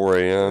till 4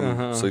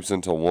 a.m., sleeps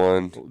until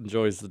 1.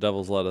 Enjoys the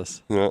devil's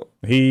lettuce. Yeah.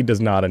 He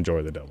does not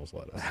enjoy the devil's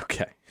lettuce.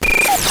 Okay.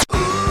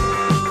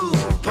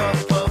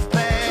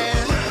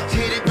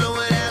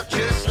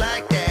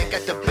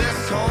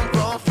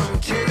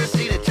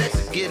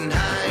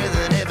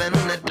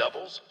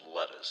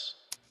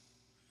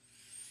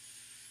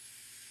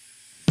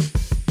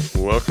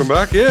 Welcome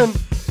back in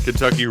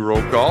Kentucky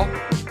Roll Call.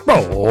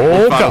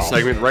 Roll Final call.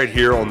 segment right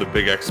here on the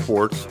Big X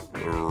Sports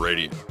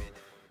Radio.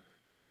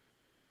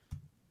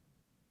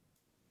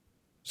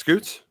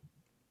 Scoots,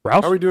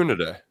 Ralph, how are we doing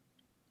today?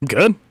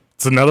 good.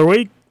 It's another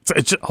week.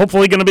 It's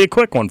hopefully going to be a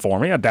quick one for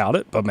me. I doubt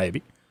it, but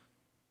maybe.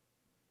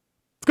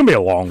 It's going to be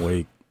a long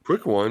week.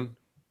 Quick one.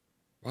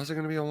 Why is it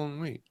going to be a long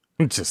week?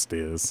 It just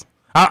is.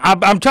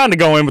 I'm trying to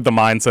go in with the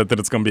mindset that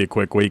it's going to be a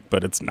quick week,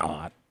 but it's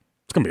not.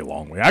 It's going to be a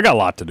long week. I got a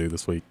lot to do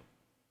this week.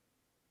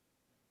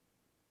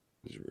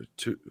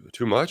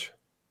 Too much?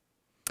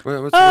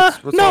 What's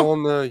no. all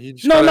on the? You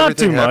just No, got not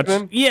too everything much.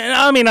 happening?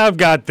 Yeah, I mean, I've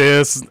got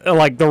this,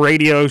 like the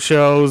radio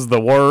shows, the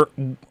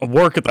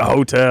work at the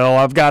hotel.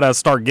 I've got to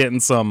start getting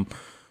some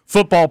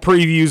football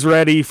previews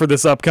ready for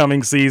this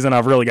upcoming season.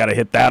 I've really got to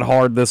hit that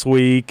hard this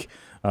week.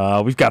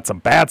 We've got some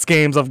Bats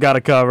games I've got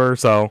to cover,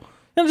 so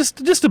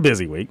just a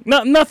busy week.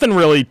 Nothing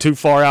really too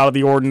far out of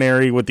the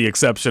ordinary, with the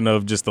exception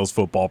of just those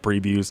football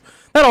previews.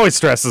 That always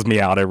stresses me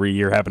out every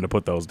year, having to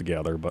put those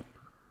together, but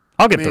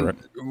I'll get through it.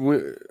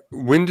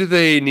 When do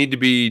they need to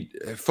be?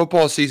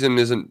 Football season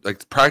isn't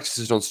like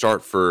practices don't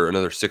start for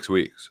another 6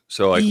 weeks.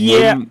 So like,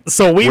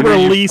 so we when are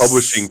you release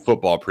publishing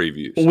football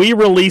previews. We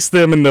release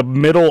them in the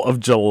middle of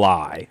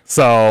July.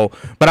 So,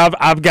 but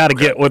I've got to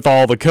get with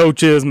all the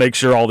coaches, make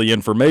sure all the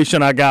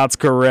information I got's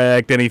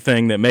correct.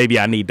 Anything that maybe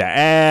I need to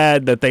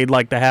add that they'd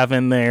like to have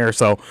in there.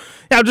 So,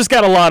 yeah, I've just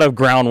got a lot of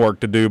groundwork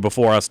to do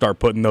before I start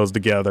putting those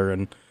together,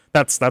 and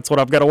that's what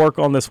I've got to work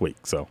on this week.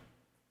 So.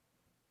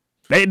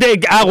 I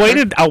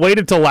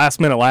waited till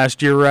last minute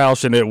last year,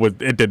 Roush, and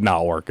it did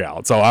not work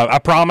out. So I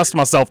promised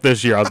myself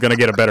this year I was going to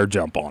get a better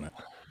jump on it.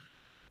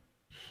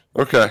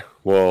 Okay,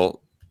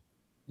 well,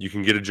 you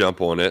can get a jump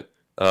on it.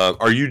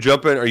 Are you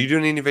jumping? Are you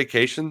doing any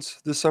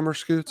vacations this summer,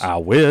 Scoots? I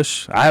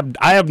wish. I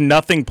have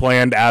nothing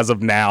planned as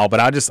of now, but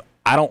I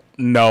don't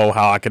know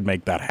how I could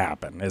make that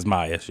happen. Is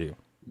my issue.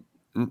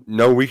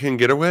 No weekend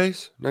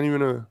getaways? Not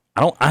even a.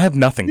 I have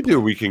nothing. You do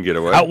a weekend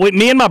getaway.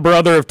 Me and my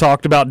brother have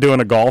talked about doing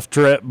a golf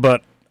trip,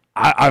 but.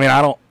 I mean,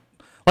 I don't,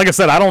 like I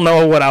said, I don't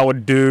know what I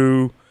would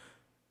do.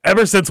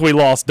 Ever since we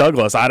lost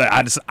Douglas,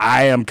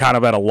 I am kind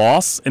of at a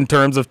loss in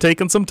terms of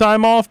taking some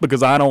time off,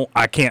 because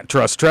I can't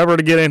trust Trevor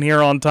to get in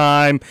here on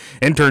time.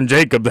 Intern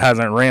Jacob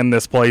hasn't ran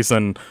this place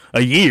in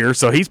a year,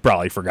 so he's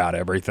probably forgot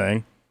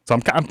everything. So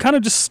I'm kind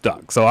of just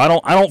stuck. So I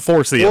don't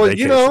foresee a vacation.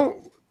 You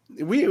know,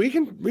 we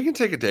can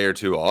take a day or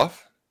two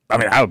off. I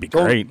mean, that would be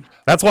great.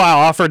 That's why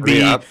I offered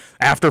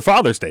after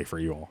Father's Day for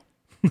you all.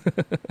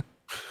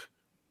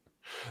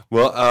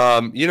 Well,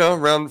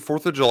 around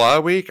 4th of July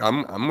week,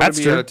 I'm going to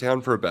be out of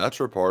town for a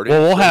bachelor party.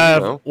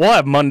 Well, we'll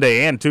have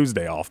Monday and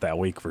Tuesday off that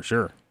week for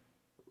sure.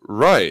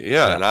 Right,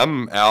 yeah, and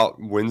I'm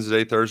out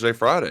Wednesday, Thursday,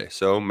 Friday.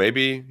 So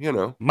maybe,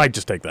 might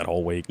just take that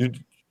whole week.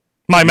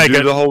 Might make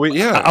it the whole week,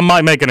 yeah. I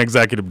might make an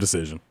executive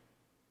decision.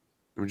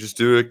 We just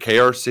do a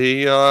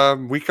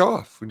KRC week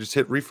off. We just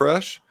hit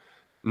refresh.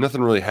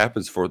 Nothing really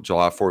happens for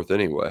July 4th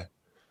anyway.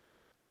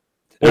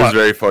 It was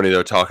very funny,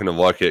 though, talking to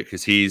Luckett,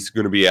 because he's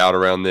going to be out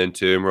around then,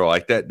 too. And we're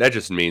like, that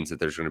just means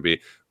that there's going to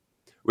be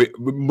 –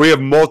 we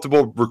have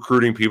multiple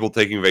recruiting people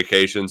taking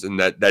vacations, and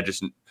that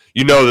just –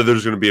 you know that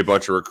there's going to be a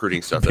bunch of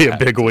recruiting stuff. Be a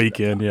big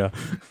weekend, yeah.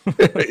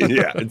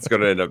 Yeah, it's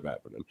going to end up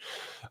happening.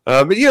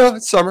 But,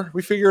 it's summer.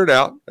 We figure it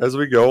out as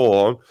we go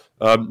along.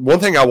 One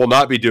thing I will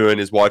not be doing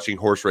is watching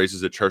horse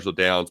races at Churchill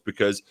Downs,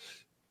 because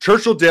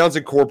Churchill Downs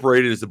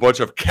Incorporated is a bunch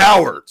of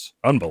cowards.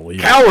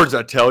 Unbelievable. Cowards,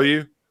 I tell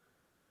you.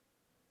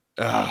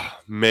 Oh,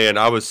 man,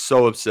 I was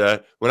so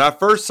upset. When I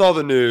first saw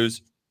the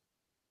news,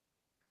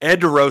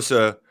 Ed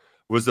DeRosa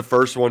was the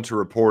first one to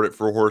report it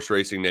for Horse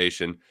Racing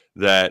Nation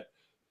that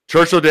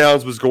Churchill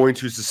Downs was going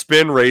to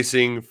suspend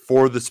racing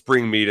for the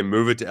spring meet and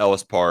move it to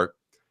Ellis Park.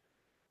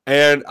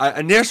 And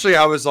initially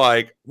I was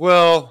like,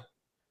 well,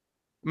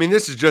 I mean,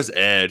 this is just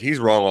Ed. He's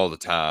wrong all the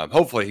time.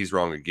 Hopefully he's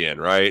wrong again,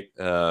 right?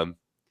 No,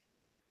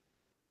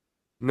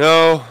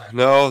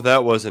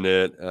 that wasn't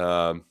it.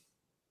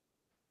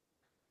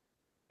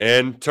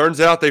 And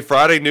turns out they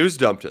Friday news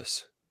dumped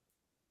us.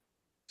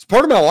 So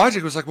part of my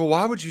logic was like, well,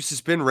 why would you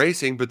suspend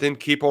racing but then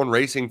keep on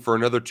racing for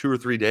another 2 or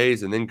 3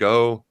 days and then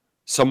go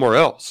somewhere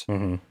else?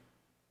 Mm-hmm.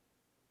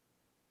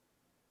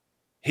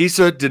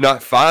 HISA did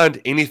not find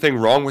anything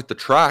wrong with the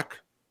track.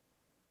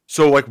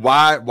 So, like,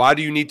 why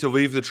do you need to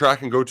leave the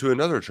track and go to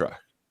another track?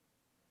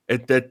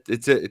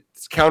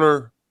 It's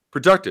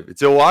counterproductive.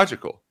 It's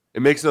illogical.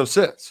 It makes no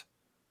sense.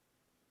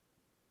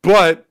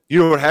 But you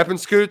know what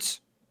happens, Scoots?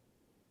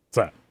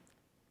 What's that?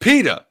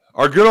 PETA,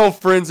 our good old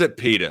friends at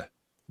PETA,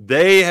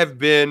 they have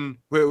been,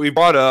 we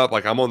brought up,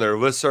 like, I'm on their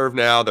listserv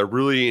now. They're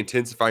really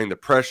intensifying the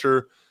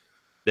pressure.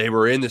 They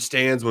were in the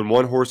stands when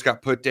one horse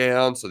got put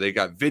down, so they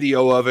got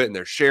video of it, and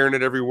they're sharing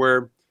it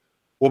everywhere.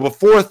 Well,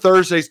 before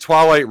Thursday's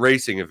Twilight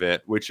Racing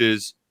event, which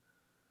is,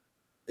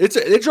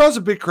 it draws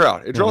a big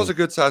crowd. It draws a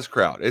good-sized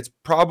crowd. It's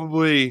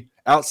probably,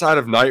 outside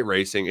of night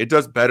racing, it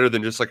does better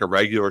than just like a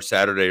regular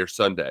Saturday or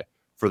Sunday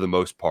for the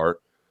most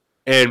part.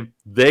 And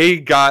they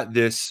got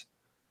this,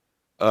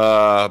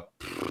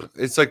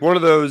 it's like one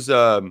of those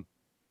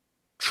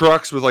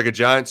trucks with like a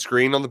giant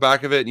screen on the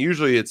back of it. And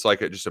usually it's like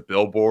just a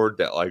billboard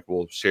that like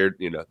will share,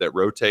 that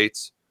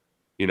rotates,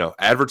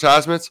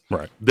 advertisements.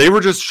 Right. They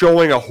were just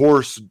showing a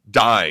horse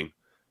dying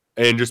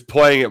and just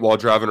playing it while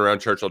driving around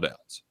Churchill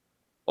Downs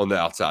on the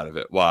outside of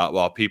it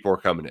while people are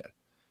coming in.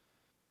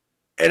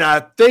 And I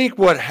think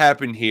what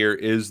happened here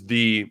is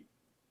the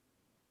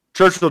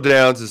Churchill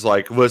Downs is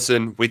like,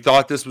 listen, we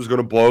thought this was going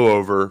to blow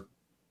over.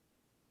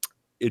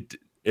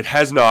 It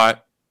has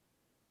not,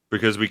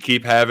 because we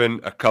keep having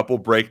a couple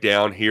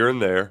breakdown here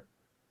and there.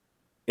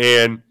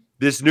 And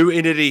this new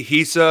entity,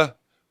 HISA,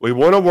 we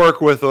want to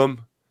work with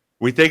them.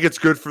 We think it's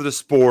good for the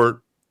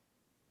sport.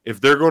 If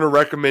they're going to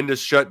recommend us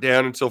shut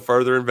down until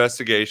further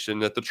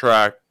investigation at the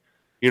track,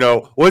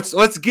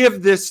 let's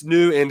give this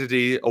new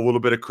entity a little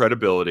bit of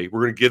credibility.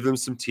 We're going to give them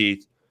some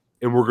teeth,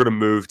 and we're going to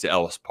move to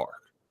Ellis Park.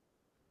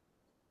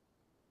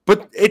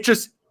 But it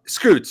just,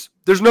 Scoots,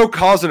 there's no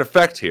cause and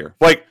effect here.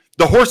 Like,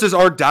 the horses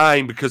aren't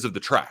dying because of the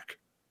track.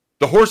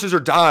 The horses are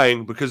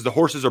dying because the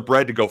horses are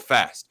bred to go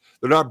fast.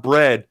 They're not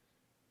bred,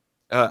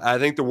 I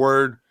think the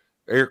word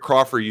Eric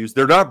Crawford used,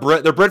 they're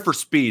bred for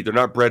speed. They're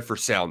not bred for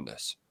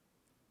soundness.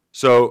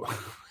 So,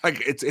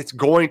 like, it's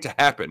going to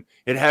happen.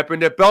 It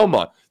happened at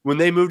Belmont. When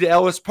they moved to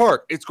Ellis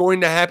Park, it's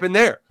going to happen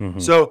there. Mm-hmm.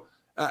 So,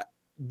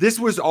 this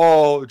was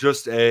all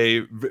just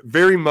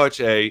very much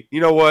you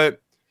know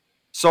what?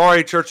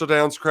 Sorry, Churchill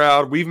Downs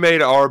crowd. We've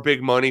made our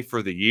big money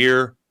for the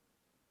year.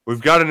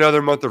 We've got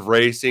another month of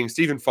racing.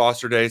 Stephen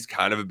Foster Day is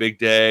kind of a big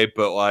day,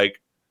 but, like,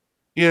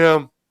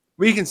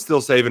 we can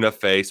still save enough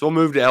face. We'll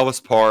move to Ellis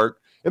Park.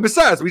 And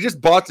besides, we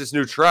just bought this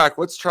new track.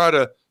 Let's try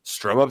to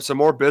strum up some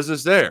more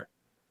business there.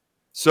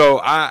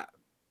 So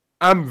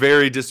I'm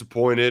very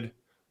disappointed.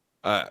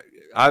 I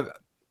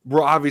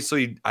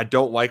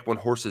don't like when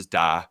horses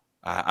die.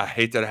 I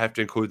hate that I have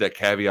to include that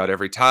caveat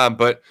every time.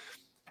 But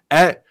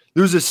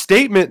there's a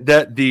statement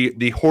that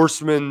the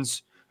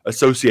Horsemen's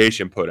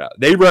Association put out.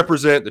 They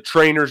represent the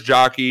trainers,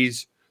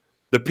 jockeys,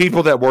 the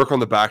people that work on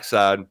the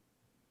backside,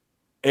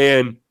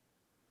 and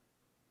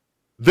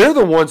they're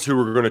the ones who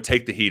are going to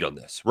take the heat on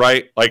this,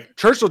 right? Like,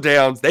 Churchill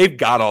Downs, they've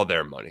got all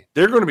their money.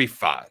 They're going to be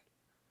fine.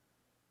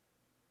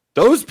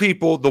 Those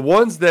people, the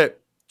ones that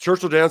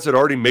Churchill Downs had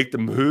already made the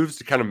moves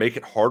to kind of make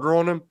it harder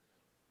on them,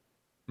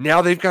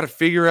 now they've got to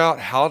figure out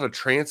how to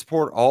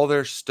transport all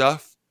their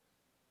stuff,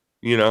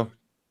 3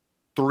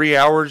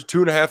 hours,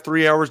 2.5,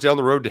 3 hours down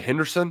the road to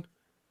Henderson.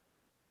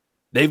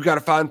 They've got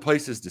to find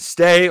places to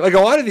stay. Like, a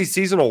lot of these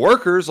seasonal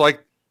workers,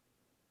 like,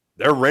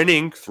 they're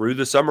renting through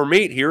the summer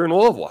meet here in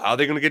Louisville. How are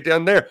they going to get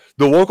down there?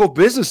 The local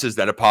businesses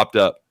that have popped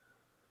up,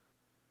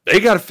 they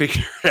got to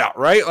figure it out,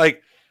 right?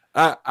 Like,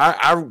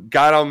 I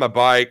got on my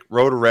bike,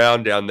 rode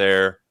around down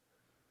there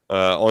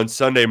on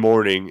Sunday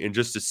morning, and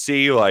just to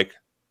see, like,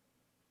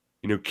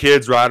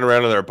 kids riding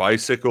around on their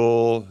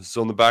bicycles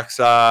on the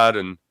backside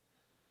and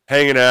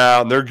hanging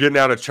out, and they're getting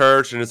out of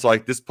church, and it's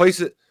like, this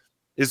place,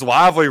 is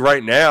lively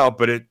right now,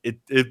 but it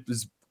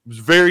was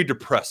very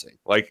depressing.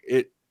 Like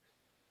it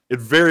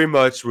very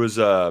much was.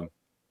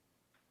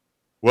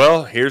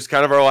 Well, here's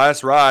kind of our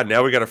last ride.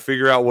 Now we got to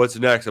figure out what's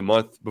next a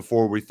month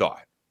before we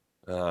thought.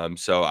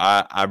 So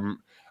I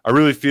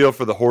really feel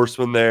for the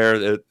horsemen there.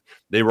 That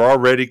they were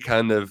already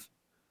kind of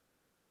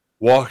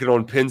walking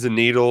on pins and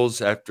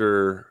needles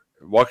after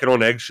walking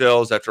on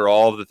eggshells after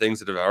all of the things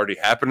that have already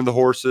happened to the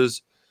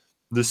horses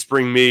this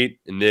spring meet.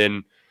 And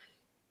then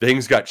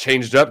things got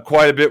changed up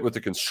quite a bit with the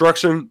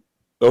construction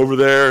over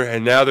there.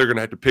 And now they're going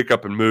to have to pick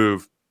up and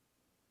move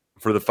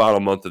for the final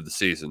month of the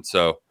season.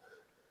 So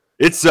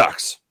it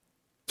sucks.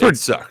 It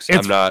sucks.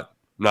 I'm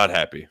not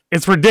happy.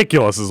 It's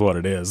ridiculous is what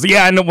it is.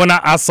 Yeah, and when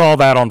I saw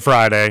that on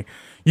Friday,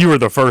 you were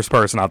the first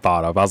person I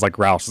thought of. I was like,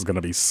 Roush is going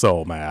to be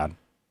so mad.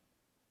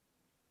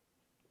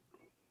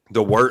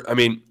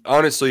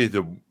 Honestly,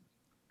 the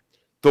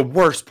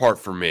worst part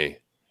for me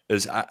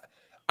is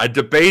I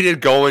debated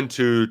going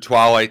to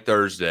Twilight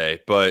Thursday,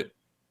 but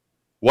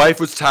wife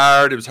was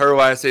tired. It was her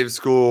last day of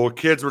school.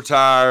 Kids were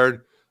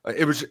tired.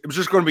 It was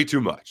just going to be too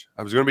much.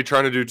 I was going to be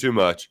trying to do too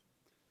much.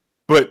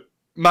 But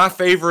my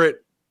favorite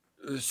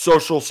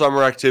social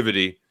summer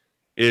activity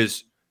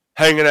is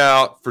hanging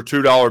out for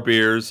 $2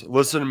 beers,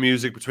 listening to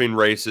music between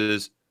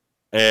races,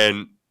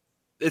 and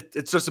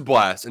it's just a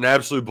blast, an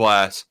absolute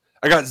blast.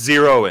 I got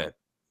zero in.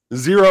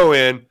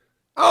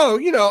 Oh,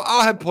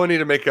 I'll have plenty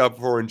to make up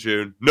for in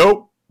June.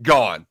 Nope,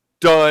 gone,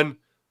 done.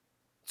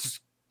 Just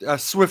a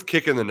swift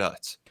kick in the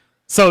nuts.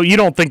 So you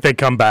don't think they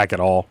come back at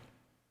all?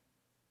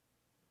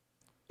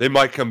 They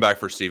might come back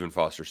for Stephen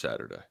Foster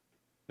Saturday.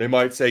 They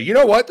might say, you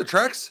know what, the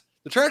track's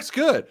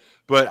good,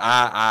 but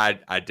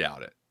I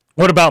doubt it.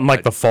 What about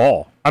in the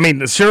fall? I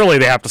mean, surely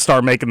they have to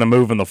start making the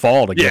move in the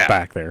fall to get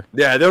back there.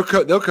 Yeah, they'll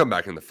come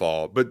back in the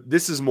fall, but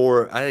this is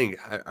more. I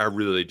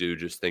really do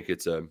just think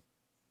it's all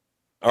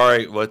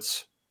right.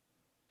 Let's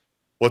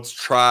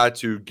try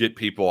to get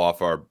people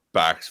off our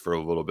backs for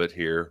a little bit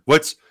here.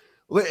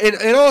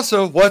 And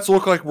also let's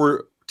look like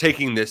we're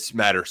taking this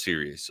matter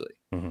seriously,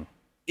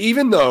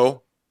 even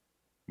though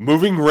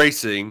moving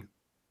racing.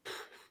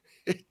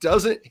 It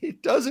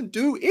doesn't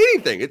do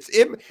anything.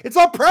 It's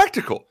not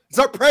practical. It's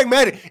not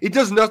pragmatic. It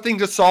does nothing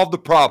to solve the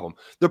problem.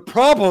 The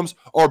problems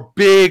are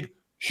big,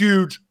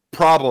 huge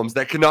problems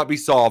that cannot be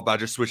solved by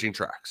just switching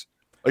tracks.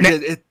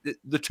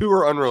 The two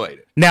are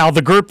unrelated. Now,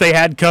 the group they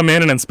had come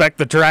in and inspect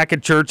the track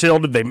at Churchill,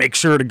 did they make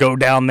sure to go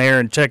down there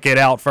and check it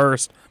out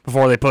first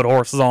before they put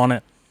horses on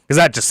it? Because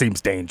that just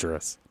seems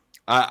dangerous.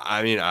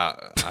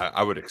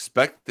 I would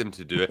expect them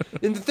to do it.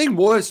 And the thing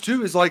was,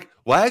 too, is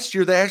last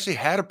year they actually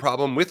had a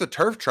problem with a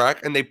turf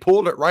track and they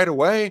pulled it right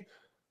away.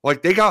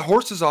 They got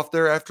horses off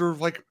there after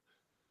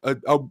a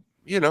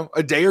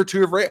day or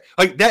two of race.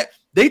 That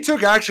they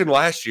took action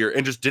last year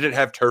and just didn't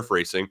have turf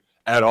racing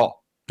at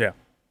all. Yeah.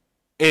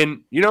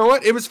 And you know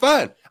what? It was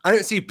fine. I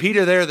didn't see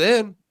PETA there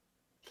then.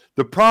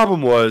 The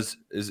problem is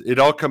it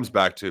all comes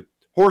back to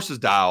horses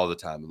die all the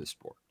time in this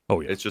sport. Oh,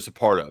 yeah. It's just a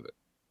part of it.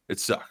 It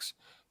sucks.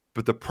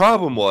 But the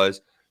problem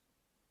was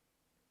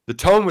the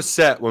tone was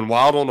set when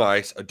Wild on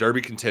Ice, a Derby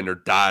contender,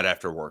 died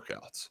after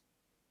workouts.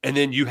 And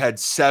then you had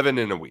 7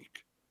 in a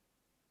week.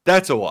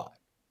 That's a lot.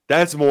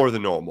 That's more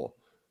than normal.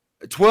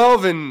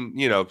 12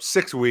 in,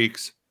 6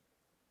 weeks,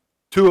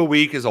 2 a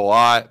week is a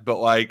lot.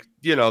 But,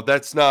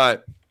 that's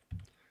not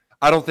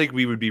 – I don't think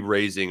we would be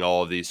raising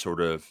all of these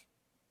sort of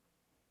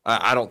 –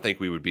 I don't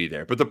think we would be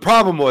there. But the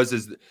problem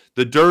is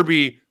the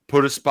Derby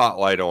put a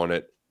spotlight on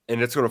it.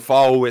 And it's going to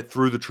follow it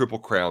through the Triple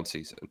Crown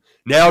season.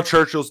 Now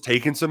Churchill's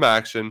taking some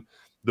action.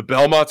 The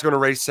Belmont's going to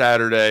race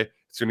Saturday.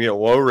 It's going to get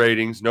low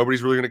ratings.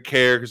 Nobody's really going to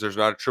care because there's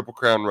not a Triple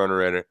Crown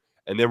runner in it.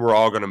 And then we're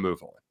all going to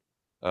move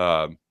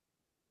on.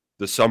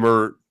 The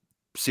summer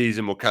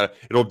season will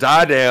it'll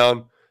die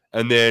down.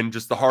 And then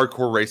just the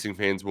hardcore racing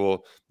fans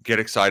will get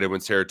excited when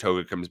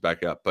Saratoga comes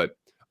back up. But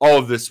all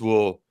of this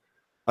will,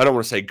 I don't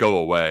want to say go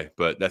away,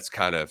 but that's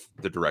kind of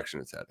the direction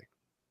it's heading.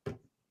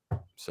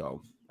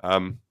 So,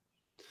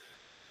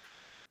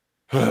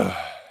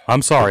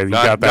 I'm sorry you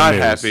got that not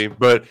news. Happy,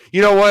 but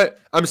you know what?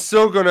 I'm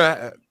still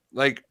gonna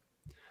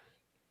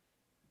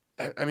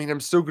I'm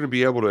still gonna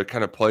be able to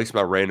kind of place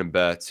my random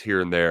bets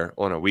here and there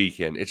on a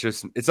weekend.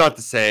 It's not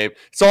the same.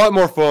 It's a lot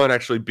more fun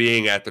actually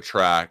being at the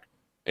track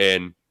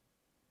and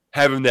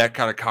having that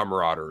kind of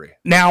camaraderie.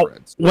 Now,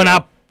 when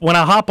I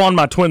hop on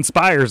my Twin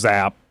Spires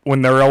app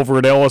when they're over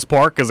at Ellis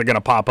Park, is it gonna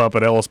pop up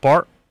at Ellis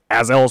Park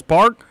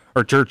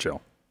or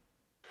Churchill?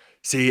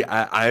 See,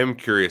 I am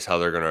curious how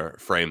they're gonna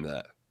frame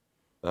that.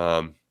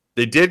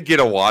 They did get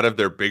a lot of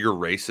their bigger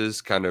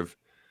races kind of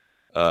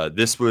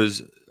this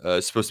was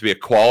supposed to be a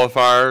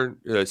qualifier,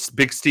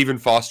 big Stephen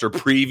Foster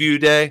preview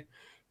day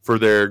for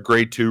their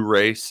grade 2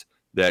 race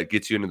that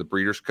gets you into the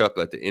Breeders' Cup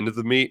at the end of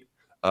the meet.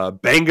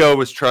 Bango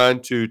was trying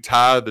to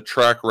tie the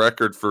track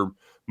record for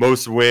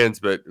most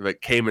wins, but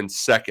came in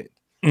second,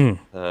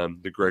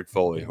 the Greg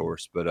Foley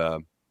horse. But I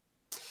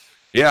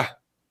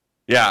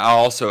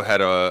also had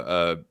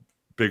a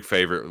big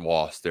favorite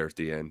loss there at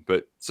the end.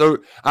 But so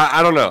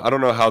I don't know. I don't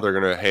know how they're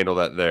going to handle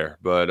that there,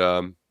 but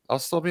I'll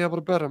still be able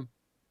to bet them.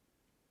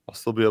 I'll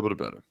still be able to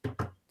bet him.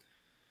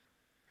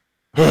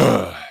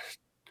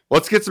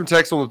 Let's get some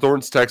text on the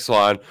Thorns text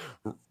line.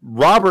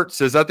 Robert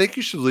says, I think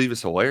you should leave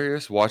us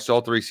hilarious. Watched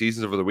all 3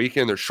 seasons over the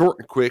weekend. They're short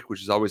and quick,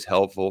 which is always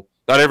helpful.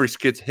 Not every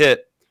skit's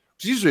hit.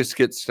 It's usually a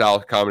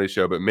skit-style comedy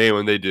show, but man,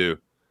 when they do,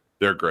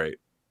 they're great.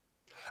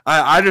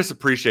 I just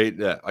appreciate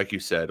that, like you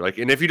said.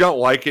 And if you don't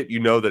like it,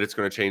 you know that it's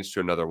going to change to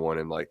another one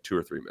in 2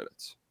 or 3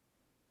 minutes.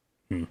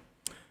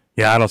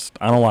 Yeah, I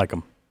don't like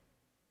them.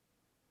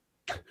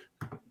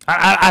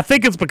 I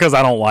think it's because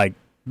I don't like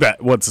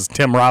that. What's his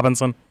Tim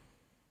Robinson?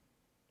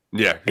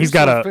 Yeah, he's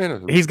got a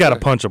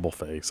punchable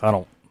face.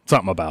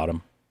 Something about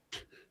him.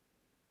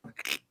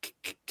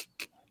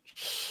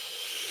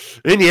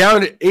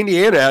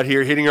 Indiana out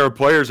here hitting our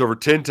players over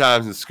 10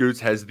 times, and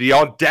Scoots has the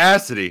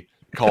audacity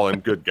to call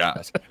them good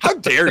guys. How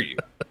dare you?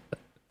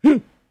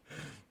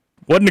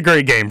 Wasn't a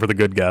great game for the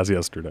good guys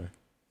yesterday.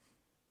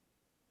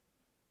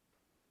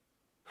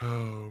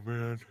 Oh,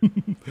 man.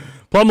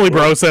 Plumley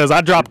Bro says, I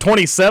dropped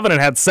 27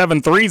 and had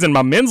 7 threes in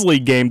my men's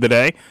league game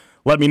today.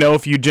 Let me know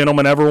if you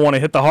gentlemen ever want to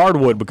hit the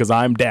hardwood because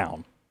I'm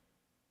down.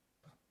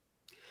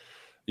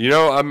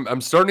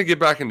 I'm starting to get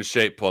back into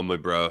shape, Plumley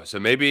Bro. So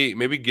maybe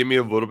give me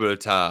a little bit of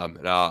time,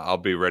 and I'll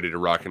be ready to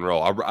rock and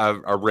roll.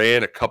 I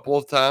ran a couple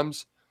of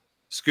times,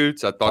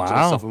 Scoots. I thought to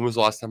myself, when was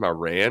the last time I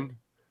ran?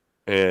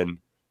 And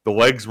the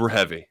legs were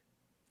heavy.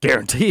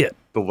 Guarantee it.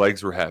 The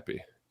legs were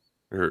happy.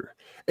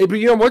 Hey, but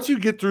once you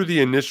get through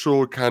the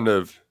initial kind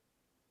of,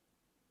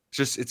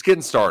 it's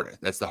getting started.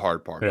 That's the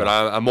hard part. Yeah. But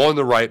I'm on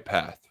the right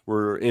path.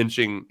 We're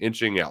inching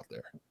out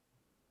there.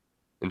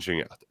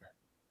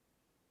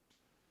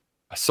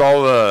 I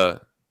saw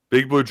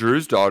Big Blue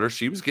Drew's daughter.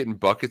 She was getting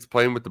buckets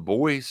playing with the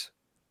boys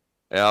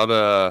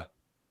out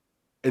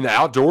in the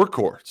outdoor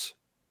courts.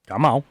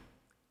 Come on.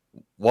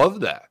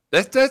 Love that.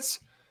 That's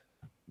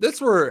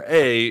where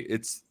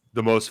it's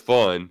the most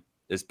fun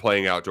is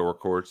playing outdoor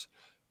courts.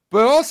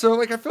 But also,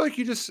 I feel like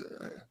it's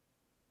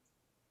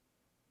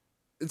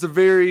a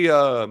very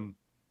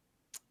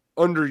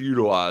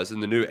underutilized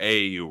in the new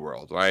AAU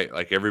world, right?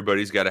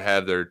 Everybody's got to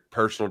have their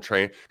personal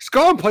trainer. Just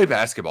go and play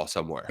basketball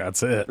somewhere.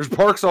 That's it. There's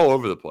parks all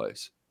over the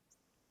place.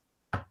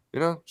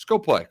 Just go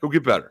play. Go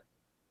get better.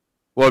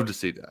 Love to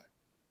see that.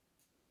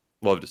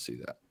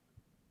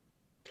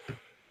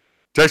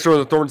 Texter on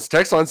the Thorns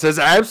text line says,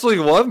 I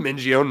absolutely love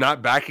Mingio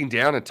not backing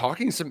down and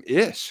talking some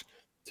ish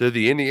to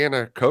the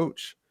Indiana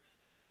coach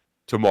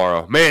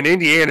tomorrow. Man,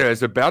 Indiana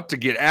is about to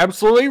get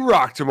absolutely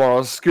rocked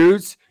tomorrow,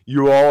 Scoots.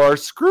 You all are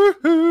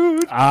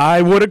screwed.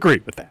 I would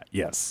agree with that,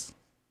 yes.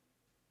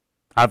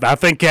 I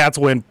think Cats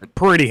win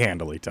pretty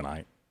handily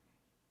tonight.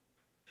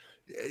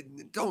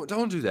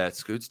 Don't do that,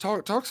 Scoots.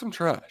 Talk some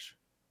trash.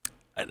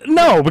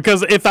 No,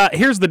 because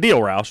here's the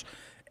deal, Roush.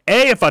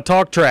 A, if I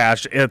talk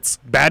trash, it's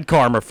bad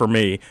karma for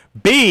me.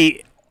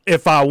 B,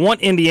 if I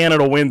want Indiana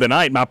to win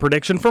tonight, my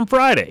prediction from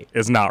Friday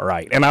is not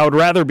right. And I would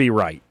rather be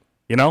right,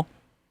 You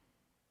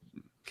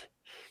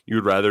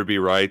would rather be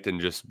right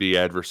than just be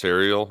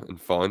adversarial and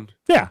fun?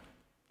 Yeah.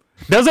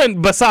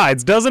 Doesn't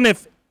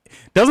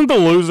the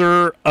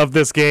loser of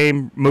this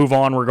game move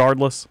on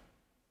regardless?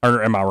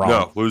 Or am I wrong?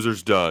 No,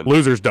 loser's done.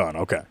 Loser's done.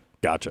 Okay.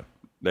 Gotcha.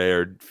 They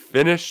are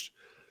finished.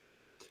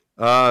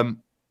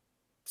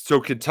 So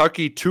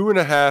Kentucky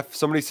 2.5.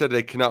 Somebody said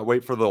they cannot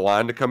wait for the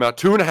line to come out.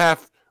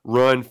 2.5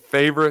 run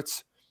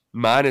favorites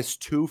minus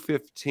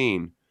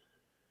 215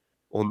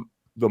 on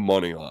the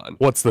money line.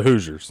 What's the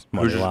Hoosiers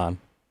money line?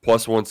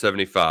 Plus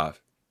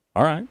 175.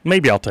 All right.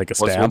 Maybe I'll take a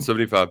stab. Plus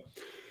 175.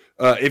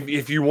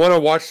 If you want to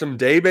watch some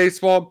day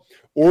baseball,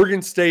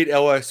 Oregon State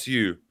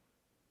LSU.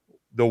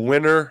 The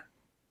winner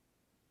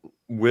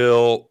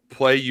will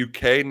play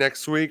UK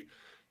next week.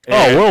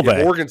 And will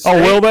they? Oregon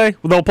State, will they?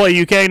 They'll play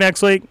UK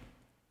next week?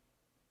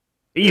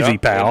 Easy,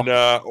 pal.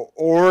 And,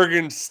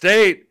 Oregon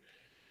State,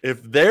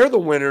 if they're the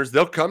winners,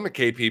 they'll come to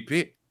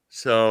KPP.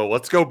 So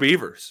let's go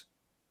Beavers.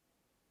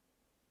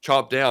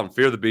 Chomp down.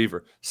 Fear the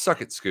Beaver.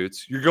 Suck it,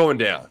 Scoots. You're going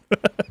down.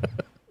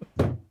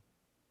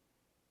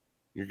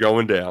 You're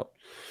going down.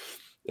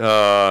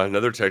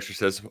 Another texter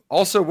says,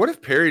 also, what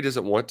if Perry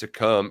doesn't want to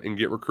come and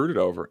get recruited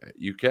over at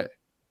UK?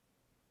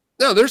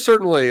 No, there's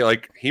certainly,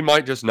 he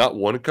might just not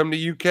want to come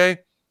to UK.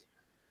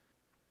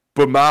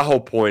 But my whole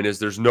point is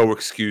there's no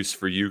excuse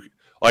for you.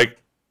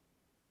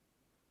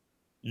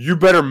 You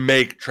better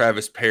make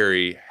Travis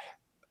Perry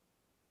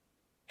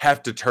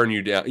have to turn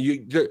you down.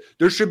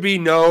 There should be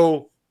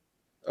no...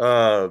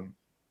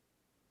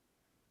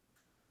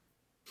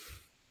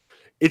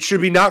 it should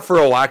be not for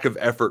a lack of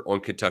effort on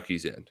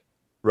Kentucky's end,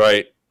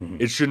 right? Mm-hmm.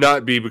 It should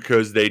not be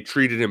because they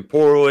treated him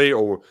poorly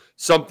or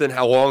something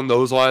along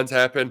those lines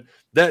happened.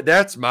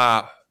 That's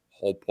my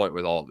whole point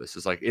with all of this.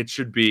 Is it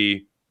should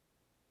be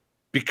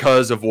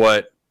because of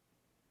what.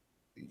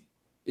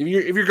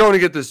 If you're going to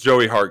get this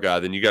Joey Hart guy,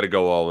 then you got to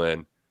go all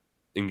in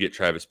and get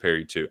Travis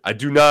Perry too. I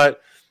do not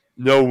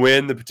know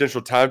when the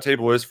potential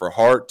timetable is for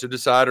Hart to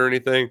decide or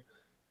anything.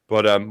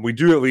 But we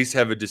do at least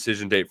have a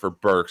decision date for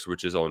Burks,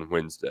 which is on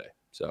Wednesday.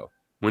 So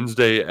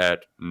Wednesday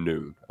at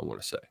noon, I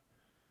want to say.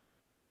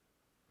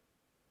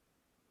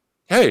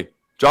 Hey,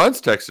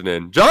 John's texting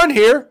in. John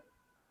here.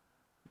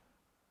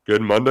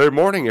 Good Monday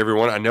morning,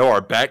 everyone. I know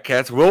our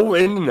Batcats will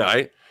win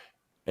tonight,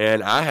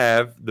 and I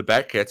have the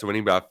Batcats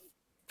winning by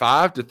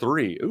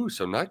 5-3. Ooh,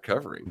 so not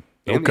covering.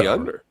 And the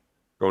under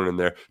going in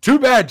there. Too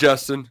bad,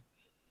 Justin.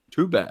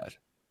 Too bad.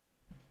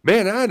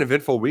 Man, I had an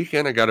eventful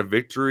weekend. I got a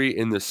victory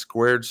in the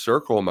squared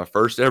circle in my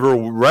first ever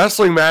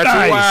wrestling match.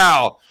 Nice.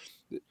 Wow.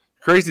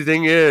 Crazy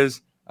thing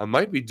is, I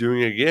might be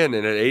doing it again,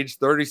 and at age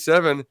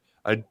 37,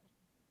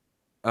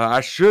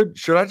 I should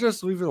I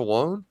just leave it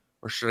alone,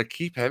 or should I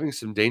keep having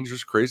some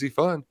dangerous, crazy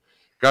fun?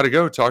 Got to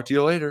go. Talk to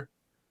you later.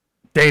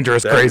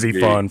 Dangerous, crazy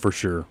fun for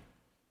sure.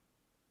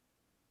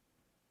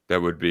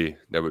 That would be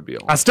a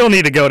lot. I still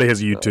need to go to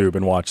his YouTube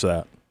and watch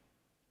that.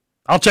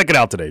 I'll check it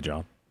out today,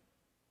 John.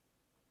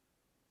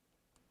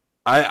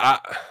 I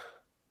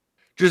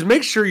just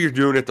make sure you're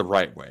doing it the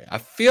right way. I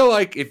feel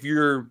like if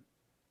the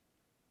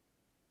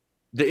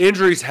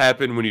injuries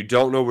happen when you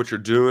don't know what you're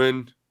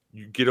doing,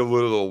 you get a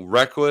little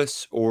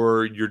reckless,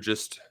 or you're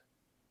just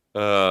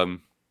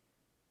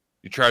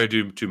you try to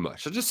do too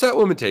much. So just set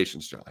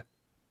limitations, John.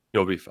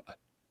 You'll be fine.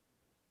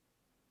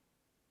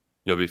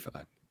 You'll be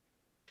fine.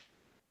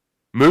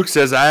 Mook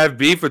says, I have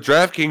beef with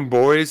DraftKings,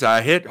 boys.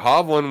 I hit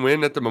Hovland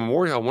win at the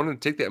Memorial. I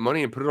wanted to take that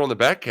money and put it on the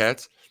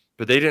Batcats,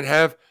 but they didn't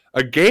have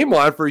a game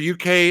line for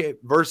UK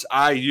versus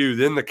IU.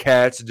 Then the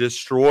Cats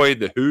destroyed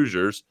the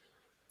Hoosiers.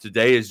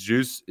 Today is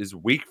juice is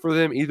weak for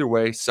them. Either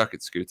way, suck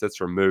it, Scoots. That's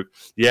from Mook.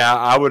 Yeah,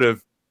 I would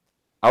have.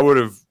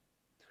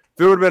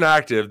 If it would have been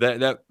active,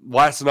 that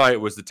last night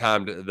was the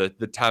time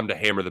to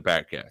hammer the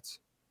Batcats.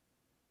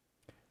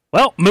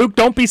 Well, Mook,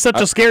 don't be such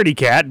a scaredy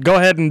cat. Go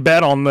ahead and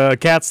bet on the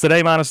Cats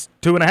today minus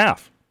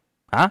 2.5.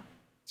 Huh?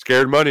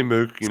 Scared money,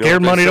 Mook.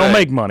 Scared money don't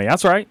make money.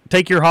 That's right.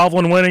 Take your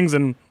Hovland winnings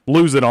and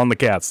lose it on the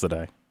Cats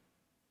today.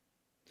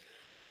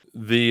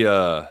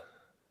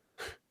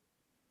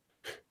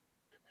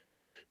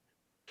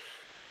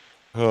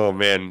 Oh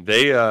man,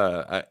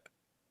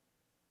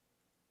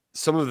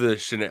 some of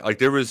the like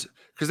there was,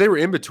 because they were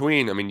in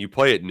between. I mean, you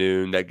play at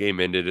noon. That game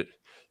ended.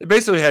 They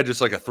basically had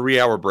just like a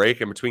 3-hour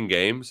break in between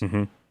games.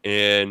 Mm-hmm.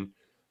 And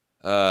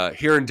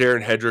hearing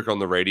Darren Hedrick on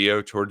the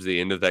radio towards the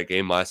end of that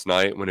game last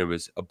night, when it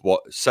was a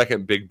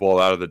second big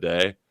blowout of the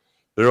day,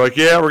 they're like,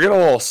 "Yeah, we're getting a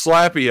little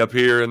slappy up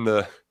here in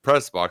the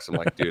press box." I'm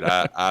like, "Dude,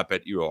 I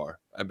bet you are.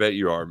 I bet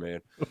you are, man."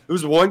 There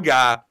was one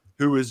guy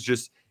who was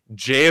just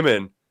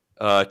jamming,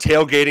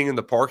 tailgating in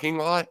the parking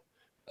lot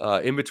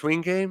in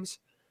between games.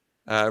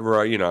 Where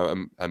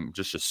I'm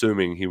just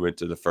assuming he went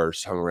to the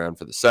first, hung around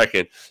for the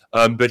second.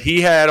 But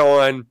he had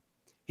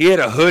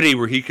a hoodie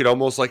where he could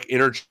almost like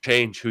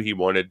interchange who he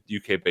wanted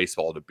UK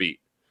baseball to beat.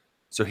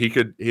 So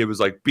he was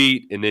like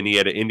beat, and then he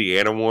had an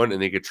Indiana one,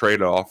 and they could trade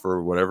it off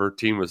for whatever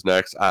team was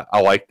next. I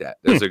like that.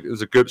 It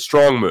was a good,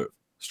 strong move.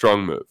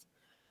 Strong move.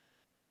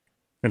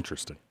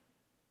 Interesting.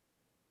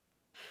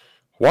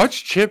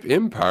 Watch Chimp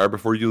Empire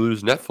before you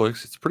lose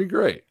Netflix. It's pretty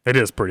great. It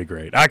is pretty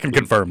great. I can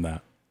confirm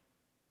that.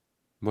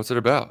 What's it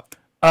about?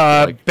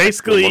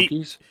 Basically,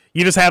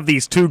 you just have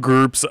these two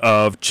groups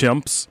of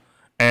chimps,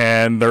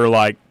 and they're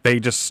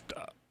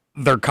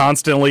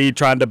constantly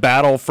trying to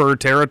battle for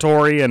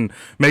territory and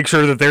make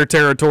sure that their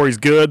territory's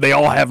good. They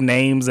all have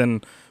names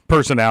and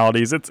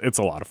personalities. It's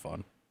a lot of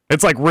fun.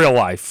 It's like real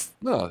life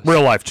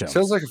chimps.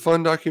 Sounds like a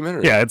fun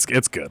documentary. Yeah,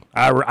 it's good.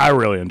 I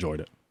really enjoyed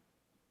it.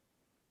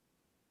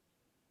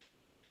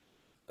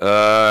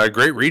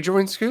 Great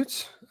rejoin,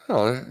 Scoots.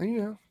 Oh,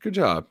 yeah, good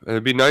job.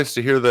 It'd be nice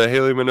to hear the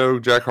Haley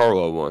Minogue, Jack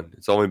Harlow one.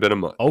 It's only been a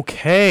month.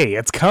 Okay,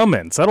 it's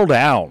coming. Settle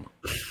down.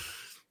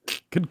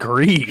 Good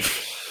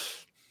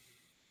grief.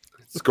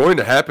 It's going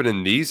to happen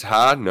in these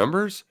high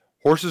numbers.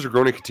 Horses are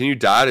going to continue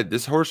diet at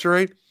this horse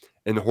rate,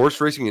 and the horse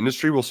racing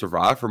industry will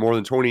survive for more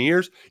than 20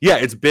 years. Yeah,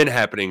 it's been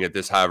happening at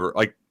this high.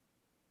 Like,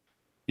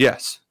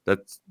 yes,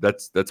 that's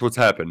what's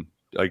happened.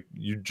 Like,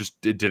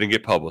 it didn't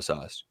get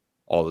publicized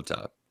all the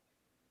time.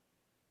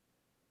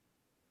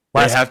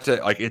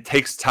 It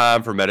takes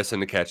time for medicine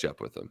to catch up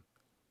with them.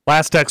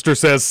 Last texter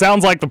says,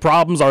 sounds like the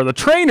problems are the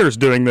trainers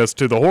doing this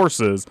to the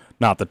horses,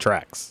 not the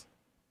tracks.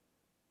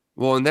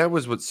 Well, and that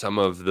was what some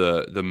of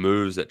the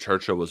moves that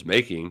Churchill was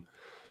making.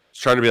 It's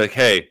trying to be like,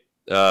 hey,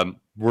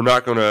 we're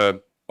not going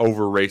to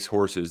over race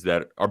horses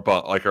that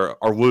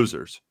are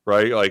losers,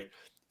 right? Like,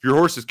 if your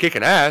horse is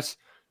kicking ass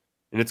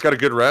and it's got a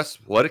good rest,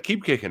 let it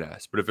keep kicking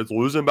ass. But if it's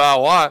losing by a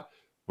lot,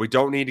 we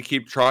don't need to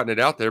keep trotting it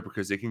out there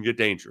because it can get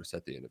dangerous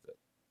at the end of it.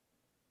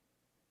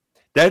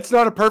 That's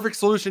not a perfect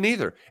solution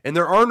either. And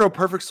there are no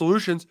perfect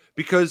solutions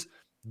because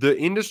the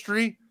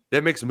industry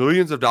that makes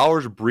millions of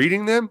dollars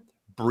breeding them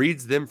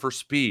breeds them for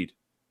speed,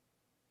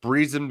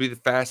 breeds them to be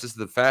the fastest of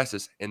the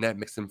fastest, and that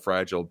makes them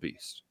fragile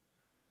beasts.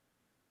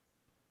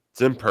 It's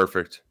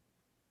imperfect.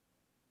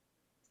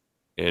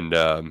 And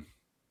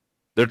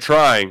they're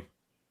trying,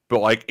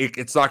 but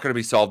it's not going to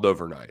be solved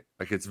overnight.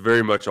 Like, it's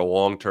very much a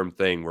long-term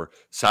thing where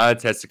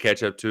science has to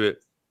catch up to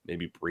it.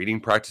 Maybe breeding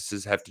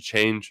practices have to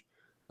change.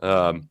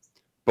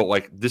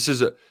 But this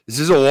is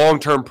a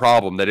long-term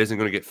problem that isn't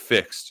going to get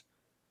fixed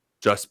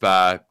just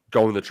by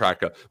going the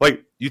track up.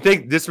 Like, you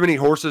think this many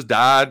horses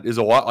died is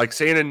a lot. Like,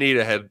 Santa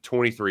Anita had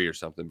 23 or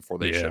something before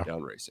they shut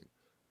down racing.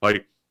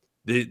 Like,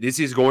 This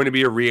is going to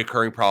be a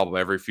reoccurring problem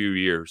every few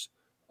years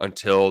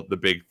until the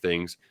big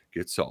things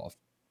get solved.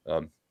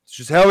 It's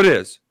just how it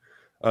is.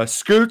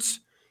 Scoots,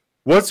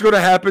 what's going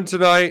to happen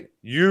tonight?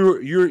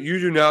 You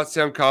do not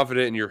sound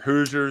confident in your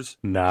Hoosiers.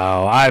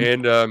 No,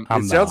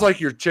 it sounds like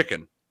you're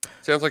chicken.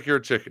 Sounds like you're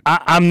a chicken.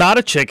 I'm not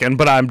a chicken,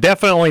 but I'm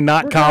definitely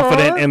not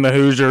confident in the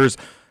Hoosiers.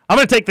 I'm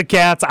going to take the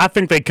Cats. I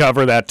think they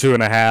cover that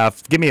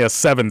 2.5. Give me a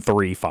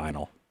 7-3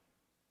 final.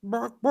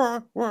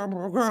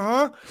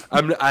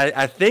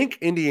 I think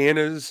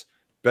Indiana's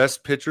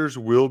best pitchers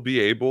will be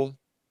able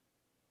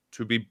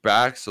to be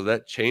back, so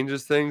that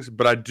changes things.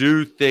 But I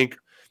do think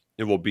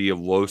it will be a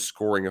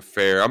low-scoring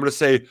affair. I'm going to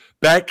say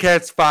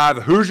Batcats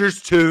 5,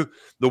 Hoosiers 2.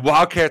 The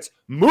Wildcats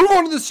move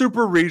on to the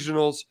Super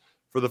Regionals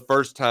for the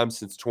first time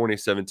since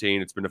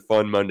 2017. It's been a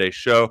fun Monday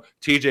show.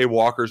 TJ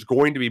Walker's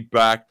going to be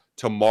back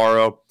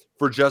tomorrow.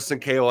 For Justin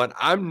Kalen,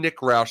 I'm Nick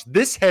Roush.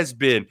 This has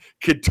been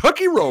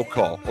Kentucky Roll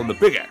Call on the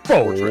Big X.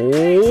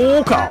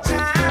 Roll Call.